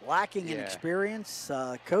 lacking in experience.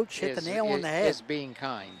 Coach hit the nail on the head. Is being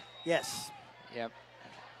kind. Yes. Yep.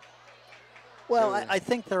 Well, I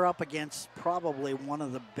think they're up against probably one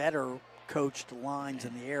of the better coached lines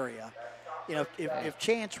in the area. You know, if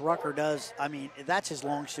Chance Rucker does, that's his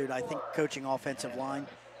long suit, I think, coaching offensive line.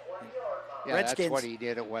 Yeah, Redskins, that's what he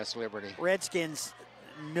did at West Liberty. Redskins,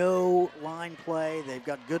 no line play. They've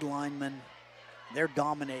got good linemen. They're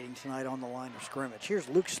dominating tonight on the line of scrimmage. Here's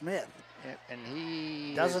Luke Smith. Yep, and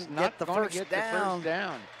he doesn't get the first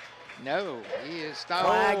down. No, he is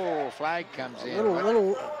flag. Flag comes in.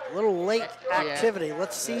 Little late activity.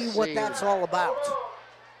 Let's see what that's all about.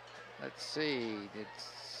 Let's see. Did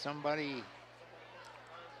somebody?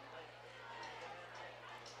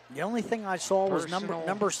 The only thing I saw was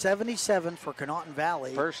number 77 for Conotton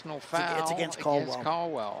Valley. Personal foul. It's against Caldwell.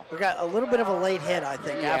 Caldwell. We got a little bit of a late hit, I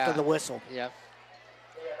think, after the whistle. Yep.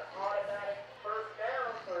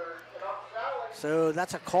 So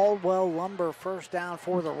that's a Caldwell Lumber first down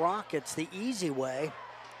for the Rockets, the easy way.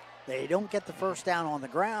 They don't get the first down on the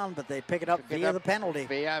ground, but they pick it up via the penalty.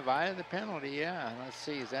 Via the penalty, yeah. Let's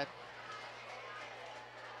see, is that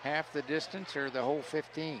half the distance or the whole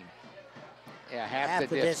 15? Yeah, half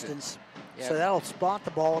the distance. Yep. So that'll spot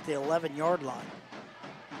the ball at the 11-yard line.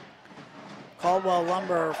 Caldwell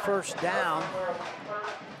Lumber first down.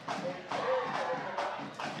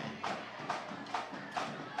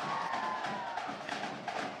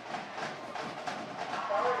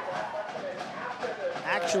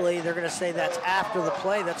 Actually, they're going to say that's after the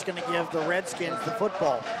play. That's going to give the Redskins the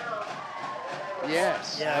football.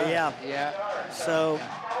 Yes. Yeah. So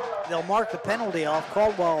they'll mark the penalty off.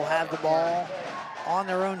 Caldwell will have the ball on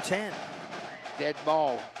their own 10. Dead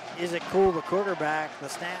ball. Is it cool? The quarterback, the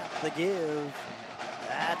snap, the give.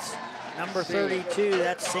 That's number 32.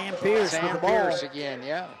 That's Sam Pierce with the ball. Sam Pierce again,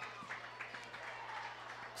 yeah.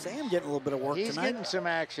 Sam getting a little bit of work He's tonight. Getting some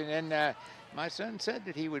action, and my son said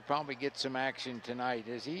that he would probably get some action tonight,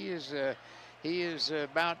 as he is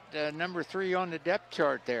about number 3 on the depth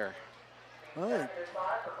chart there. Well,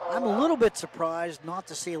 I'm a little bit surprised not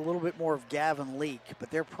to see a little bit more of Gavin Leake,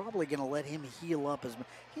 but they're probably going to let him heal up as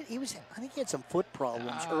he was. I think he had some foot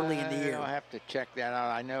problems early in the year. I'll have to check that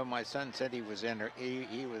out. I know my son said he was in.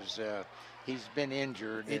 He's been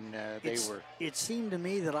injured, and they were. It seemed to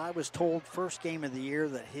me that I was told first game of the year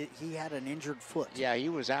that he had an injured foot. Yeah, he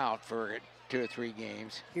was out for 2 or 3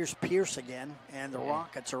 games. Here's Pierce again, and the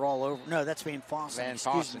Rockets are all over. No, that's Van Fossen. Van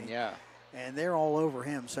Fossen, yeah. And they're all over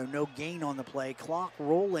him, so no gain on the play. Clock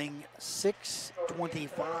rolling,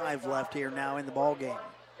 6:25 left here now in the ball game.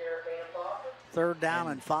 Third down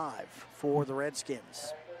and 5 for the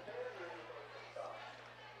Redskins.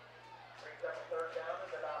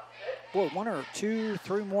 Boy, 1 or 2,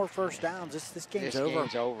 3 more first downs. This game's over. This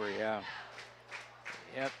game's over, yeah.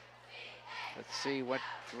 Yep. Let's see what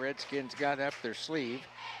the Redskins got up their sleeve.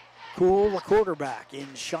 Cool, the quarterback in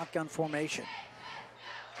shotgun formation.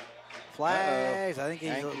 Flags. I think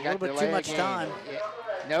he's a little bit too much time. Yeah.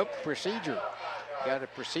 Nope, procedure. Got a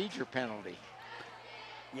procedure penalty.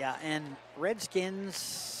 Yeah, and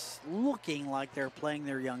Redskins looking like they're playing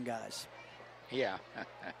their young guys. Yeah.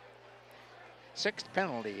 6th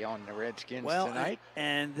penalty on the Redskins tonight.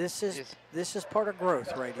 And this is part of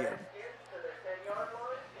growth right here.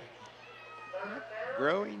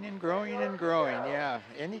 Growing and growing and growing, yeah.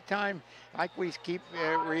 Anytime, like we keep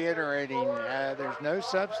reiterating, there's no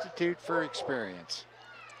substitute for experience.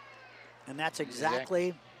 And that's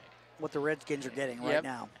exactly what the Redskins are getting right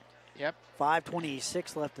now. Yep.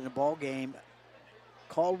 5:26 left in the ball game.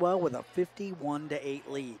 Caldwell with a 51-8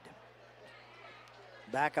 lead.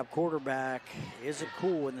 Backup quarterback, is it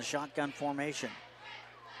cool in the shotgun formation?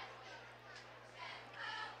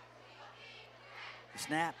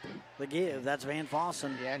 Snap, the give, that's Van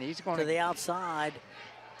Fossen. Yeah, and he's going to the outside.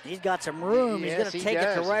 He's got some room. He's going to take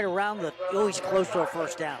it to right around the, he's close to a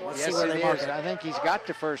first down. Let's see where they mark it. I think he's got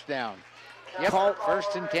the first down. Yep,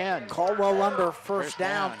 first and 10. Caldwell Lumber first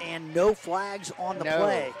down and no flags on the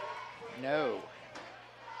play. No.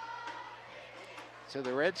 So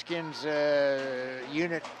the Redskins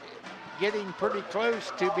unit getting pretty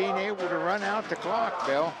close to being able to run out the clock,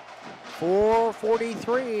 Bill.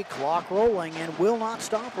 4:43, clock rolling and will not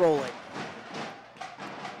stop rolling.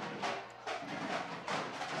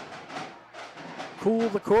 Cool,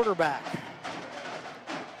 the quarterback.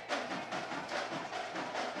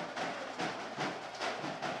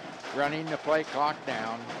 Running the play clock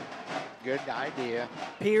down. Good idea.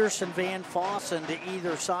 Pierce and Van Fossen to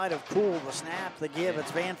either side of Cool. The snap, the give.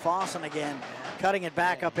 It's Van Fossen again, cutting it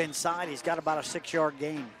back up inside. He's got about a 6-yard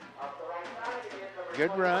gain.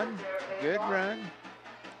 Good run. Good run.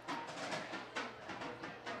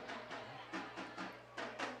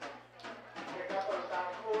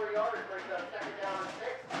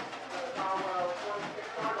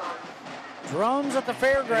 Drums at the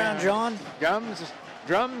fairground, John.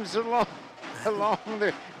 Drums along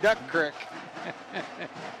the Duck Creek.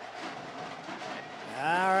 All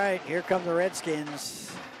right, here come the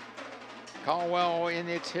Redskins. Caldwell, in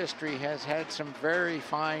its history, has had some very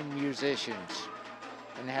fine musicians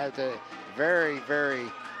and has a very, very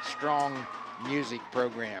strong music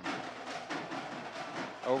program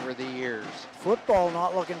over the years. Football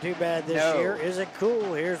not looking too bad this No. year. Is it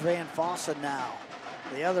cool? Here's Van Fossen now.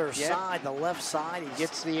 The other side, the left side. He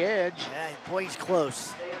gets the edge. Yeah, boy, he's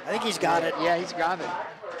close. I think he's got it. Yeah, he's got it.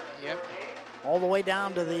 Yep. All the way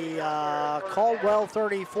down to the Caldwell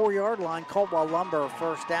 34-yard line. Caldwell Lumber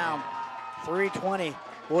first down. 3:20.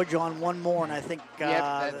 Boy, John, one more, and I think,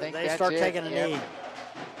 they start taking a knee.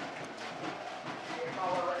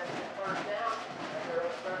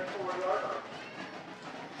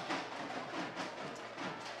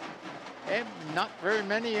 And not very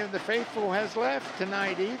many of the faithful has left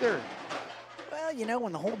tonight either. Well, you know,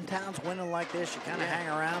 when the Holden Town's winning like this, you kind of hang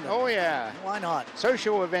around. Oh, yeah. Why not?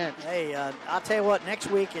 Social event. Hey, I'll tell you what, next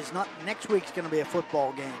week's going to be a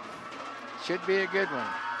football game. Should be a good one.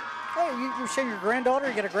 Hey, you saying your granddaughter?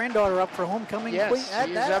 You got a granddaughter up for homecoming? Yes, queen?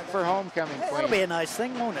 she's up for homecoming queen. That'll be a nice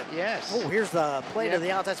thing, won't it? Yes. Oh, here's the play to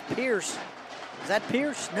the out. That's Pierce. Is that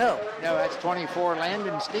Pierce? No. No, that's 24,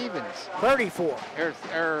 Landon Stevens. 34.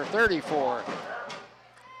 Or 34.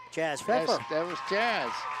 Chaz Pfeffer. That was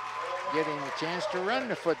Chaz getting the chance to run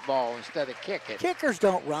the football instead of kick it. Kickers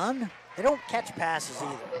don't run. They don't catch passes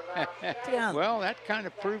either. Yeah. Well, that kind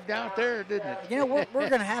of proved out there, didn't it? You know, we're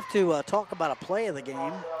going to have to talk about a play of the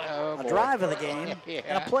game, a drive of the game,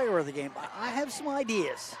 and a player of the game. I have some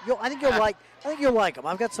ideas. I think you'll like them.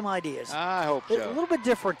 I've got some ideas. I hope so. A little bit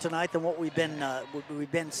different tonight than what we've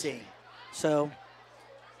been seeing. So,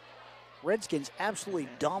 Redskins absolutely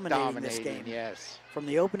dominating this game. Yes. From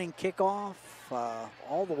the opening kickoff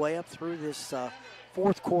all the way up through this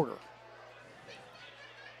fourth quarter.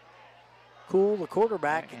 Cool, the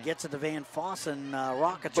quarterback, gets it to Van Fossen.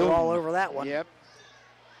 Rockets are all over that one. Yep.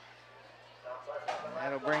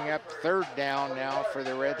 That'll bring up third down now for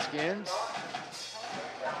the Redskins.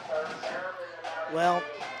 Well,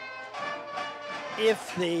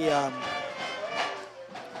 if the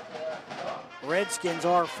Redskins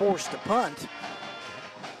are forced to punt,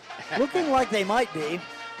 looking like they might be,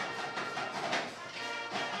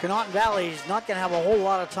 Conotton Valley is not going to have a whole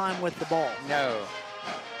lot of time with the ball. No.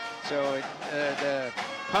 So the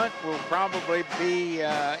punt will probably be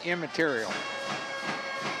immaterial,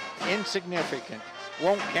 insignificant,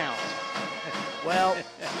 won't count. Well,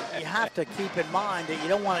 you have to keep in mind that you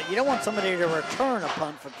don't want somebody to return a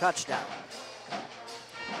punt for touchdown.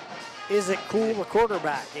 Is it cool? The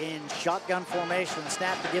quarterback in shotgun formation,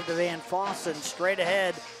 snap to give to Van Fossen straight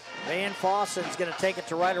ahead. Van Fossen's going to take it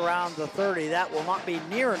to right around the 30. That will not be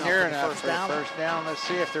near enough for the first down. First down. Let's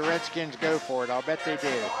see if the Redskins go for it. I'll bet they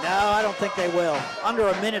do. No, I don't think they will. Under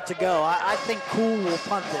a minute to go. I think Cool will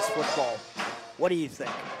punt this football. What do you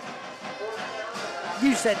think?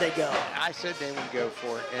 You said they go. I said they would go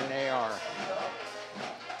for it, and they are.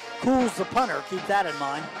 Cool's the punter. Keep that in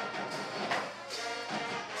mind.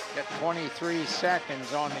 Got 23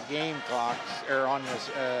 seconds on the game clock, or on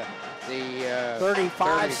the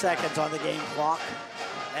 35 seconds on the game clock.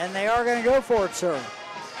 And they are going to go for it, sir.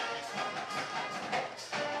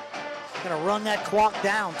 Going to run that clock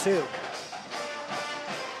down, too.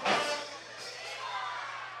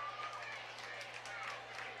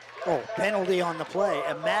 Oh, penalty on the play.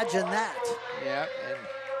 Imagine that. Yep.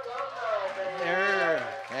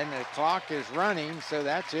 And the clock is running, so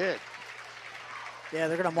that's it. Yeah,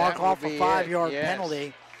 they're going to mark off a 5-yard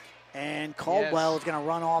penalty, and Caldwell is going to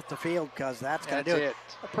run off the field because that's going to do it.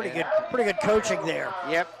 Pretty good coaching there.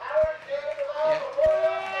 Yep.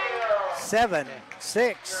 7,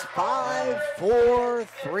 6, 5, 4,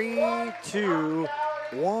 3, 2,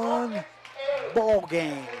 1. Ball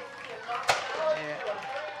game.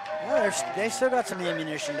 Well, they still got some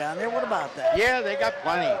ammunition down there. What about that? Yeah, they got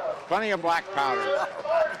plenty of black powder.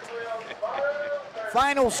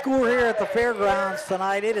 Final score here at the fairgrounds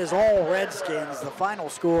tonight, it is all Redskins. The final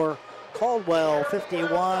score, Caldwell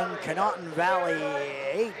 51, Conotton Valley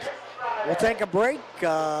 8. We'll take a break.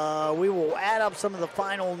 We will add up some of the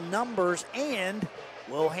final numbers, and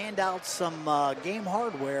we'll hand out some game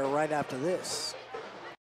hardware right after this.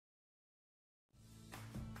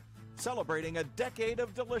 Celebrating a decade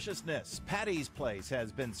of deliciousness, Patty's Place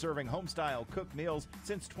has been serving home-style cooked meals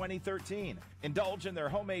since 2013. Indulge in their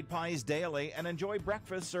homemade pies daily and enjoy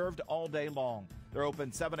breakfast served all day long. They're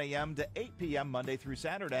open 7 a.m. to 8 p.m. Monday through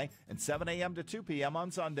Saturday and 7 a.m. to 2 p.m. on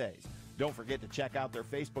Sundays. Don't forget to check out their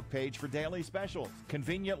Facebook page for daily specials.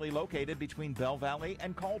 Conveniently located between Bell Valley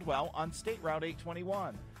and Caldwell on State Route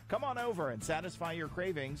 821. Come on over and satisfy your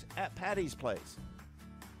cravings at Patty's Place.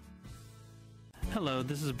 Hello,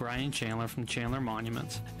 this is Brian Chandler from Chandler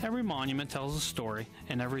Monuments. Every monument tells a story,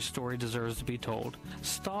 and every story deserves to be told.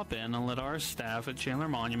 Stop in and let our staff at Chandler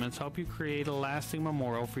Monuments help you create a lasting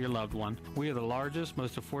memorial for your loved one. We are the largest,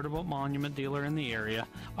 most affordable monument dealer in the area.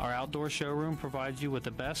 Our outdoor showroom provides you with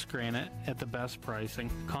the best granite at the best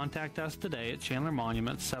pricing. Contact us today at Chandler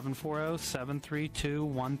Monuments,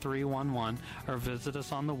 740-732-1311, or visit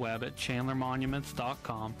us on the web at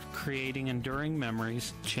chandlermonuments.com. Creating enduring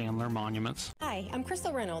memories, Chandler Monuments. Hi, I'm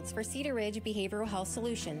Crystal Reynolds for Cedar Ridge Behavioral Health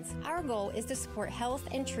Solutions. Our goal is to support health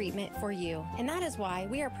and treatment for you, and that is why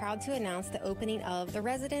we are proud to announce the opening of The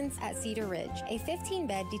Residence at Cedar Ridge, a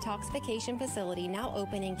 15-bed detoxification facility now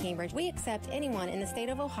open in Cambridge. We accept anyone in the state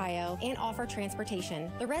of Ohio and offer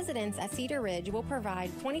transportation. The Residence at Cedar Ridge will provide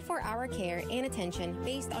 24-hour care and attention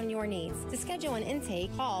based on your needs. To schedule an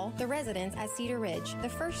intake, call The Residence at Cedar Ridge, the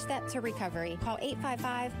first step to recovery. Call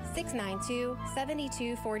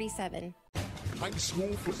 855-692-7247. High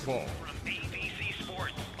school football from AVC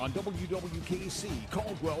Sports on WWKC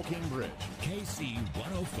Caldwell, Cambridge, KC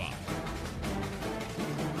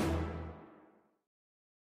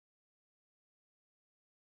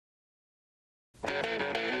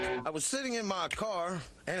 105. I was sitting in my car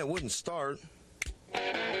and it wouldn't start.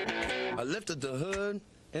 I lifted the hood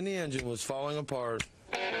and the engine was falling apart.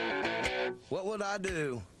 What would I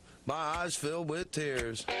do? My eyes filled with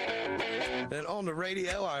tears. And on the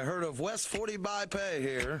radio, I heard of West 40 by Pay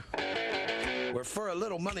here, where for a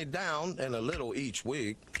little money down and a little each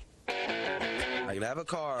week, I could have a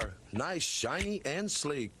car, nice, shiny, and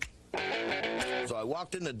sleek. So I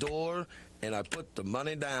walked in the door and I put the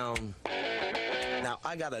money down. Now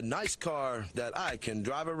I got a nice car that I can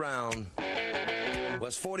drive around.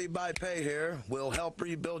 West 40 by Pay here will help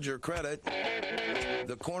rebuild your credit.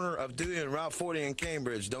 The corner of Dewey and Route 40 in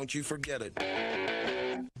Cambridge, don't you forget it.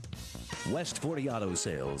 West 40 Auto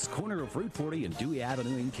Sales, corner of Route 40 and Dewey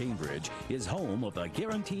Avenue in Cambridge, is home of the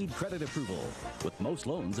guaranteed credit approval, with most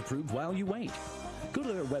loans approved while you wait. Go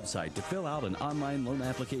to their website to fill out an online loan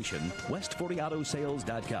application,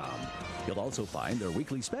 west40autosales.com. You'll also find their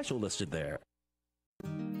weekly special listed there.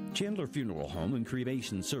 Chandler Funeral Home and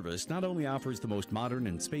Cremation Service not only offers the most modern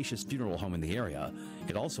and spacious funeral home in the area,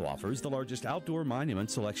 it also offers the largest outdoor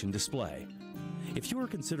monument selection display. If you are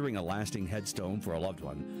considering a lasting headstone for a loved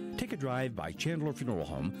one, take a drive by Chandler Funeral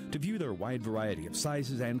Home to view their wide variety of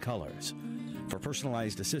sizes and colors. For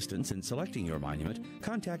personalized assistance in selecting your monument,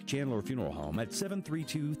 contact Chandler Funeral Home at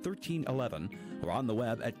 732-1311 or on the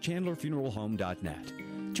web at chandlerfuneralhome.net.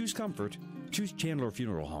 Choose comfort. Choose Chandler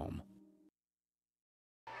Funeral Home.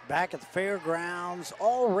 Back at the fairgrounds,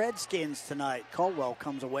 all Redskins tonight. Caldwell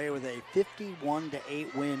comes away with a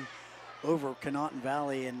 51-8 win over Conotton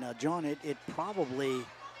Valley. And, John, it probably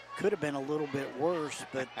could have been a little bit worse,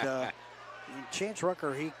 but Chance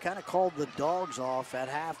Rucker, he kind of called the dogs off at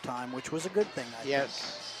halftime, which was a good thing, I think.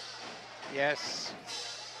 Yes.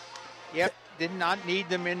 Yep, did not need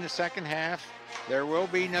them in the second half. There will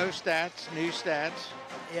be no stats, new stats.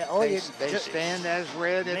 Yeah, they stand as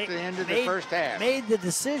read at the end of the first half. Made the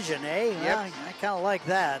decision, eh? Yep. Yeah, I kind of like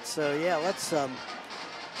that. So yeah, let's cut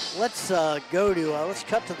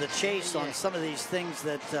to the chase on some of these things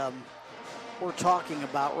that we're talking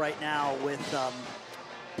about right now with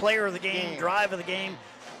player of the game, drive of the game,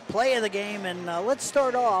 play of the game, and let's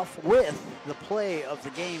start off with the play of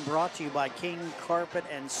the game brought to you by King Carpet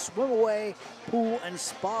and Swimaway Pool and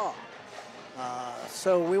Spa.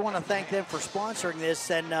 So we want to thank them for sponsoring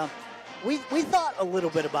this, and we thought a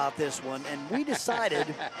little bit about this one, and we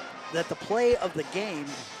decided that the play of the game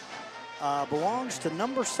belongs to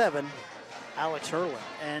number 7, Alex Herlin.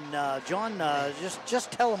 And John,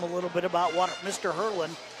 just tell him a little bit about what Mr.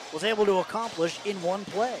 Herlin was able to accomplish in one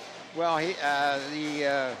play. Well, he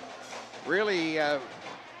really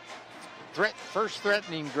first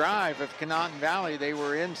threatening drive of Conotton Valley. They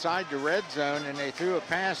were inside the red zone, and they threw a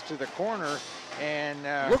pass to the corner. And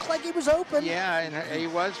looked like he was open. Yeah, and he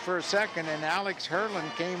was for a second. And Alex Herlin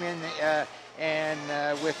came in and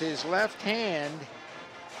with his left hand,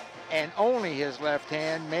 and only his left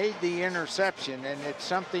hand, made the interception. And it's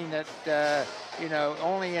something that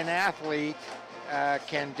only an athlete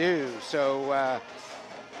can do. So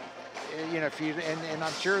and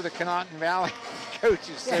I'm sure the Conotton Valley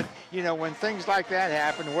coaches said, when things like that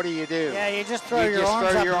happen, what do? Yeah, you just throw your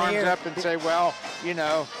arms up and say, well,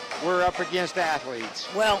 we're up against athletes.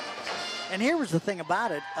 Well, and here was the thing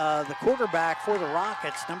about it. The quarterback for the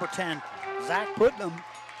Rockets, number 10, Zach Putnam,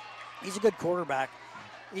 he's a good quarterback.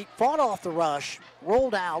 He fought off the rush,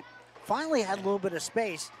 rolled out, finally had a little bit of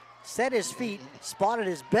space, set his feet, spotted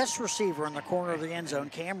his best receiver in the corner of the end zone,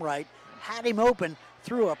 Cam Wright, had him open,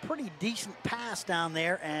 threw a pretty decent pass down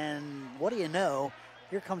there, and what do you know?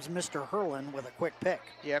 Here comes Mr. Hurlin with a quick pick.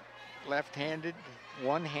 Yep, left-handed,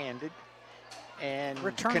 one-handed, and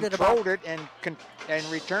controlled it and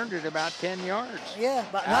returned it about 10 yards. Yeah,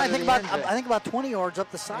 but no, I think about 20 yards up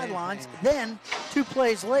the sidelines. Then 2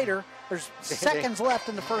 plays later, there's seconds left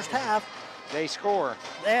in the first half. They score.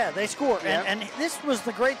 Yeah, they score. Yep. And this was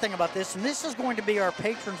the great thing about this, and this is going to be our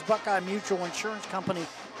patrons Buckeye Mutual Insurance Company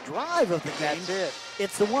drive of the game. That's it.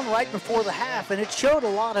 It's the one right before the half, and it showed a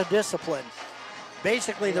lot of discipline.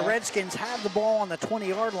 Basically, the Redskins have the ball on the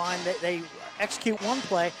 20-yard line. They execute one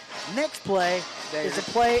play. Next play is a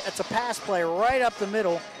play. It's a pass play right up the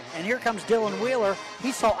middle. And here comes Dylan Wheeler.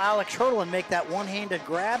 He saw Alex Hurlin make that one-handed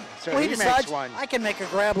grab. So he decides, one. I can make a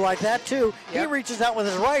grab like that too. Yep. He reaches out with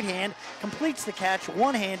his right hand, completes the catch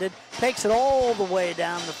one-handed, takes it all the way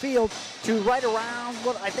down the field to right around,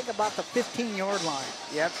 what I think about the 15-yard line.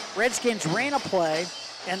 Yep. Redskins ran a play,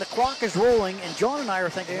 and the clock is rolling, and John and I are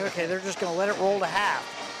thinking, okay, they're just going to let it roll to half.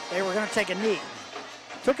 They were going to take a knee.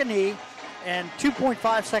 Took a knee, and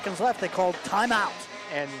 2.5 seconds left, they called timeout.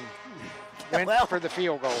 And went for the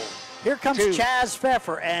field goal. Here comes Chaz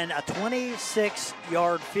Pfeffer and a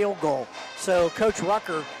 26-yard field goal. So Coach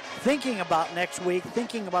Rucker thinking about next week,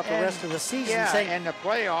 thinking about the rest of the season. saying, and the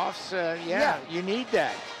playoffs, you need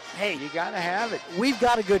that. Hey, you got to have it. We've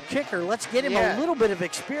got a good kicker. Let's get him a little bit of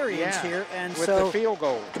experience here. And with so the field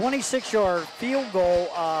goal. 26-yard field goal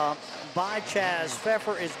by Chaz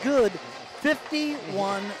Pfeffer is good. 51-0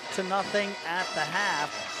 at the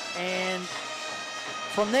half. And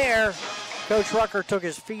from there, Coach Rucker took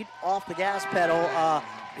his feet off the gas pedal.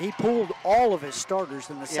 He pulled all of his starters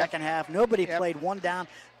in the second half. Nobody played one down.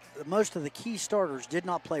 Most of the key starters did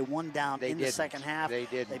not play one down the second half. They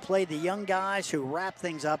did. They played the young guys who wrapped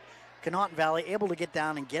things up. Conotton Valley able to get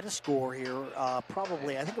down and get a score here.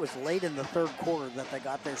 Probably, I think it was late in the third quarter that they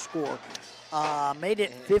got their score. Made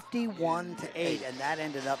it 51-8, and that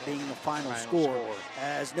ended up being the final score,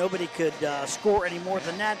 as nobody could score any more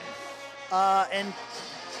than that. And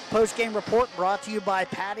post-game report brought to you by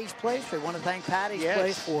Patty's Place. We want to thank Patty's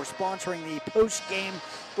Place for sponsoring the post-game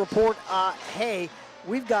report. Hey,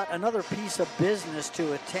 we've got another piece of business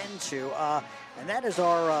to attend to, and that is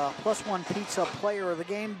our +1 pizza player of the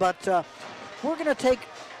game. But we're going to take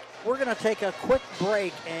a quick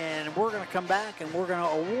break, and we're going to come back and we're going to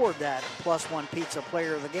award that +1 pizza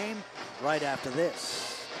player of the game right after this.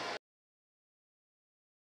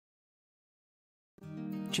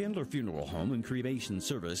 Chandler Funeral Home and Cremation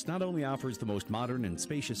Service not only offers the most modern and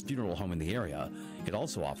spacious funeral home in the area, it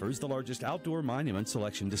also offers the largest outdoor monument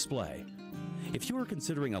selection display. If you are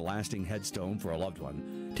considering a lasting headstone for a loved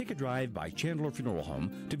one, take a drive by Chandler Funeral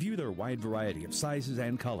Home to view their wide variety of sizes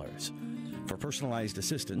and colors. For personalized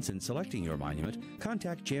assistance in selecting your monument,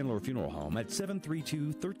 contact Chandler Funeral Home at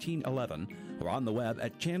 732-1311 or on the web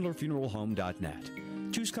at chandlerfuneralhome.net.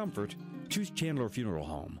 Choose comfort. Choose Chandler Funeral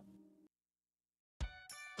Home.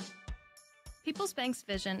 People's Bank's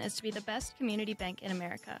vision is to be the best community bank in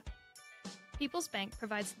America. People's Bank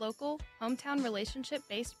provides local, hometown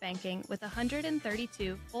relationship-based banking with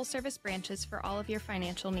 132 full-service branches for all of your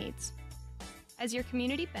financial needs. As your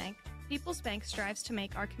community bank, People's Bank strives to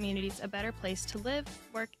make our communities a better place to live,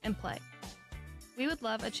 work, and play. We would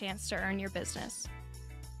love a chance to earn your business.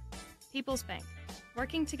 People's Bank,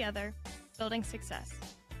 working together, building success.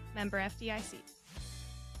 Member FDIC.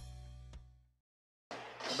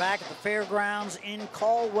 We're back at the fairgrounds in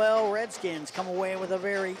Caldwell. Redskins come away with a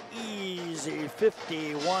very easy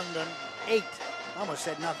 51-8. I almost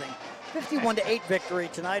said nothing. 51-8 victory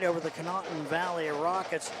tonight over the Conotton Valley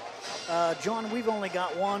Rockets. John, we've only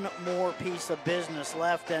got one more piece of business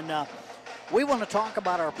left, and we want to talk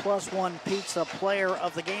about our +1 pizza player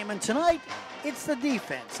of the game. And tonight, it's the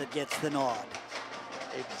defense that gets the nod.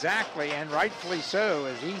 Exactly, and rightfully so,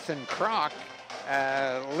 as Ethan Kroc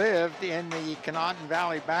lived in the Conotton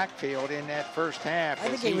Valley backfield in that first half. I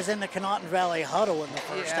think he was in the Conotton Valley huddle in the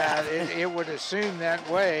first half. It would assume that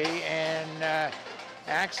way, and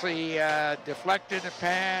actually deflected a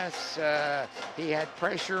pass. He had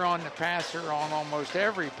pressure on the passer on almost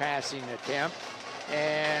every passing attempt,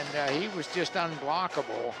 and he was just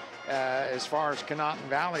unblockable as far as Conotton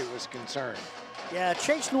Valley was concerned. Yeah,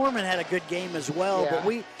 Chase Norman had a good game as well, Yeah. but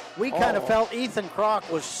we kind of felt Ethan Kroc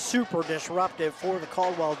was super disruptive for the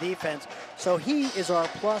Caldwell defense. So he is our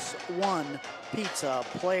 +1 pizza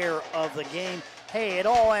player of the game. Hey, it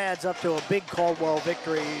all adds up to a big Caldwell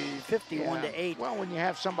victory, 51-8. Well, when you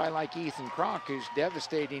have somebody like Ethan Kroc who's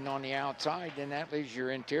devastating on the outside, then that leaves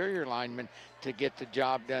your interior lineman to get the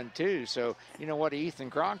job done too. So, you know what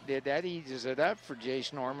Ethan Kroc did, that eases it up for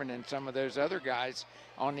Jace Norman and some of those other guys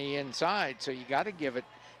on the inside. So you got to give it,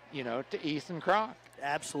 you know, to Ethan Kroc.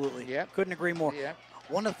 Absolutely. Yep. Couldn't agree more. Yep.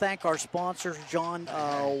 Want to thank our sponsors, John,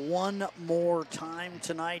 one more time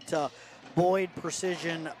tonight. Boyd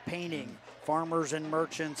Precision Painting, Farmers and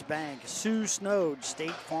Merchants Bank, Sue Snowd,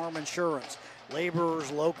 State Farm Insurance, Laborers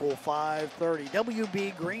Local 530,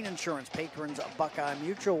 WB Green Insurance, patrons of Buckeye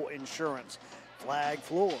Mutual Insurance, Flag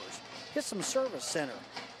Floors, Kissam Service Center,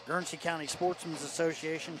 Guernsey County Sportsmen's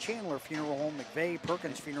Association, Chandler Funeral Home, McVeigh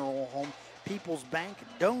Perkins Funeral Home, People's Bank,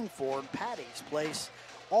 Doan Ford, Patty's Place.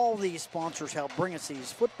 All these sponsors help bring us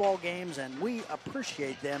these football games, and we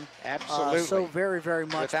appreciate them so very, very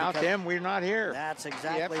much. Without them, we're not here. That's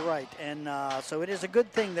exactly right. And so it is a good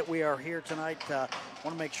thing that we are here tonight. Want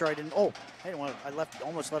to make sure I didn't. Oh, hey,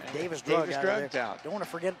 almost left Davis Drug out of there. Don't want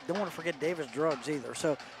to forget Davis Drugs either.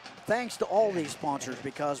 So thanks to all these sponsors,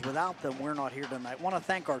 because without them, we're not here tonight. Want to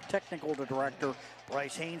thank our technical director,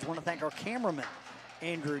 Bryce Haynes. Want to thank our cameraman,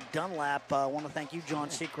 Andrew Dunlap. I want to thank you, John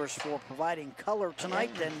Secrest, for providing color tonight.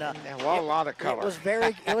 And a lot of color.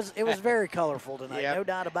 It was very colorful tonight. No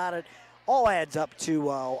doubt about it. All adds up to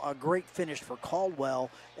a great finish for Caldwell.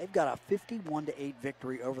 They've got a 51-8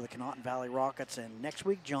 victory over the Conotton Valley Rockets. And next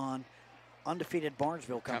week, John, undefeated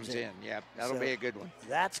Barnesville comes in. Yep, that'll be a good one.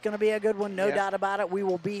 That's going to be a good one, no doubt about it. We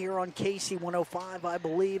will be here on KC 105. I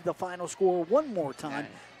believe the final score one more time: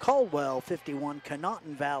 Caldwell 51,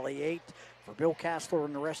 Conotton Valley 8. For Bill Cassler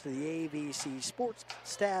and the rest of the AVC Sports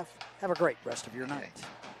staff, have a great rest of your night.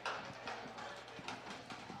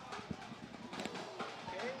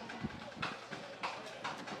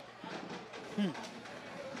 Okay.